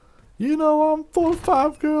 You know I'm 4 or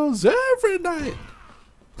 5 girls every night.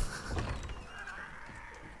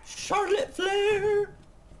 Charlotte Flair.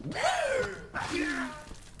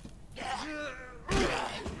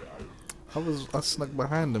 I snuck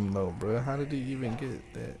behind him though, bro. How did he even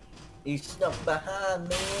get that? He snuck behind,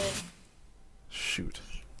 man. Shoot.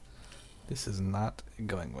 This is not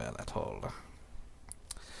going well at all.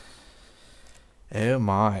 Oh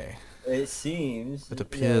my. It seems. It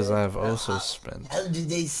appears that, I've also spent. How do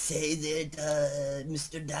they say that,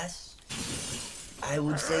 Mr. Dash? I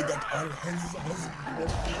would say that our has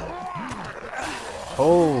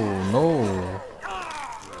Oh no.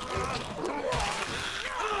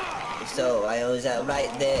 So I was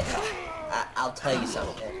right there. I'll tell you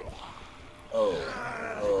something. Oh.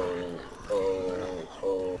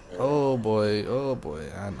 Oh boy,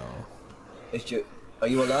 I know. Are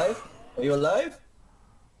you alive? Are you alive?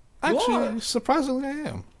 Actually, surprisingly I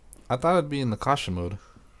am. I thought I'd be in the caution mode.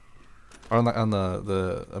 Or on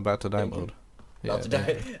the about to die mode. About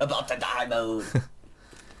to die mode.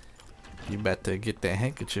 You better get that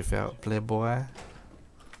handkerchief out, playboy.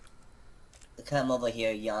 Come over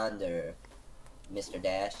here yonder, Mr.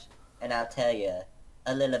 Dash, and I'll tell you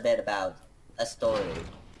a little bit about a story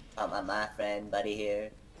about my friend buddy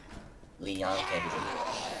here, Leon Kennedy.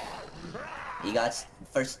 He got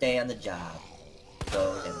first day on the job,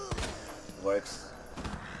 goes and works,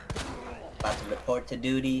 about to report to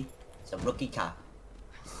duty, some rookie cop.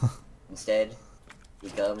 Instead, he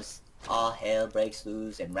comes, all hell breaks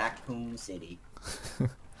loose in Raccoon City.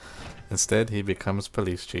 Instead, he becomes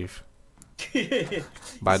police chief.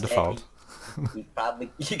 By default. He probably,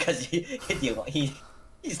 because he's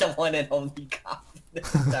the one and only cop in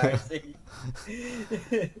the entire city.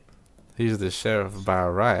 He's the sheriff by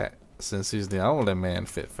right, since he's the only man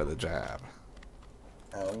fit for the job.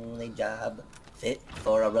 Only job fit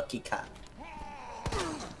for a rookie cop.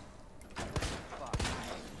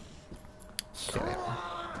 Shut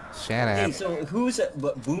up. Shut up. Hey, so who's that?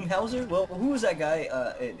 Boomhauser? Well, who was that guy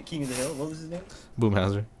in King of the Hill? What was his name?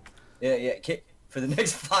 Boomhauser. Yeah. For the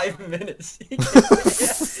next 5 minutes.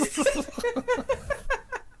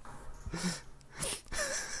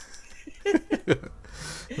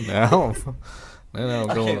 now I'm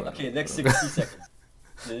going. Okay, next 60 seconds.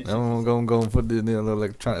 Now I'm gonna go and put the little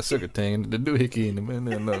electronic circuit thing, the doohickey in the man.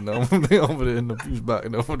 No, they over there in the fuse box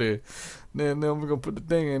over there. Then we're gonna put the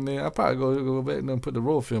thing in there. I probably go back and put the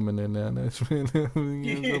roll film in there now. That's when put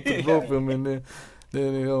the roll film in there.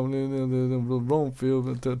 Then the roll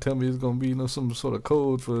film tell me it's gonna be some sort of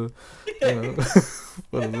code for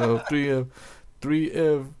for the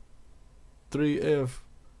 3F.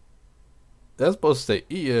 That's supposed to say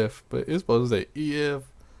EF, but it's supposed to say EF.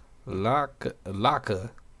 Locker. I don't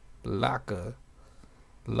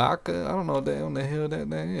know what the hell that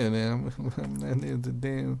thing is. That is the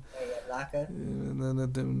damn Locker.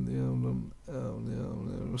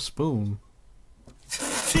 Spoon.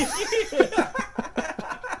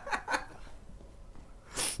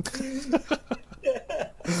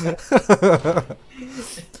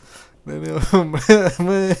 Man,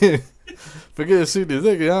 forget CD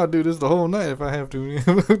second. I'll do this the whole night if I have to.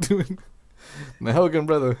 My Hogan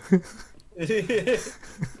brother. Yeah,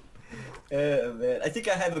 man. I think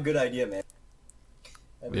I have a good idea, man.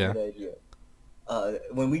 I have a good idea.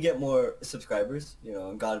 When we get more subscribers,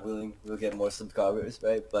 and God willing, we'll get more subscribers,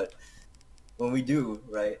 right? But when we do,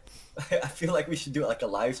 right, I feel like we should do like a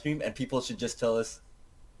live stream, and people should just tell us,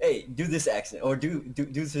 "Hey, do this accent, or do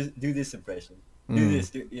this impression, do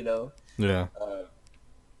this," Yeah.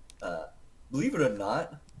 Believe it or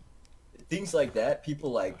not, things like that,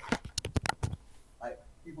 people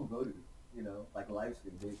people go to, like live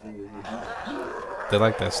stream. They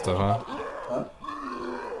like that stuff, huh?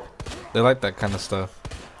 They like that kind of stuff.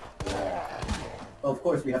 Yeah. Well, of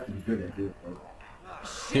course, we have to be good at doing it. Right?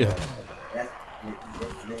 Yeah.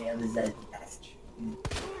 That's true.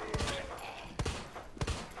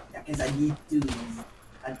 Because I need to,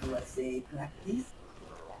 how do I say, practice?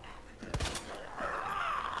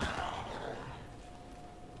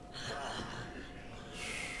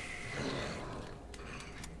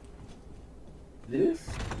 This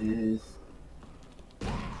is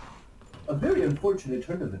a very unfortunate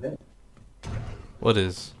turn of events. What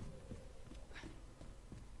is?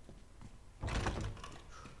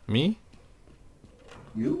 Me?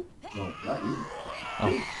 You? No, not you.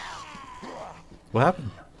 Oh. What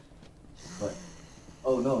happened? What?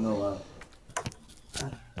 Oh, no.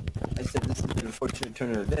 I said this is an unfortunate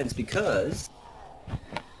turn of events because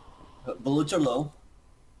bullets are low,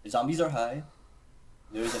 zombies are high,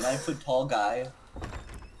 there's a 9-foot-tall guy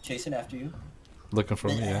chasing after you. Looking for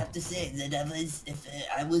me, I yeah. have to say that if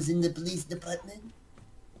I was in the police department,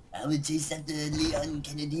 I would chase after Leon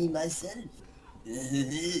Kennedy myself.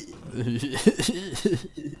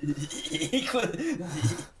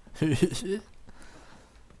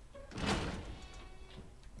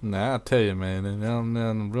 Nah, I tell you, man, and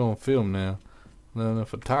I'm real film now. Not enough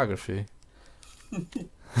photography.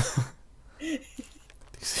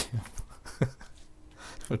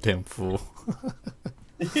 A damn fool.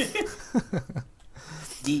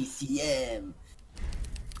 DCM.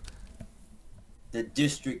 The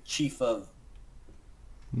district chief of...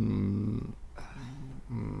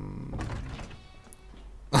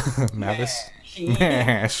 Malice.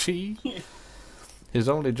 Mashy. His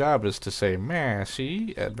only job is to say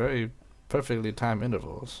mashy at very perfectly timed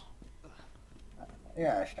intervals.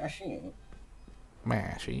 Yeah, Shashi.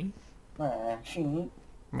 Mashy. Shashi.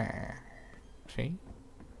 Mashy.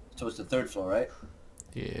 So it's the 3rd floor, right?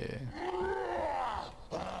 Yeah.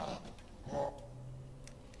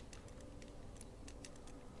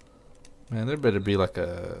 Man, there better be like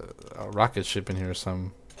a rocket ship in here or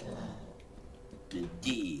something. The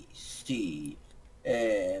DCM.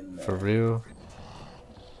 For real?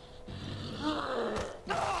 I'm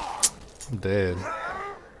dead.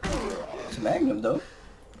 It's a Magnum, though.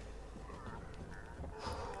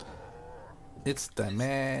 It's the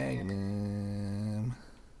Magnum.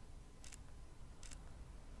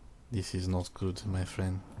 This is not good, my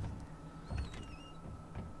friend.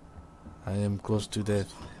 I am close to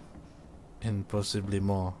death. And possibly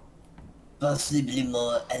more. Possibly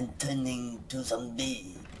more and turning to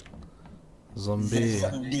zombie. Zombie.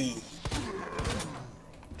 Zombie.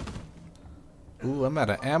 Ooh, I'm out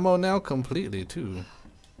of ammo now completely, too.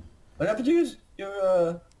 What happened to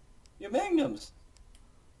your Magnums?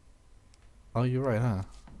 Oh, you're right, huh?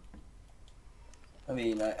 I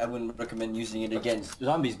mean, I wouldn't recommend using it against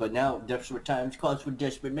zombies, but now desperate times calls for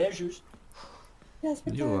desperate measures.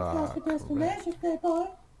 Desperate You times are calls for desperate correct. measures, playboy.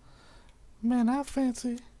 Man, I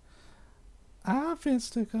fancy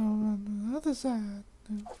to go on the other side.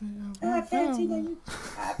 I fancy that you.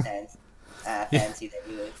 I fancy that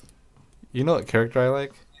you. You know what character I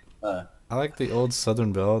like? Uh, I like the old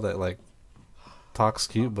Southern Belle that like talks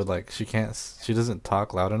cute, but like she doesn't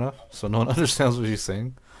talk loud enough, so no one understands what she's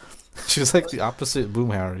saying. She's like the opposite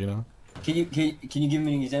Boomhauer, you know? can you give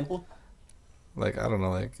me an example? Like I don't know,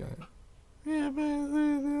 like yeah, man,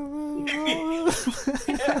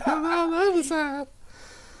 on the other side.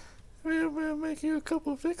 We'll make you a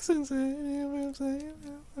couple fixings, you know what I'm saying?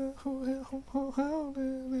 On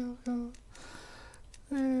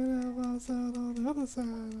the other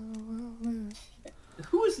side.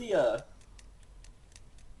 Who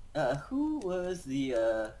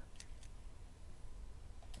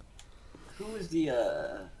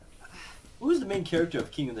was the main character of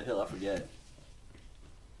King of the Hill? I forget.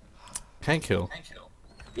 Hank Hill.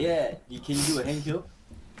 Yeah, can you do a Hank Hill?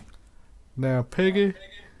 Now, Peggy.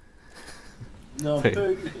 No, Hey.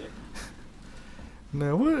 Peggy.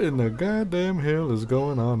 Now, what in the goddamn hell is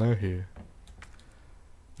going on out here?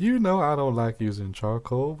 You know I don't like using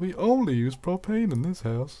charcoal. We only use propane in this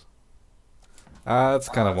house. It's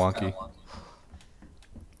kind of wonky.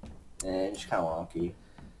 Yeah, it's kind of wonky.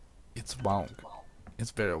 It's wonk.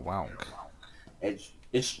 It's very wonk. It's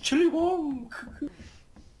chili wonk.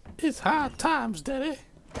 It's hard times, Daddy.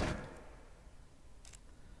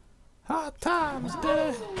 Hard times,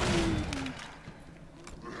 Daddy.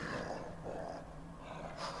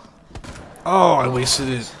 Oh, I wasted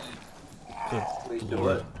it. Good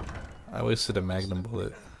Lord. I wasted a magnum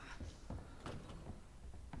bullet.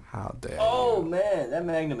 How dare Oh you. man, that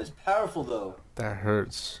Magnum is powerful though. That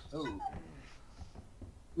hurts. Oh.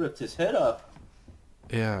 Ripped his head off.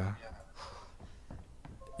 Yeah.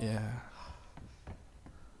 Yeah.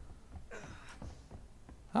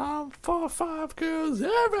 I'm 4 or 5 girls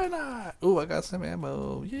every night. Ooh, I got some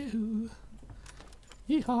ammo. Yeah.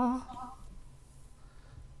 Yeehaw.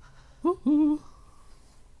 Woohoo.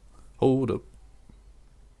 Hold up.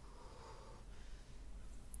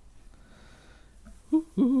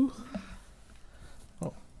 Woohoo.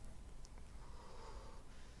 Oh.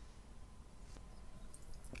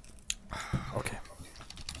 Okay.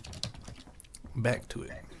 Back to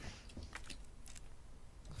it.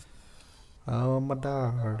 Oh my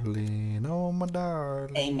darling, oh my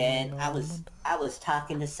darling. Hey man, oh I was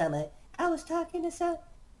talking to some of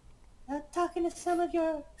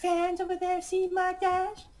your fans over there, see my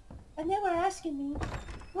dash, and they were asking me,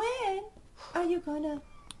 when are you gonna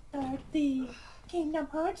start the Kingdom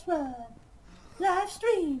Hearts run? Live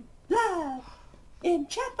stream, live in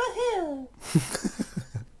Chapel Hill.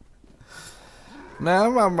 Now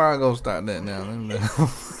I'm not gonna start that now.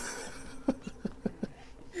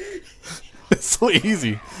 It's so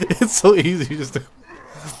easy. It's so easy just to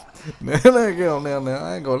Now,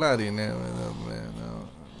 I ain't gonna lie to you now, man.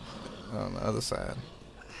 On the other side.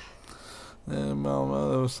 And on the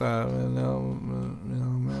other side,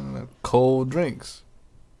 man, cold drinks.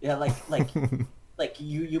 Yeah, like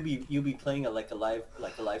you'll be playing a live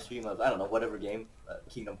stream of, I don't know, whatever game,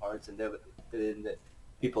 Kingdom Hearts, and then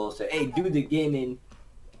people will say, hey, do the game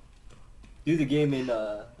in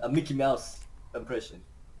a Mickey Mouse impression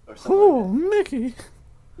or something. Oh, like Mickey.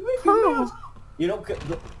 Mickey Mouse.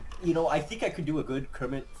 You know, I think I could do a good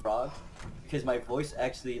Kermit Frog because my voice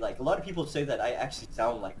actually, like, a lot of people say that I actually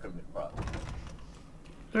sound like Kermit Frog.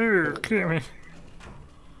 Here, Kermit.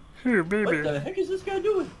 Here, baby. What the heck is this guy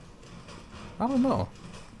doing? I don't know.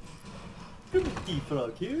 Kermit the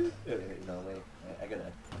Frog here? No, wait. I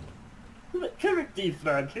gotta... Kermit the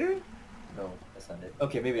Frog here? No, that's not it.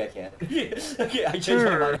 Okay, maybe I can. Okay, I changed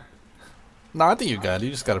my mind. No, I think you got it.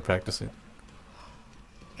 You just gotta practice it.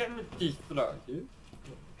 Kermit the Frog here?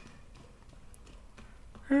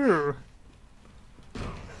 Here.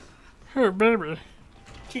 Here, baby.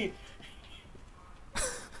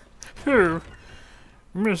 Here.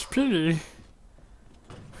 Miss Piggy.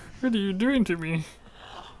 What are you doing to me?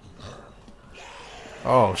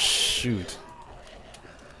 Oh, shoot.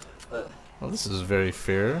 Well, this is very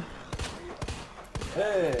fair.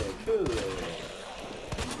 Hey, cool.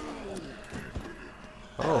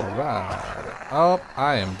 Alright. Oh,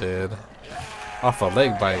 I am dead. Off a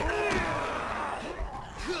leg bite.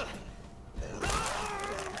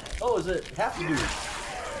 Oh, is it half dude?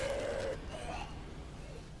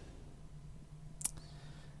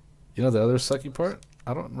 You know the other sucky part?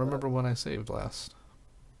 I don't remember when I saved last.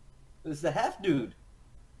 It's the half dude.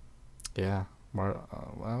 Yeah. I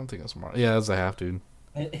don't think it's Mar. Yeah, it's a half dude.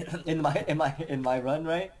 In my run,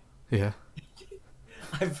 right? Yeah.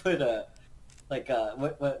 I put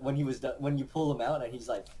when he was done, when you pull him out and he's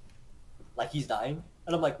like he's dying,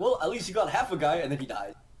 and I'm like, well, at least you got half a guy, and then he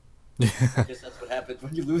dies. Yeah. I guess that's what happens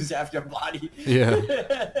when you lose half your body. Yeah.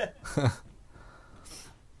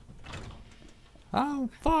 I'm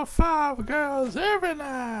 4-5 girls every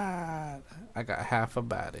night. I got half a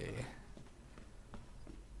body.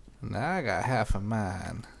 Now I got half of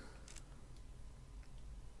mine.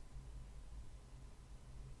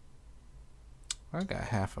 I got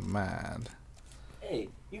half of mine. Hey,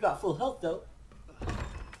 you got full health though,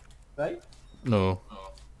 right? No.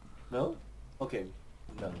 No? Okay,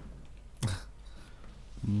 no.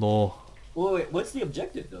 No. Wait, what's the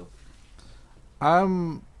objective though?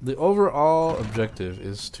 The overall objective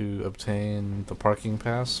is to obtain the parking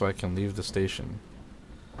pass so I can leave the station.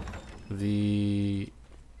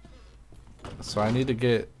 So I need to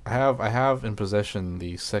get I have in possession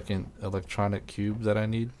the second electronic cube that I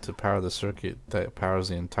need to power the circuit that powers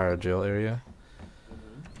the entire jail area.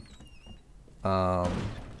 So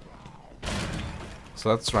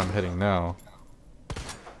that's where I'm heading now.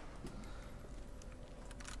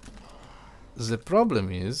 The problem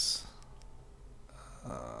is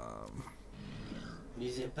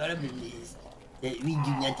The problem is that we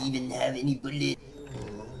do not even have any bullets.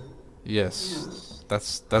 yes,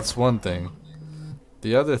 that's one thing.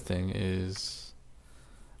 The other thing is,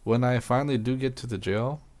 when I finally do get to the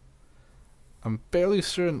jail, I'm fairly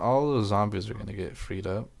certain all those zombies are gonna get freed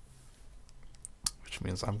up, which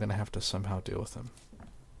means I'm gonna have to somehow deal with them.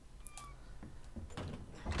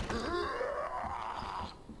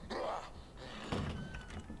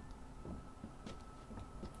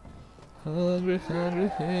 Hungry, hungry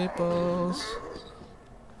hippos.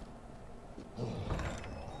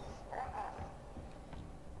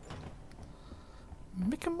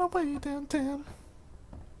 Making my way downtown.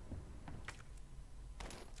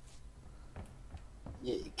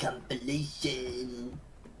 Yeah, compilation.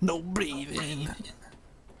 No breathing.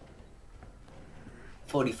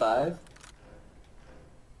 45?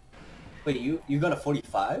 Wait, you got a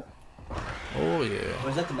 45? Oh yeah.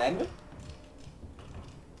 Was that the Magnum?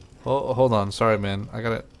 Oh, hold on. Sorry, man. I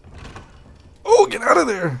gotta. Oh, get out of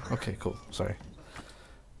there. Okay, cool. Sorry.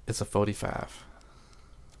 It's a 45.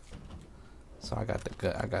 So I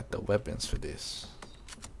got the weapons for this.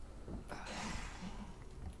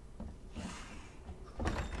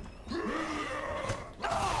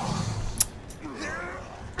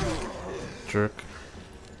 Jerk.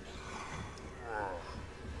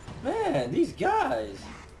 Man, these guys.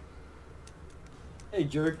 Hey,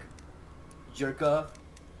 jerk. Jerk off.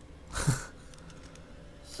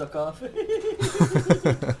 Suck off.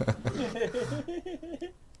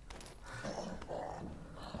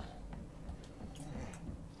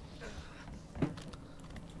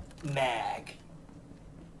 Mag.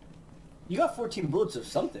 You got 14 bullets of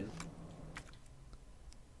something.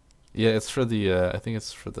 Yeah, it's for the. I think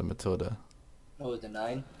it's for the Matilda. Oh, the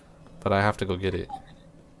 9? But I have to go get it.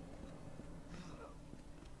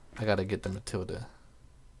 I gotta get the Matilda.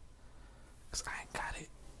 Cause I ain't got it.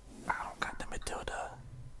 I don't got the Matilda.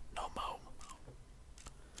 No more.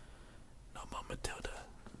 No more Matilda.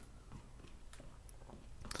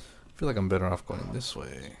 I feel like I'm better off going this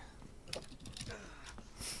way.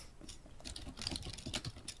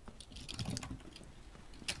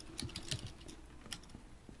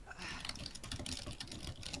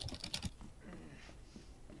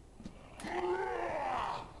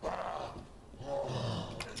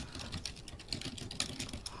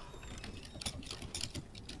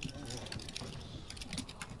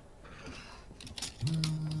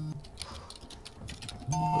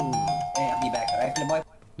 Hey, I'll be back, alright, boy?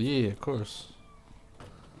 Yeah, of course.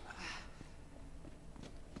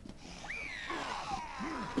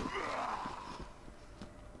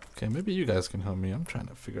 Okay, maybe you guys can help me. I'm trying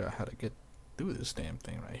to figure out how to get through this damn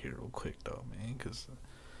thing right here real quick though, man, cause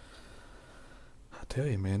I tell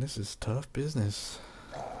you, man, this is tough business.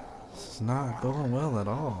 This is not going well at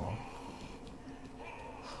all.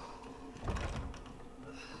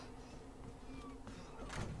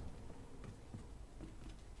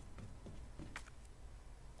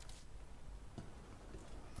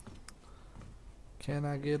 Can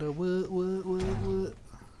I get a what?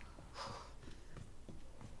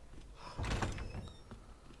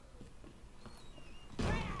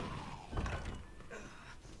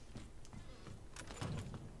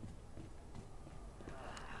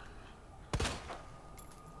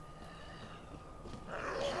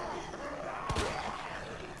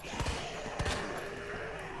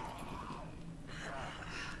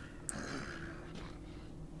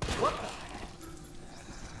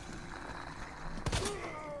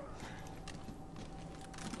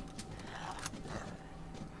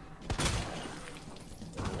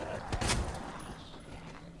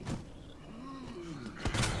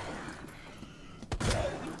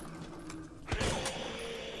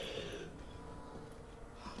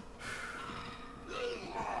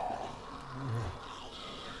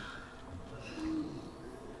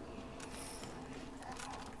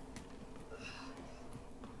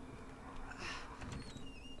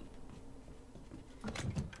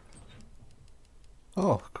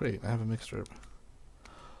 Oh, great, I have a mixed herb.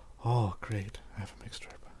 Oh, great, I have a mixed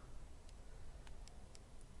herb.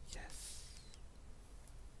 Yes.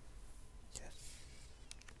 Yes.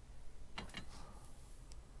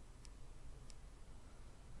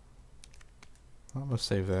 I'm gonna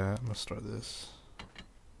save that. I'm gonna start this.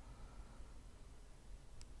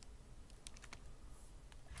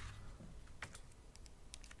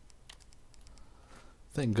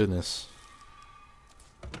 Thank goodness.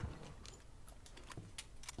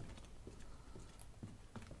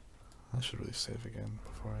 I should really save again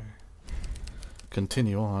before I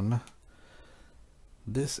continue on.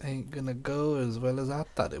 This ain't gonna go as well as I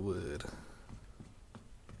thought it would.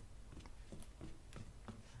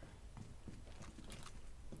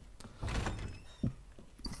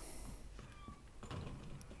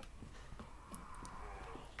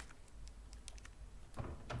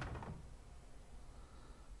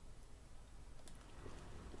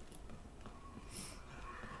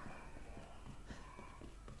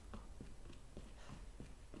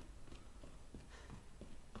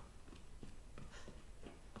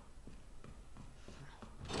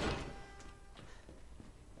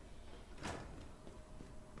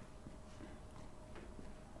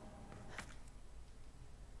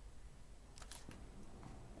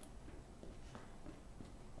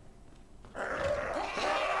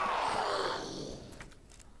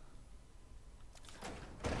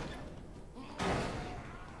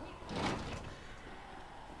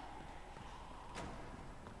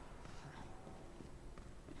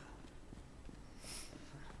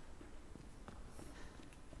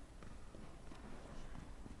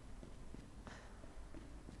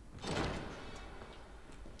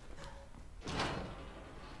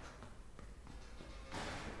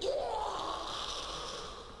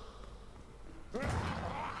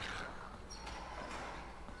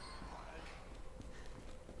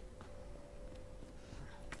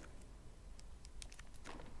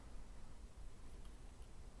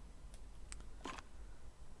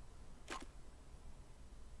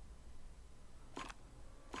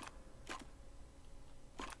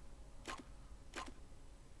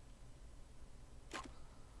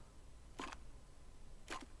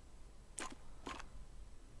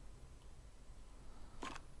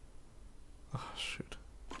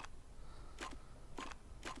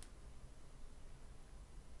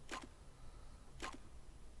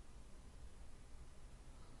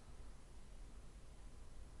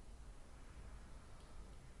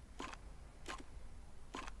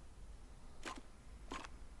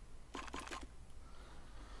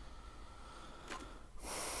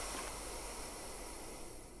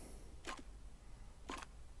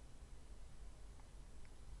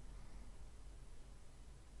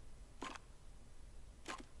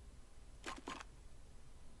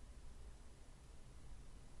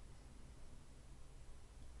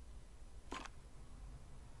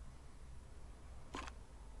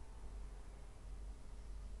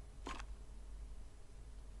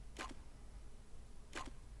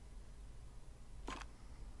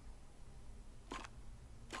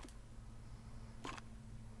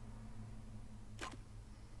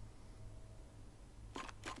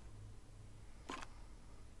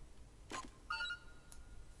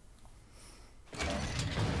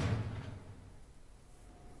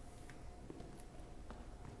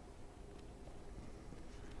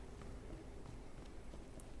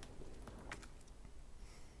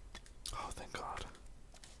 God.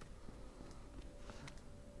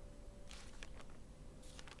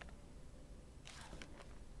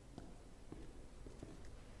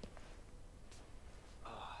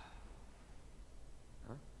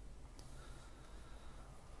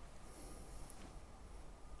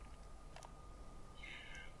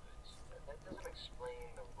 That doesn't explain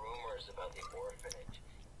the rumors about the orphanage.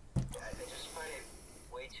 I just find it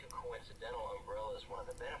way too coincidental Umbrella is one of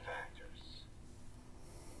the benefactors.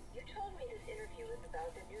 You told me this interview was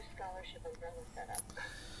about the new scholarship Umbrella set up.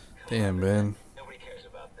 Damn, man. Nobody cares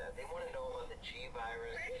about that. They want to know about the G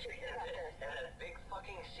virus and that big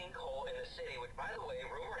fucking sinkhole in the city, which, by the way,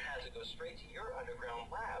 rumor has it goes straight to your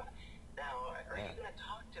underground lab. Now, are you gonna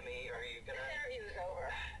talk to me? Or are you gonna? The interview's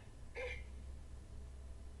over. Bitch.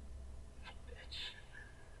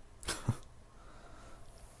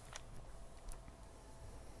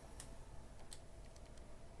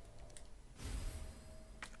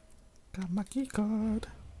 Got my key card.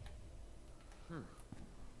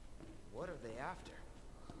 What are they after?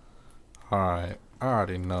 Alright, I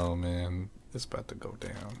already know, man. It's about to go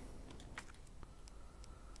down.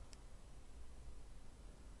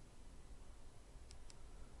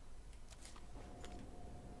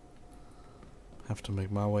 Have to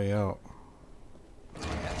make my way out.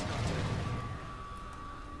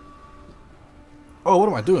 Oh, what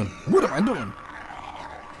am I doing? What am I doing?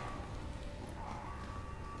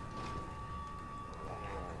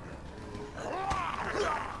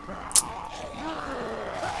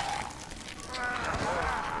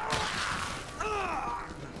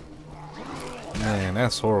 Man,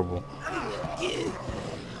 that's horrible.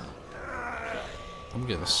 I'm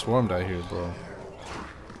getting swarmed out here, bro.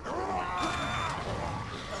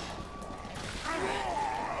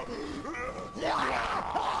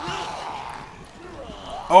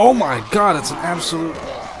 Oh my god, it's an absolute...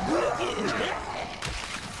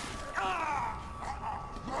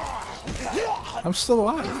 I'm still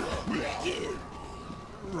alive.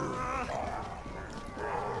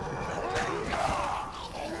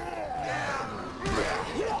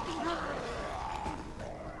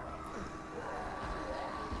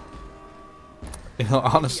 You know,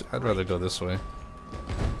 honestly, I'd rather go this way.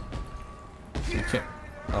 You can't...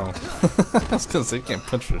 Oh. I was gonna say, you can't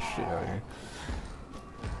punch this shit out here.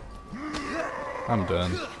 I'm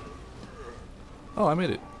done. Oh, I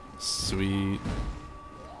made it. Sweet.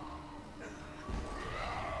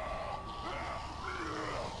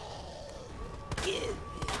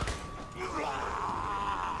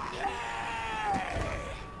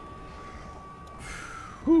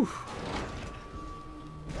 Whew.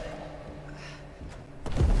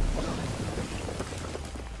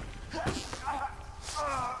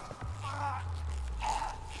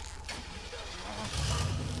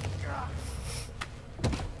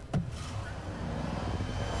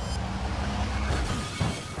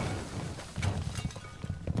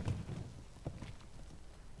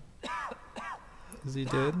 Is he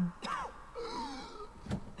dead?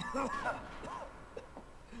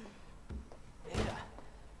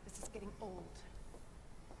 This is getting old.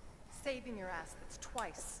 Saving your ass, that's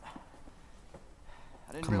twice.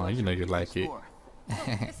 I didn't Come on, realize you know were you like keeping it. score.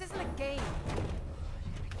 Look, this isn't a game.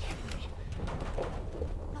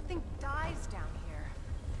 Nothing dies down here.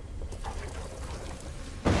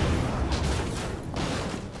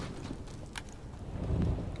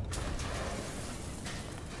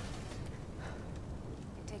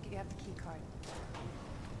 I take it you have the key card.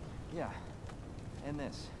 Yeah, and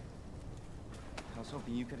this. I was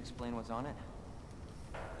hoping you could explain what's on it.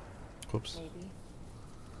 Whoops. Maybe.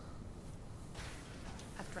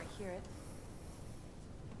 After I hear it.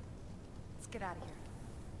 Let's get out of here.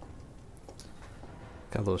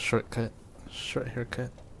 Got a little shortcut. Short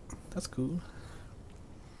haircut. That's cool.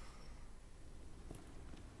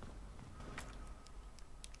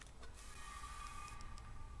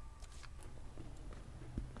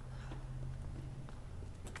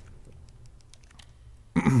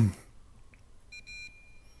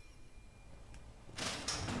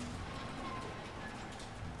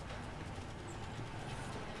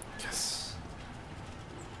 Yes.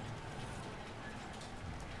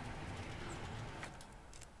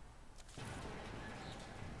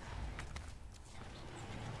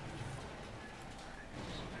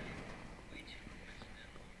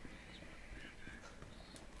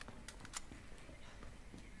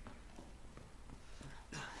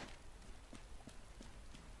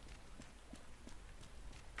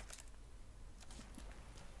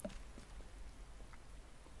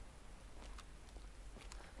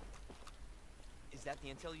 Is that the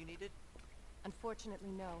intel you needed? Unfortunately,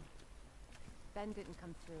 no. Ben didn't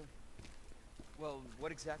come through. Well,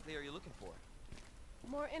 what exactly are you looking for?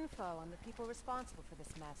 more info on the people responsible for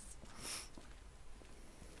this mess.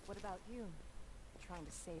 What about you? Trying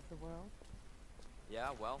to save the world? Yeah,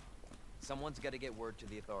 well, someone's got to get word to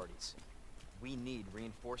the authorities. We need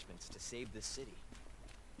reinforcements to save this city.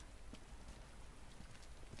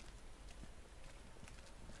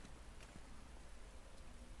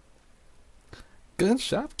 Good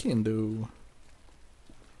shot, Kendo.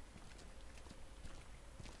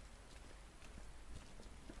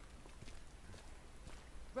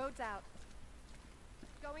 Road's out.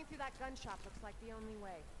 Going through that gun shop looks like the only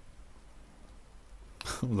way.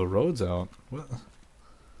 The road's out.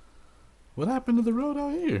 What happened to the road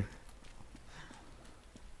out here?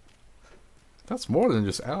 That's more than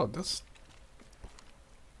just out. That's...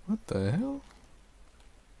 What the hell?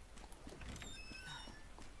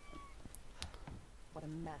 What a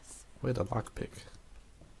mess. Wait, a lockpick.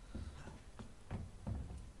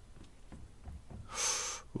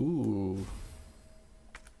 Ooh.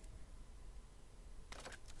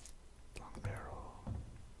 Long barrel.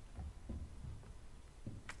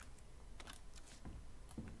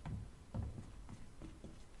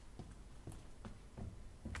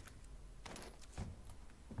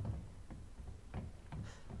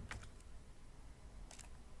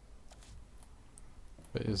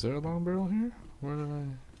 Wait, is there a long barrel here? Where did I...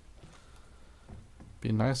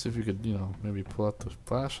 Be nice if you could, you know, maybe pull out the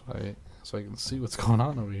flashlight so I can see what's going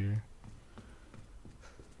on over here.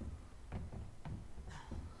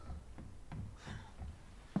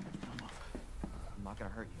 I'm not gonna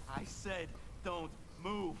hurt you. I said don't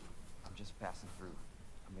move. I'm just passing through.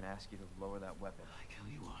 I'm gonna ask you to lower that weapon. Like hell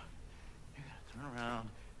you are. You're gonna turn around,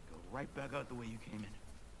 go right back out the way you came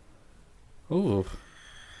in. Ooh.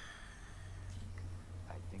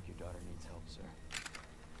 I think your daughter needs help, sir.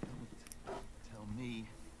 Don't tell me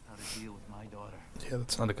how to deal with my daughter. Yeah,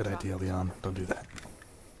 that's not a good idea, Leon. Don't do that.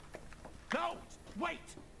 No!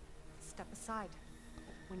 Wait! Step aside.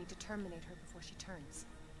 We need to terminate her before she turns.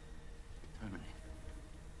 Terminate.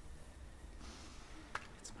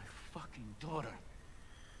 It's my fucking daughter.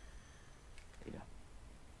 Ada.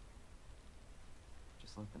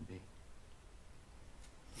 Just let them be.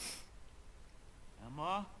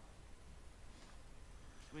 Emma?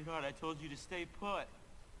 Sweetheart, I told you to stay put.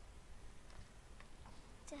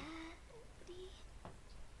 Daddy.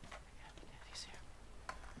 Daddy's here.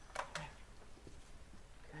 Okay?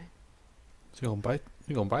 So you gonna bite?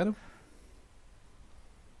 You gonna bite him?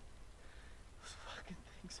 Those fucking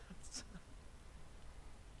things outside.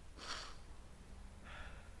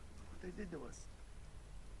 What they did to us.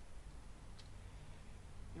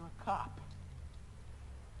 You're a cop.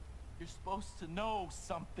 You're supposed to know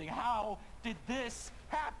something. How did this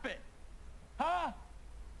happen? Huh?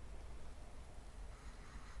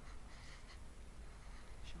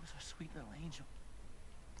 She was our sweet little angel.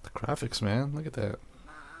 The graphics, man. Look at that.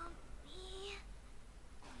 Mommy.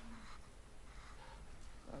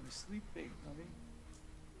 I was sleeping, honey.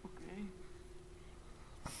 Okay?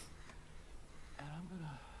 And I'm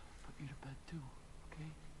gonna put you to bed too, okay?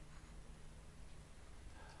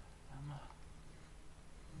 Emma.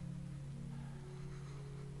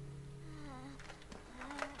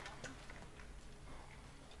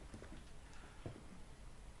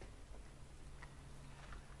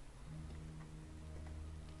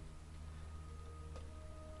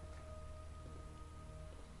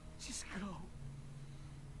 Just go.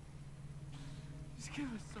 Just give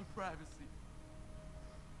us some privacy.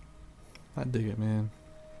 I dig it, man.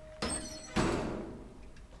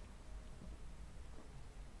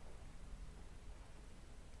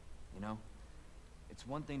 You know, it's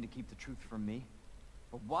one thing to keep the truth from me,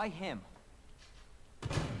 but why him?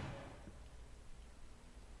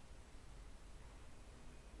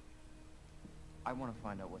 I want to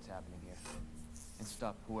find out what's happening here and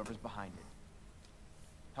stop whoever's behind it.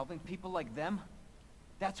 Helping people like them?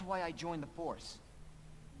 That's why I joined the force.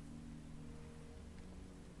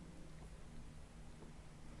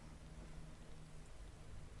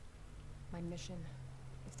 My mission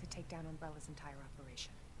is to take down Umbrella's entire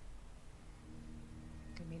operation.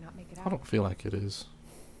 We may not make it out. I don't feel like it is.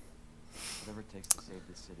 Whatever it takes to save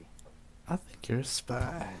this city. I think you're a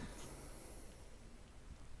spy.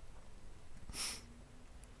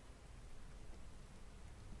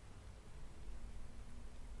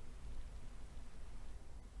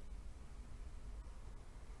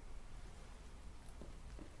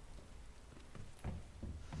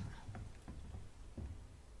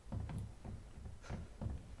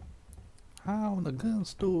 How in the gun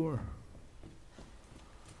store?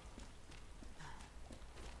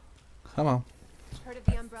 Come on. Heard of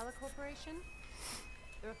the Umbrella Corporation?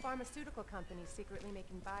 They're a pharmaceutical company secretly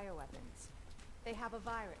making bioweapons. They have a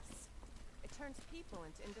virus. It turns people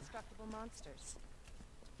into indestructible monsters.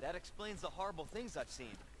 That explains the horrible things I've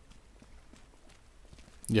seen.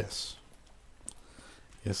 Yes.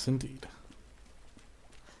 Yes, indeed.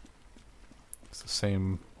 It's the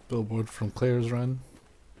same billboard from Claire's Run,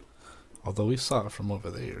 although we saw it from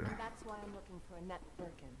over there. And that's why I'm looking for Annette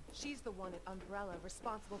Birkin. She's the one at Umbrella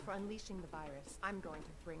responsible for unleashing the virus. I'm going to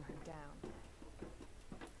bring her down.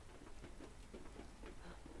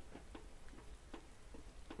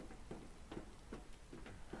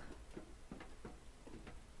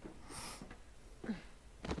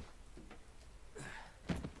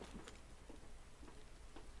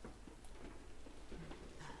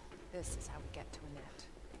 This is how we get to Annette.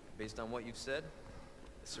 Based on what you've said,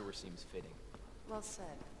 the sewer seems fitting. Well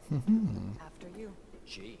said. After you.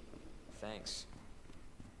 Gee, thanks.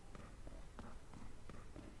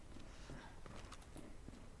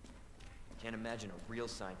 Can't imagine a real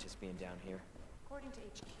scientist being down here. According to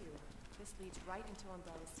HQ, this leads right into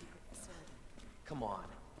Umbrella's secret facility. Come on.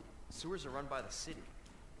 Sewers are run by the city.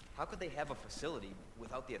 How could they have a facility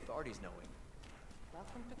without the authorities knowing?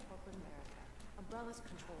 Welcome to corporate America. Umbrella's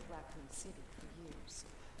controlled Raccoon City for years.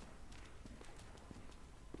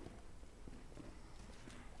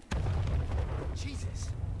 Jesus!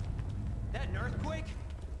 That an earthquake?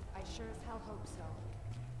 I sure as hell hope so.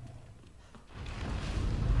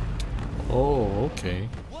 Oh, okay.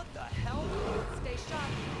 What the hell? Stay sharp.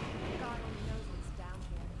 God only knows what's down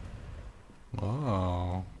here.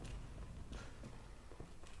 Oh.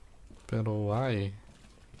 Pero why?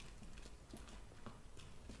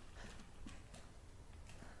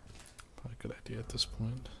 Probably a good idea at this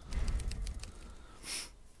point.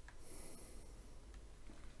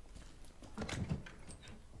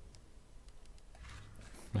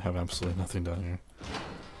 I have absolutely nothing down here.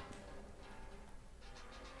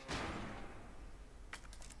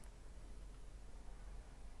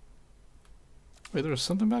 Wait, there was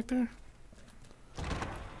something back there?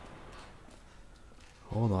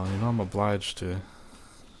 Hold on, you know I'm obliged to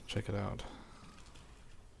check it out.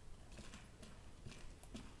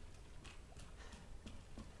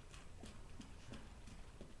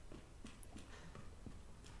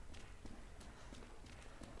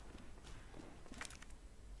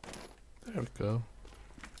 There we go.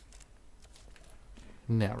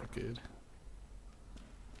 Now we're good.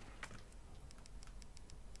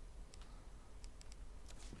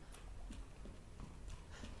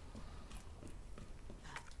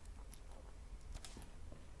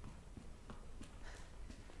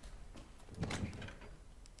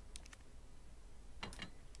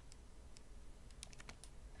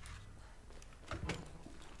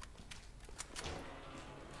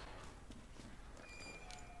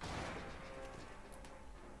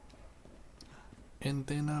 And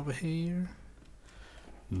then over here,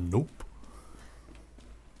 nope.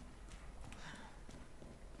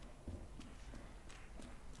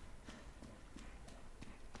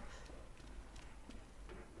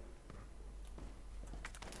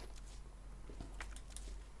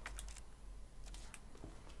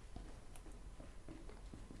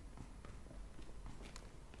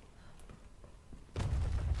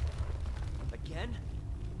 Again?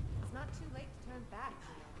 It's not too late to turn back, you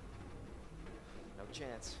know. No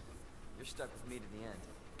chance. You're stuck with me to the end.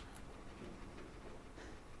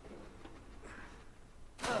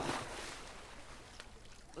 Ugh.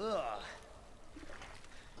 Ugh.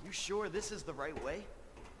 You sure this is the right way?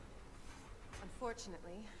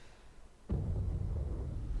 Unfortunately.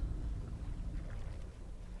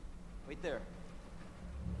 Wait there.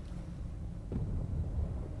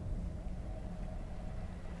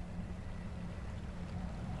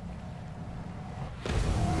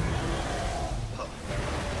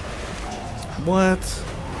 What?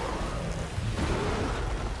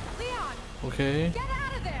 Leon! Okay. Get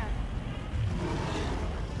out of there!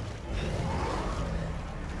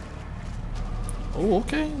 Oh,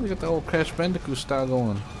 okay. We got the old Crash Bandicoot style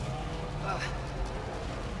going.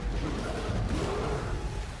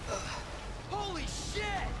 Holy shit!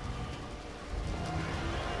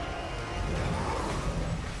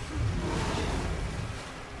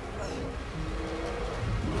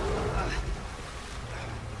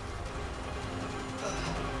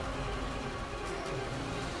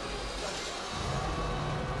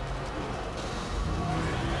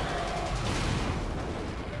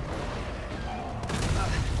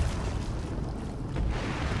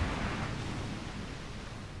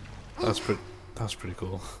 That's pretty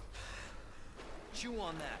cool. Chew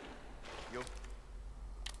on that, you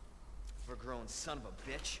overgrown son of a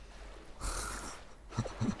bitch.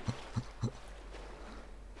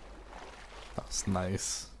 That was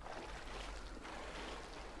nice.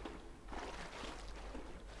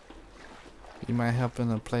 You mind helping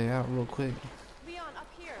to play out real quick? Leon, up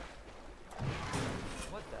here.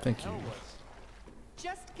 What the Thank hell you. was...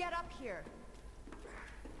 Just get up here.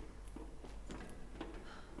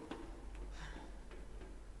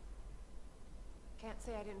 Can't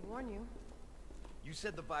say I didn't warn you. You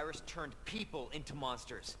said the virus turned people into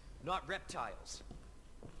monsters, not reptiles.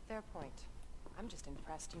 Fair point. I'm just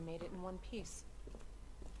impressed you made it in one piece.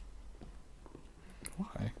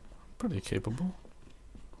 Why? Pretty capable.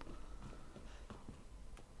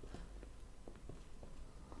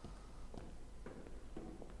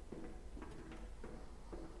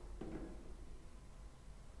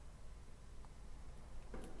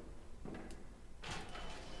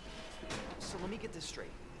 So let me get this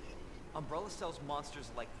straight. Umbrella sells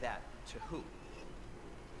monsters like that to who?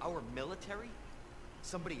 Our military?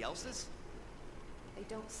 Somebody else's? They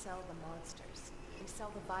don't sell the monsters. They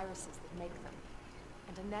sell the viruses that make them.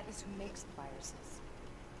 And Annette is who makes the viruses.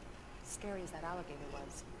 Scary as that alligator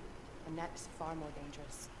was, Annette is far more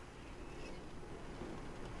dangerous.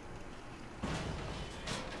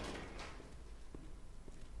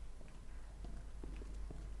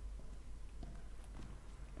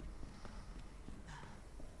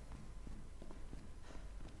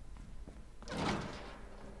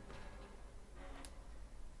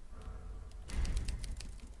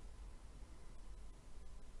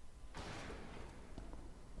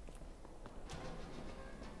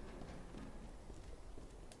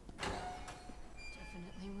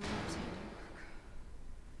 Definitely ruins handiwork.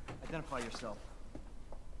 Identify yourself.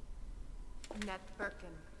 Annette Birkin.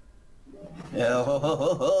 Yeah.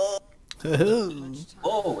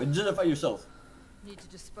 Oh, identify yourself. Need to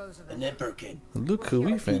dispose of it. Annette Birkin. Look who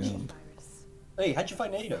we Virus. found. Hey, how'd you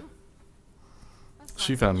find Ada?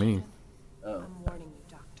 She found me. Oh. I'm warning you,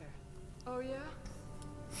 Doctor. Oh yeah?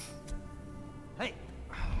 Hey!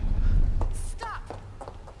 Stop!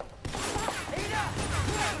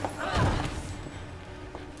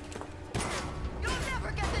 You'll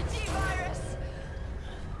never get the G-virus!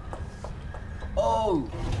 Oh,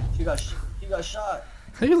 she got shot.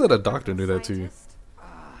 How you let a doctor do that to you?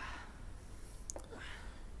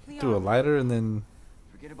 Through a lighter and then...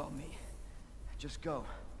 Forget about me. Just go.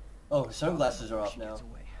 Oh, her sunglasses are off She now. gets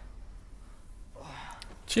away.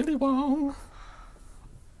 Chili Wong.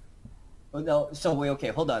 Oh no, so wait, okay,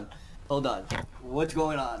 hold on. What's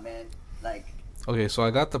going on, man? Like, Okay, so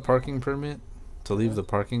I got the parking permit to leave the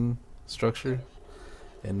parking structure.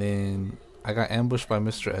 And then I got ambushed by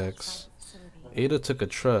Mr. X. Ada took a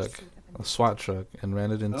truck, a SWAT truck, and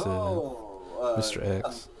ran it into Mr.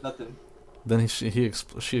 X. Nothing. Then she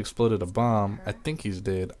exploded a bomb. I think he's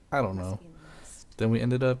dead. I don't know. Then we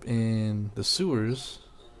ended up in the sewers.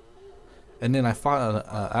 And then I fought an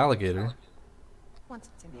alligator. Once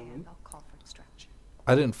it's in hand, I'll call for extraction.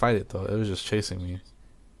 I didn't fight it though. It was just chasing me.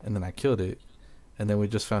 And then I killed it. And then we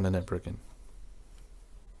just found Annette Birkin.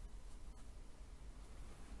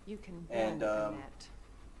 You can And, bend Annette.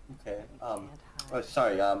 Okay. You can't hide. Oh,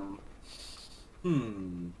 sorry.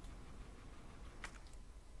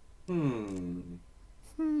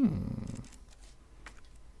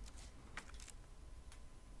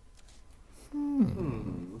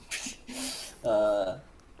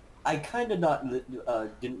 I kind of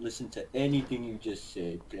didn't listen to anything you just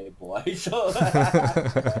said, Playboy. So.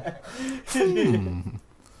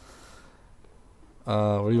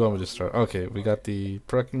 Where do you want me to start? Okay, we got the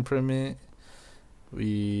parking permit.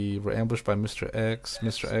 We were ambushed by Mr. X.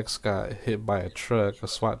 Mr. X got hit by a truck, a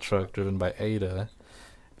SWAT truck driven by Ada.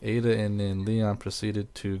 Ada and then Leon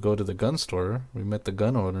proceeded to go to the gun store. We met the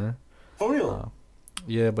gun owner. For real?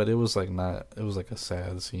 Yeah, but it was like not. It was like a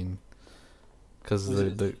sad scene, because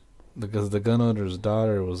the gun owner's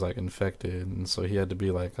daughter was like infected, and so he had to be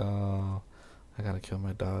like, "Oh, I gotta kill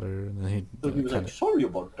my daughter." And then So he was like, "Sorry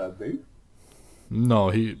about that, babe." No,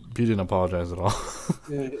 he didn't apologize at all.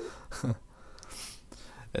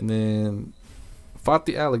 And then fought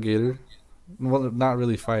the alligator. Well, not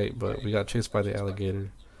really fight, but we got chased by the alligator.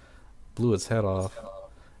 Blew its head off,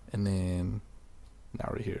 and then now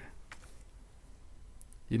we're here.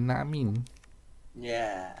 You know what I mean?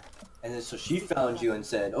 Yeah. And then so she found you and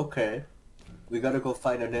said, "Okay, we gotta go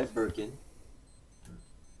find Annette Birkin."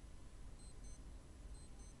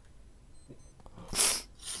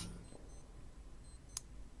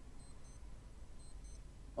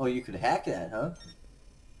 Oh, you could hack that, huh?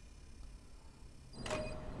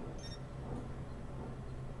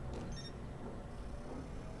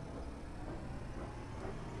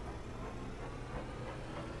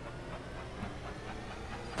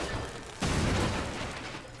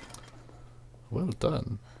 Well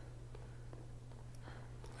done.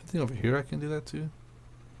 I think over here I can do that too.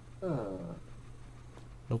 Huh.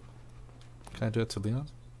 Nope. Can I do that to Leon?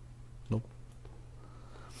 Nope.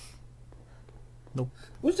 Nope.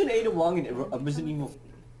 Who's an Ada Wong in Resident Evil?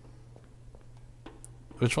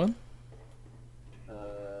 Which one?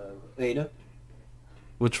 Ada?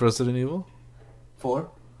 Which Resident Evil?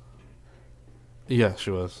 4? Yeah,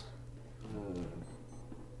 she was.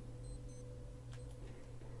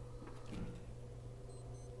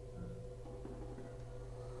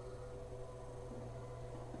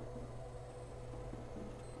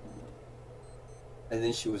 And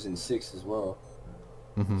then she was in 6 as well.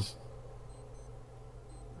 Mm-hmm.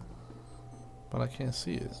 But I can't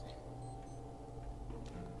see it.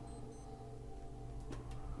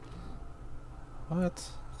 What?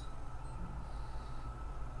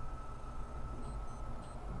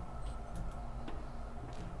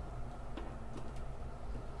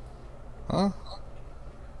 Huh?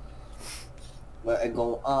 What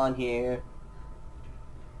go on here?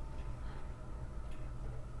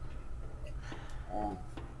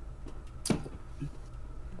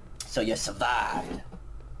 So you survived.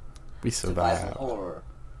 We survived. Horror.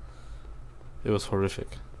 It was horrific.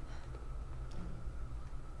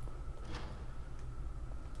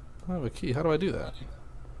 I have a key. How do I do that?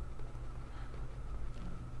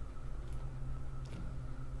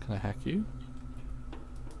 Can I hack you?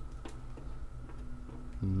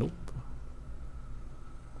 Nope.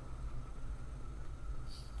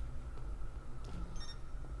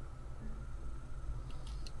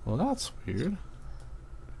 Well, that's weird.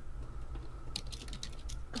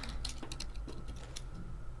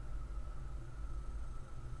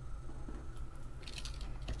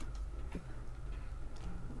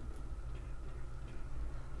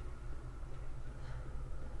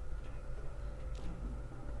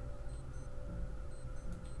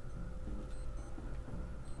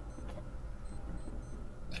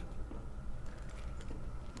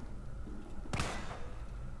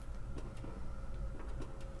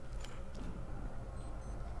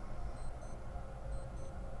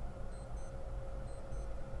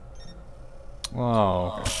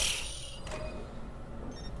 Oh.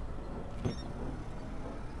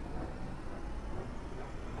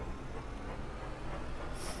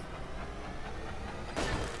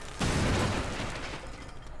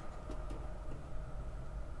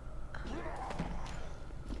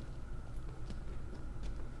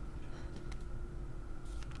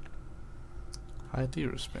 ID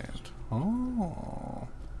wristband. Oh.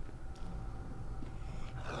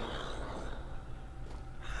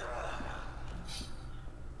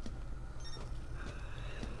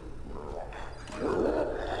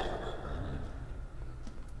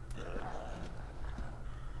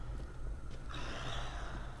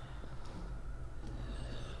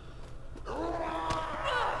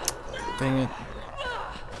 Dang it.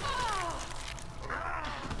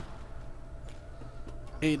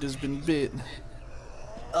 Ada's been bit.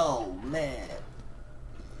 Oh man.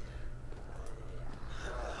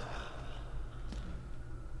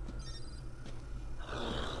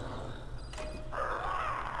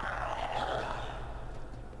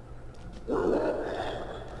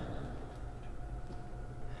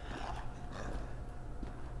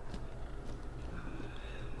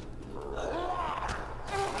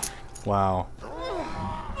 Wow.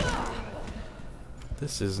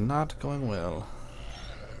 This is not going well.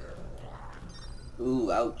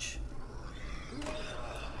 Ooh, ouch.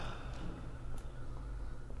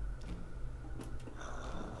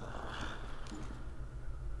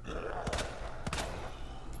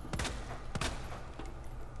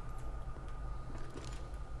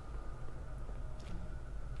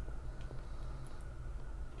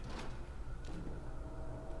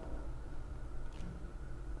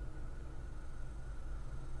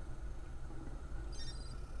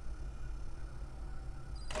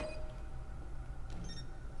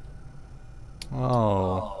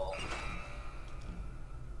 Oh.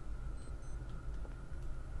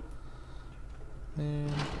 And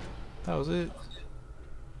that was it.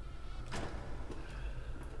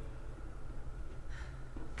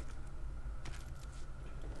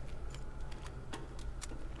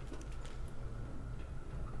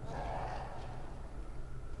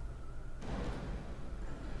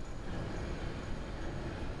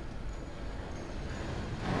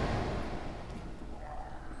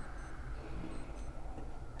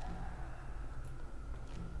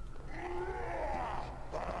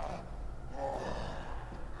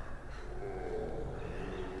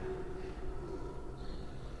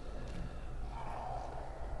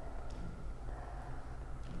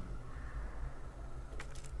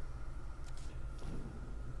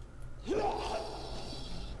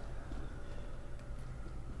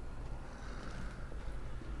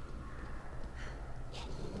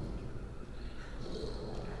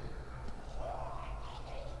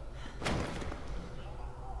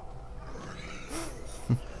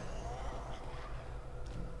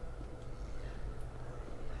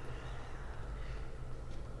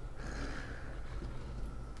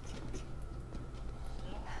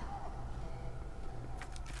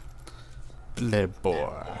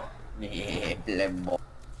 Playboy. Playboy.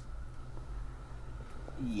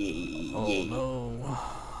 Yeah, Oh yeah. no.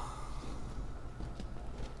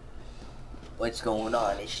 What's going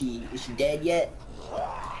on? Is she dead yet?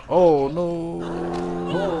 Oh no.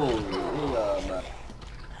 Oh,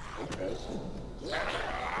 okay.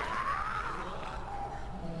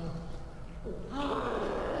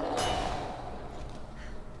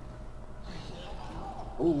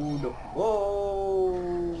 Oh no.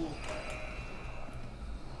 Whoa.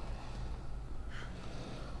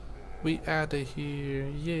 We out of here.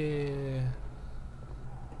 Yeah.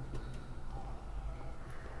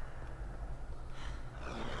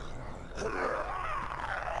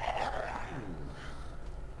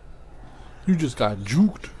 You just got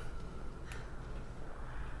juked.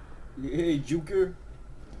 Hey, Joker.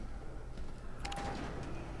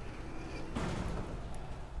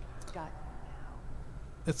 Got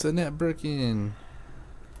It's Annette Birkin.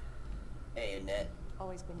 Hey, Annette.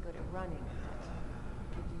 always been good at running.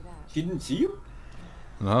 Could do that. She didn't see you?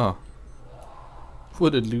 No.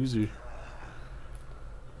 What a loser.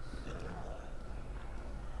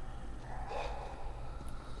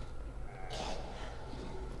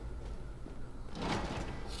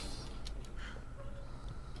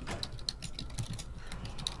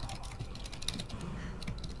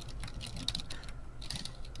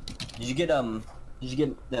 Did you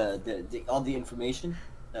get the all the information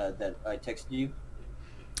that I texted you?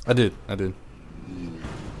 I did.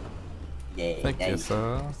 Yeah. Thank you, nice.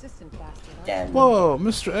 sir. Persistent bastard, aren't Damn. Whoa,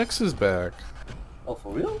 Mr. X is back. Oh,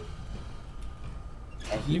 for real?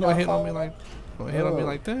 And he You gonna not hit on me following?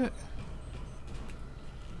 like that?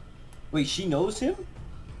 Wait, she knows him?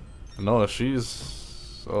 No,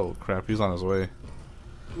 she's. Oh crap, he's on his way.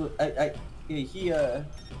 Look,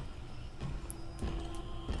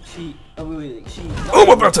 she. Oh wait, she. Oh,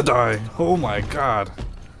 I'm about to die. Oh my god.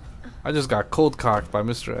 I just got cold cocked by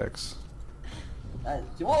Mr. X.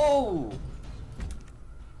 Whoa!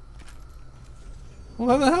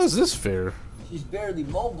 Well, how is this fair? She's barely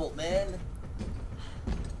mobile, man.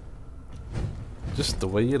 Just the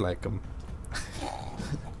way you like them.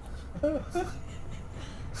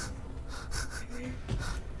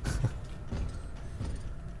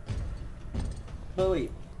 But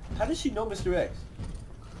wait, how does she know Mr. X?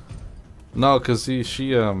 No, cause she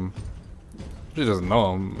doesn't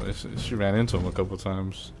know him. She ran into him a couple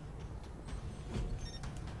times.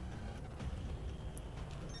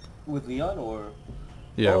 With Leon or?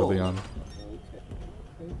 Yeah, Oh. with Leon.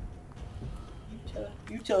 Okay.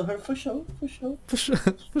 You tell her for sure. For sure.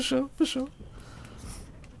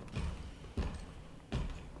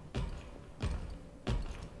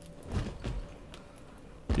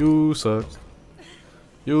 You suck.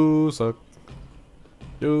 You suck.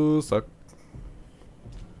 You suck.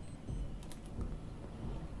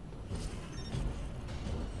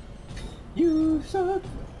 You suck.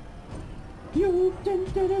 You dun,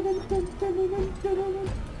 dun, dun, dun, dun, dun, dun, dun, dun.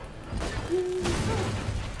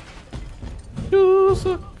 You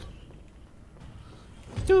suck.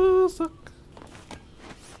 You suck.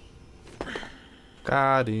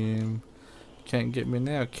 Got him. Can't get me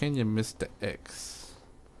now, can you, Mr. X?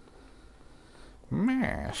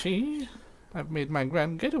 Man, see? I've made my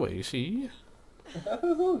grand getaway, see?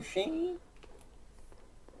 Oh, Shane.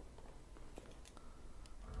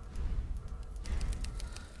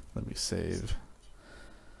 Let me save.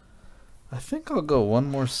 I think I'll go one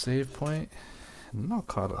more save point, and then I'll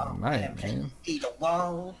call it a night, man. Ada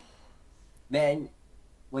Wong. Man,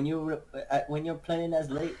 when you're playing as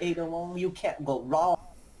late Ada Wong, you can't go wrong.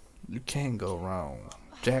 You can't go wrong,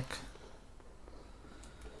 Jack.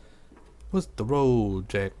 What's the road,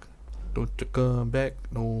 Jack? Don't you come back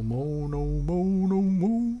no more, no more, no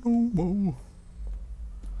more, no more.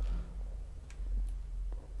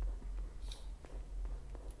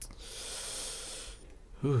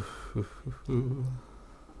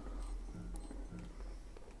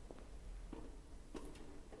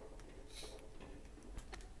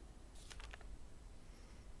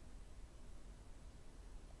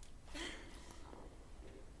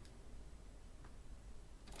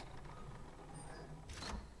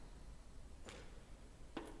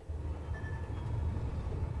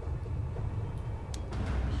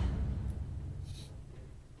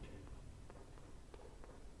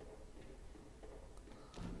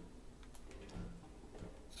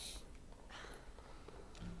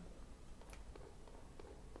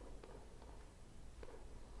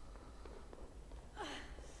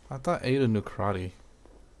 I thought Ada knew karate.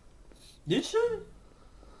 Did she?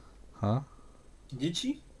 Huh? Did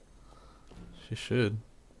she? She should.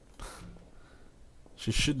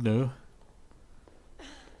 She should know.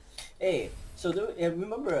 Hey, So there, I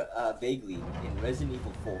remember vaguely in Resident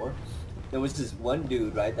Evil 4, there was this one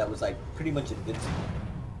dude, right, that was like pretty much invincible.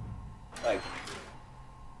 Like,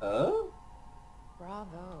 huh?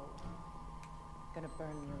 Bravo. Gonna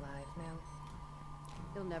burn me alive now.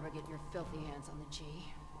 You'll never get your filthy hands on the G.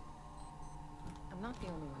 I'm not the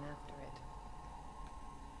only one after it.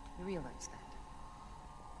 You realize that.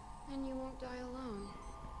 And you won't die alone.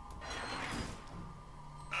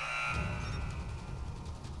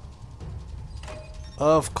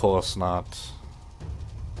 Of course not.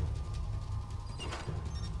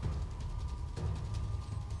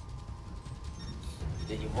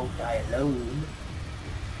 Then you won't die alone.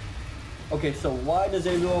 Okay, so why does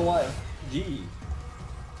everyone want G?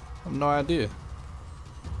 I have no idea.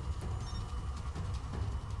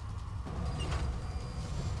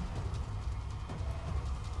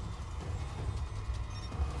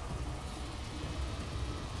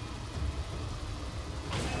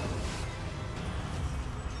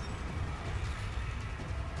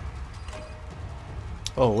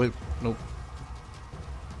 Oh wait, nope.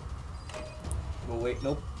 Oh wait,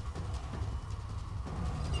 nope.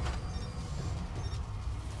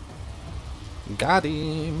 Got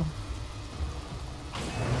him.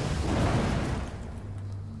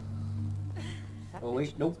 Oh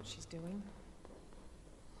wait, nope. What she's doing.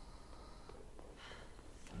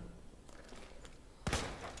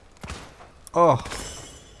 Oh.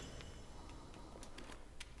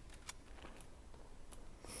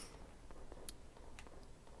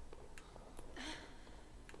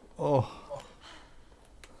 Oh.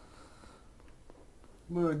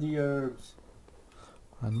 Where are the herbs?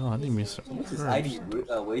 I know, I need me some What's this herbs. ID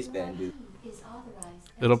waistband, dude?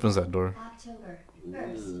 It opens that door. October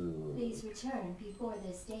 1st. Please return before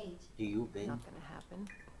this date. Do you, Ben? Not gonna happen.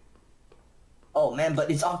 Oh man,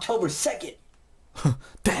 but it's October 2nd!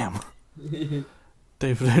 Damn!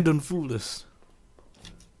 They done fooled us.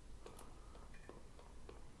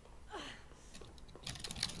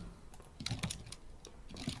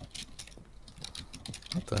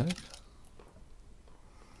 What the heck?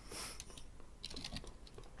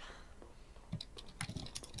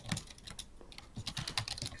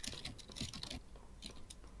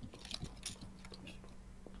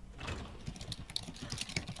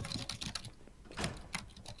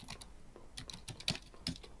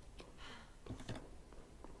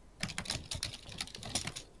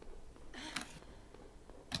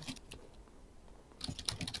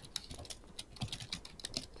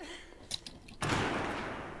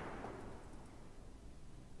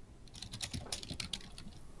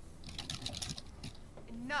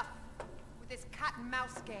 Enough with this cat and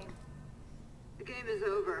mouse game. The game is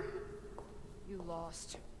over. You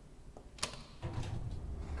lost.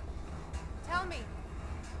 Tell me,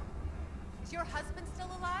 is your husband still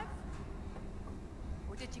alive?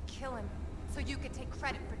 Or did you kill him so you could take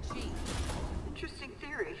credit for G? Interesting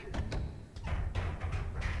theory.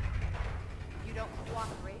 You don't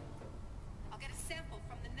cooperate, I'll get a sample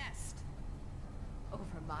from the nest.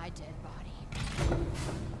 Over my dead body.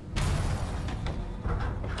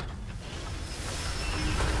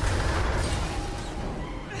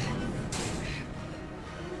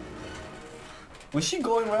 Was she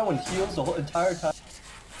going around with heels the whole entire time?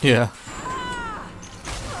 Yeah.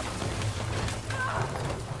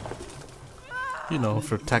 You know,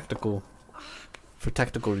 for tactical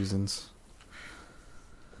reasons.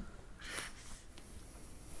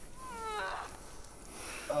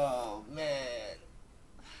 Oh man.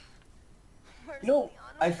 You know,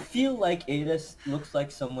 I feel like Ada looks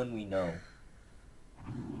like someone we know.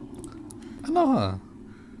 I know, huh?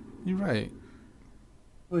 You're right.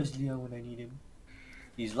 Where's Leon when I need him?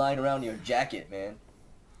 He's lying around your jacket, man.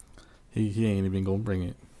 He ain't even gonna bring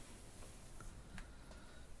it.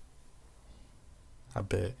 I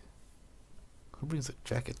bet. Who brings a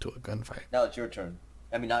jacket to a gunfight? Now it's your turn.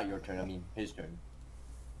 I mean, not your turn. I mean, his turn.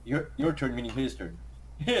 Your turn meaning his turn.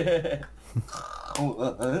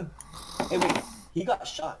 Oh, Hey, wait. He got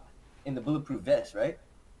shot in the bulletproof vest, right?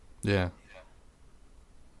 Yeah.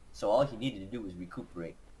 So all he needed to do was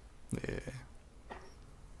recuperate. Yeah.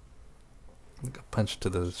 Like a punch to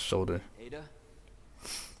the shoulder. Ada?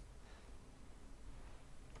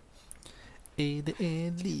 Ada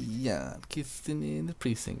and Leon kissing in the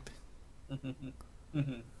precinct.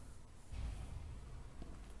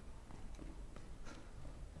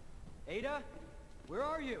 Ada? Where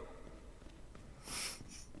are you?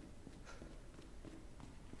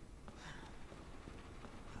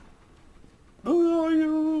 Who are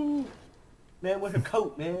you? Man with a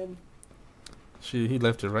coat, man. He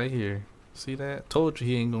left it right here. See that? Told you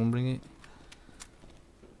he ain't gonna bring it.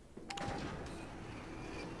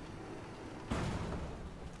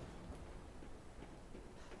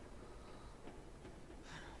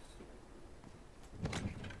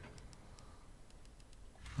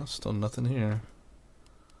 There's still nothing here.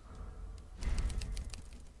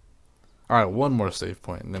 Alright, one more save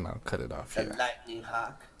point and then I'll cut it off The here. lightning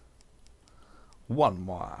hawk. One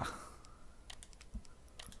more.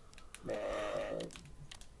 Man.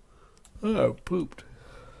 Oh, pooped.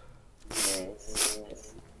 Yes.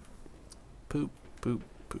 Poop, poop,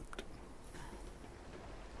 pooped.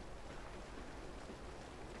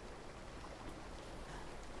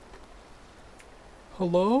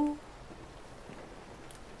 Hello?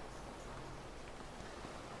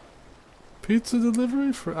 Pizza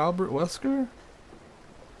delivery for Albert Wesker?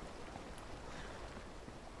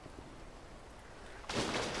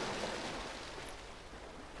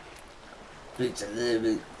 Pizza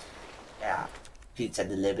delivered. Yeah. Pizza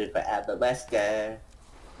delivered for Albert Wesker.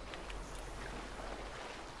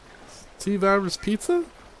 T-Virus Pizza?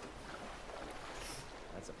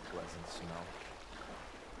 That's a pleasant smell.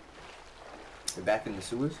 They're back in the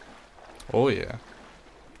sewers? Oh yeah.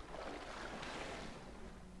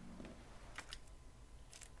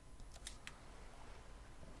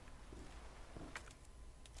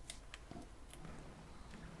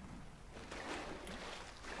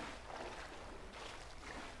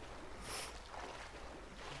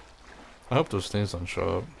 I hope those things don't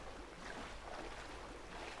show up.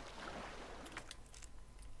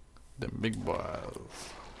 The big boys.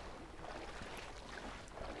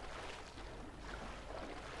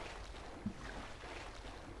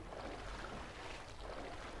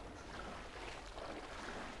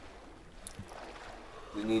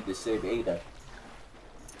 We need to save Ada.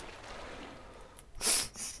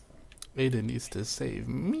 Ada needs to save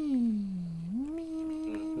me.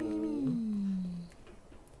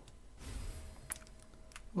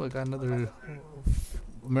 Oh, I got another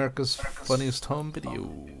America's Funniest Home Video.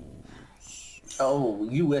 Oh,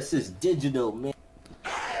 US is digital, man.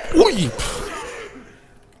 Oi!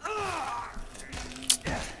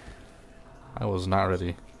 I was not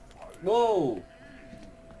ready. Whoa!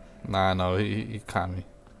 Nah, no, he caught me.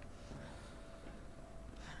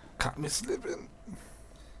 Caught me slipping.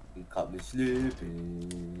 He caught me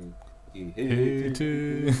slipping. He Hey, hit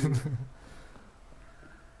dude.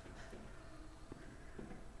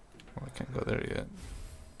 Oh, I can't go there yet.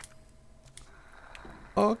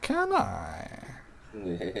 Oh, can I?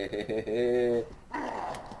 me.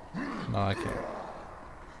 No, I can't.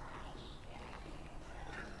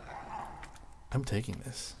 I'm taking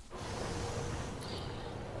this.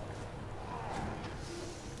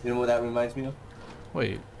 You know what that reminds me of?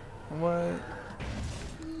 Wait, what?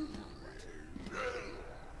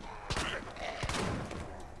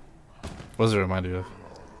 What does it remind you of?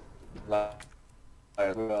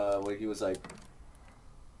 Where he was like,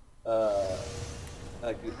 a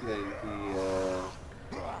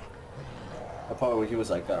part where he was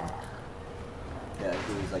like, yeah,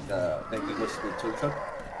 he was like, then he goes to the tow truck,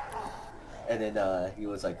 and then he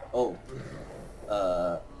was like, oh,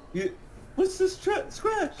 what's this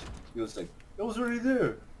scratch? He was like, it was already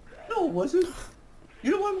there. No, it wasn't.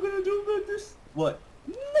 You know what I'm gonna do about this? What?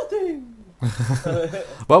 Nothing.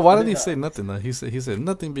 Well, why did he say nothing though? He said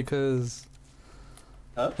nothing because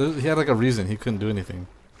he had like a reason he couldn't do anything.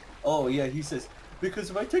 Oh yeah, he says because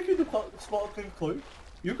if I take you to small claim court,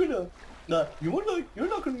 you're gonna you're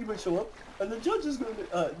not gonna even show up, and the judge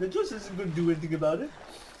isn't gonna do anything about it,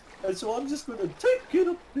 and so I'm just gonna take it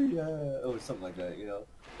up the or something like that, you know.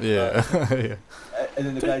 Yeah. Yeah. And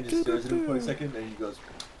then the guy just stares at him for a second, and he goes,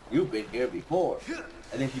 "You've been here before,"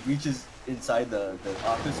 and then he reaches inside the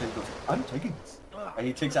office and he goes, "I'm taking this," and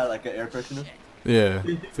he takes out like an air freshener. Yeah.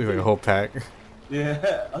 It's like a whole pack.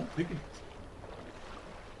 Yeah, I'm taking this.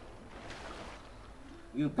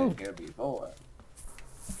 You've been here before.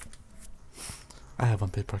 I have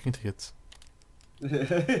unpaid parking tickets.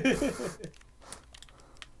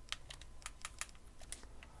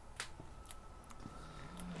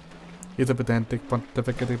 He's a pedantic,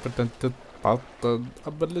 pontificating, pretended about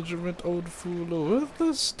a belligerent old fool with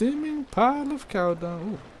a steaming pile of cow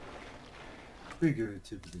dung.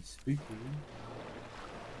 Figuratively speaking.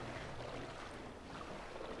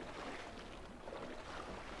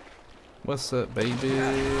 What's up, baby?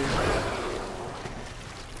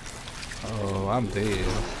 Oh, I'm dead.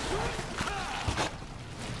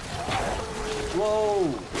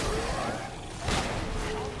 Whoa!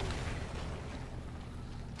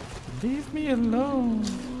 Leave me alone.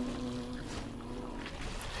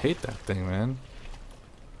 Hate that thing, man.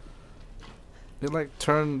 It like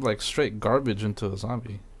turned like straight garbage into a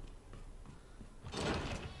zombie.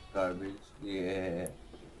 Garbage, yeah.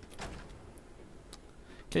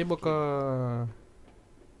 Cable car.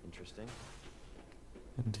 Interesting.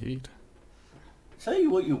 Indeed. Tell you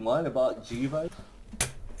what you want about G-Vibe.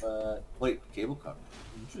 Wait, cable car.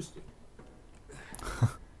 Interesting.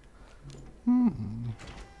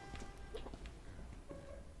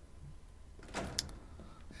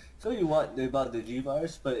 So you want about the G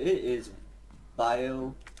virus, but it is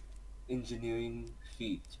bioengineering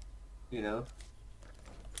feat, you know?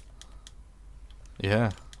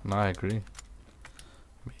 Yeah, no, I agree.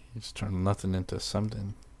 He's turned nothing into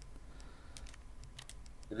something.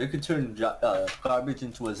 If it could turn garbage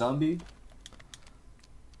into a zombie,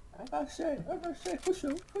 I gotta say, for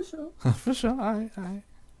sure. For sure, I.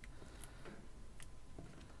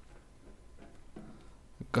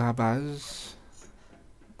 Garbage.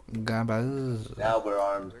 Now we're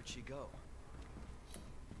armed. Where'd she go?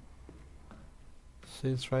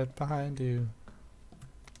 She's right behind you.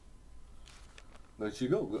 Where'd she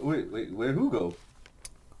go? Wait, where'd who go?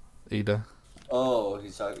 Ada. Oh,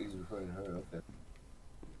 he's referring to her, okay.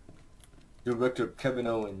 Director Kevin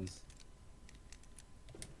Owens.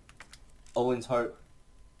 Owens Hart.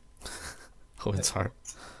 Oh, it's hard.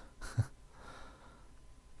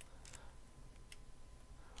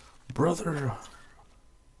 Brother.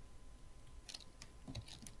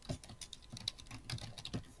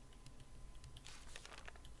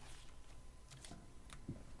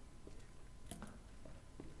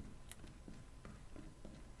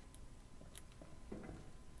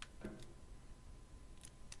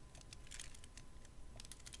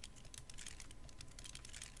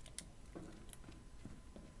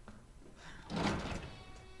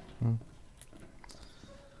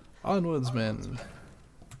 Onwards, men.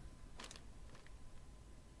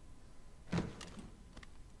 I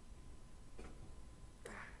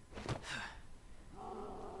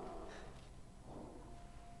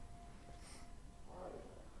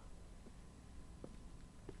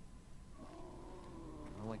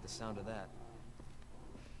don't like the sound of that.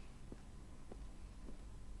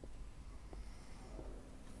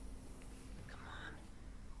 Come on.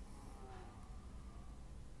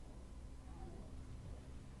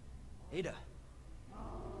 Ada.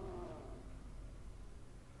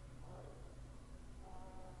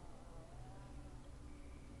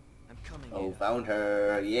 I'm coming. Oh, Ada. found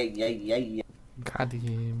her. Yeah. God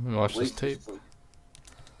damn. We watched this Wait, tape.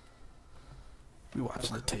 We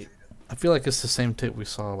watched the tape. I feel like it's the same tape we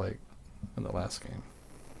saw, like, in the last game.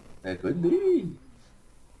 That could be.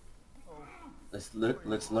 Let's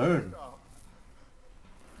learn.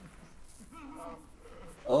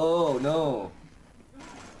 Oh no.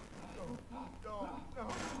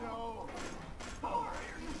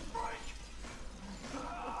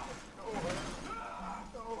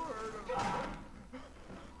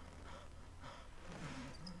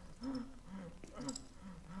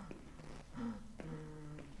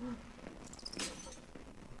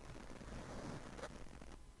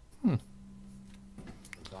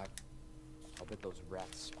 Doc, I'll bet those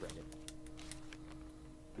rats spread it.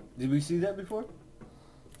 Did we see that before?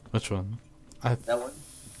 Which one? That one?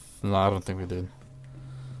 No, I don't think we did.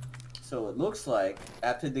 So it looks like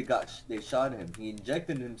after they shot him, he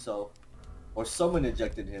injected himself, or someone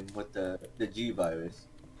injected him with the G virus.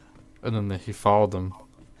 And then he followed them.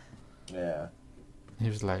 Yeah. He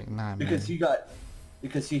was like, nah, Because man.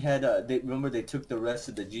 because he had remember they took the rest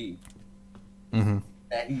of the G. Mm-hmm.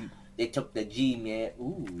 And they took the G, man.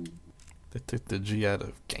 Ooh. They took the G out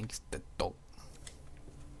of gangsta dope.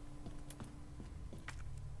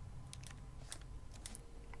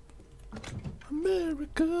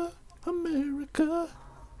 America, America.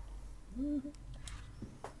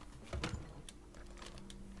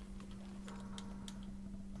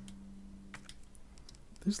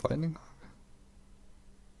 There's lightning.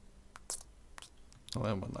 Oh,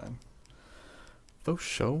 M19. For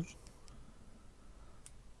sure.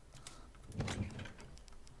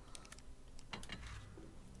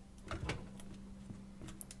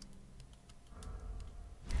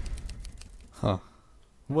 Huh.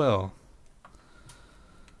 Well,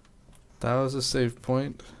 that was a save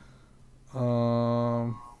point.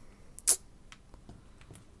 Yeah.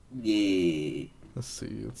 Let's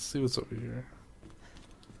see what's over here.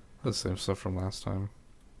 The same stuff from last time.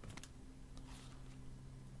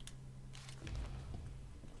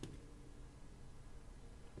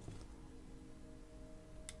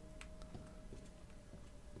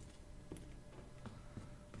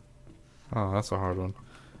 Oh, that's a hard one.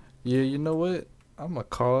 Yeah, you know what? I'm gonna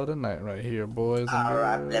call it a night right here, boys and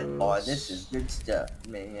Alright, girls. then, boy, this is good stuff,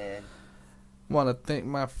 man. Want to thank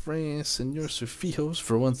my friend Señor Sufijos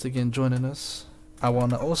for once again joining us. I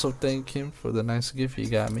want to also thank him for the nice gift he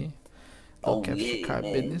got me. Oh Capture yeah, card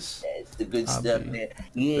man. business. That's the good I'll stuff, be man.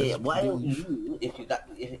 Yeah, best why don't believe. you,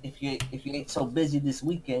 if you ain't so busy this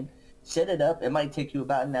weekend, set it up. It might take you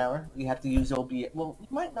about an hour. You have to use OBS. Well, you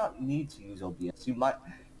might not need to use OBS. You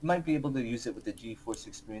might be able to use it with the GeForce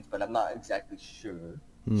experience, but I'm not exactly sure.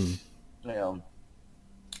 Hmm. You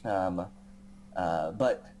know,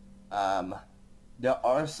 but there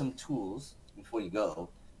are some tools before you go.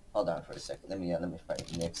 Hold on for a second. Let me find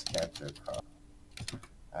the next character.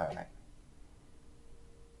 All right.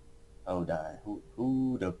 Hold on.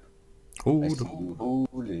 Hold up. I see you.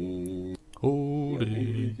 Hold it. Hold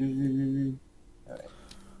it. All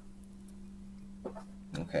right.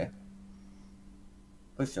 Okay.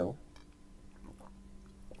 Push O.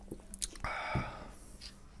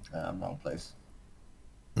 Wrong place.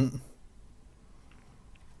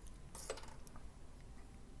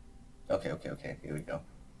 Okay. Here we go.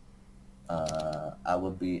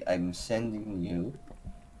 I'm sending you.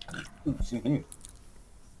 Oops,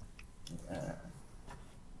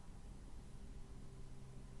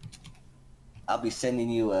 I'll be sending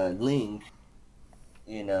you a link,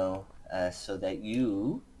 you know, so that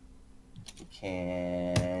you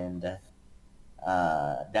can.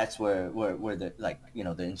 That's where the, like, you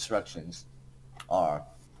know, the instructions are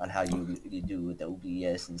on how you do with the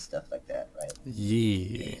OBS and stuff like that, right?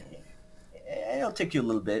 Yeah. It'll take you a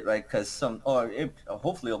little bit, right? Because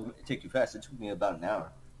hopefully it'll take you fast. It took me about an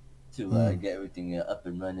hour to get everything up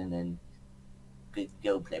and running and good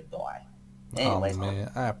go, playboy. Anyways, Oh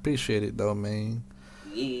man, I appreciate it though, man.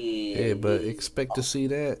 Yeah, but expect to see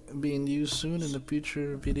that being used soon in the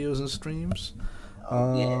future videos and streams.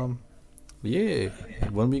 Yeah.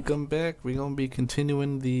 When we come back, we're gonna be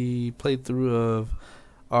continuing the playthrough of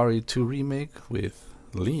RE2 Remake with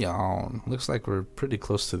Leon. Looks like we're pretty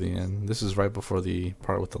close to the end. This is right before the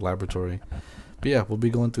part with the laboratory. But yeah, we'll be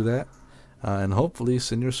going through that. And hopefully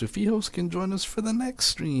Señor Sufijos can join us for the next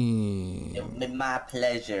stream. It'll be my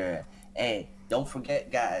pleasure. Hey, don't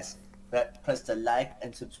forget, guys, press the like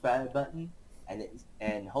and subscribe button,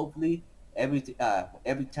 and hopefully every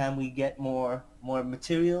time we get more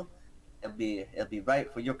material, it'll be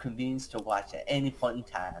right for your convenience to watch at any point in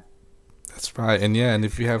time. That's right. And yeah, and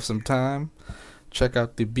if you have some time, check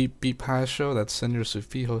out the Beep Beep High Show. That's Señor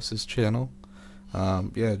Sufijos' channel.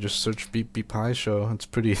 Yeah, just search Beep Beep High Show.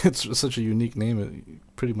 It's such a unique name. It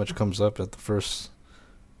pretty much comes up at the first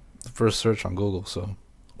search on Google. So,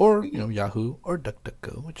 or you know, Yahoo or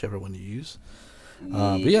DuckDuckGo, whichever one you use.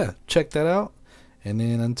 But yeah, check that out. And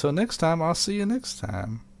then until next time, I'll see you next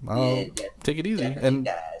time. Take it easy and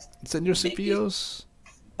Señor Sufijos.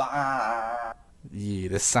 Bye. Yeah,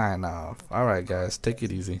 the sign off. All right, guys, take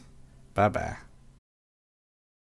it easy. Bye bye.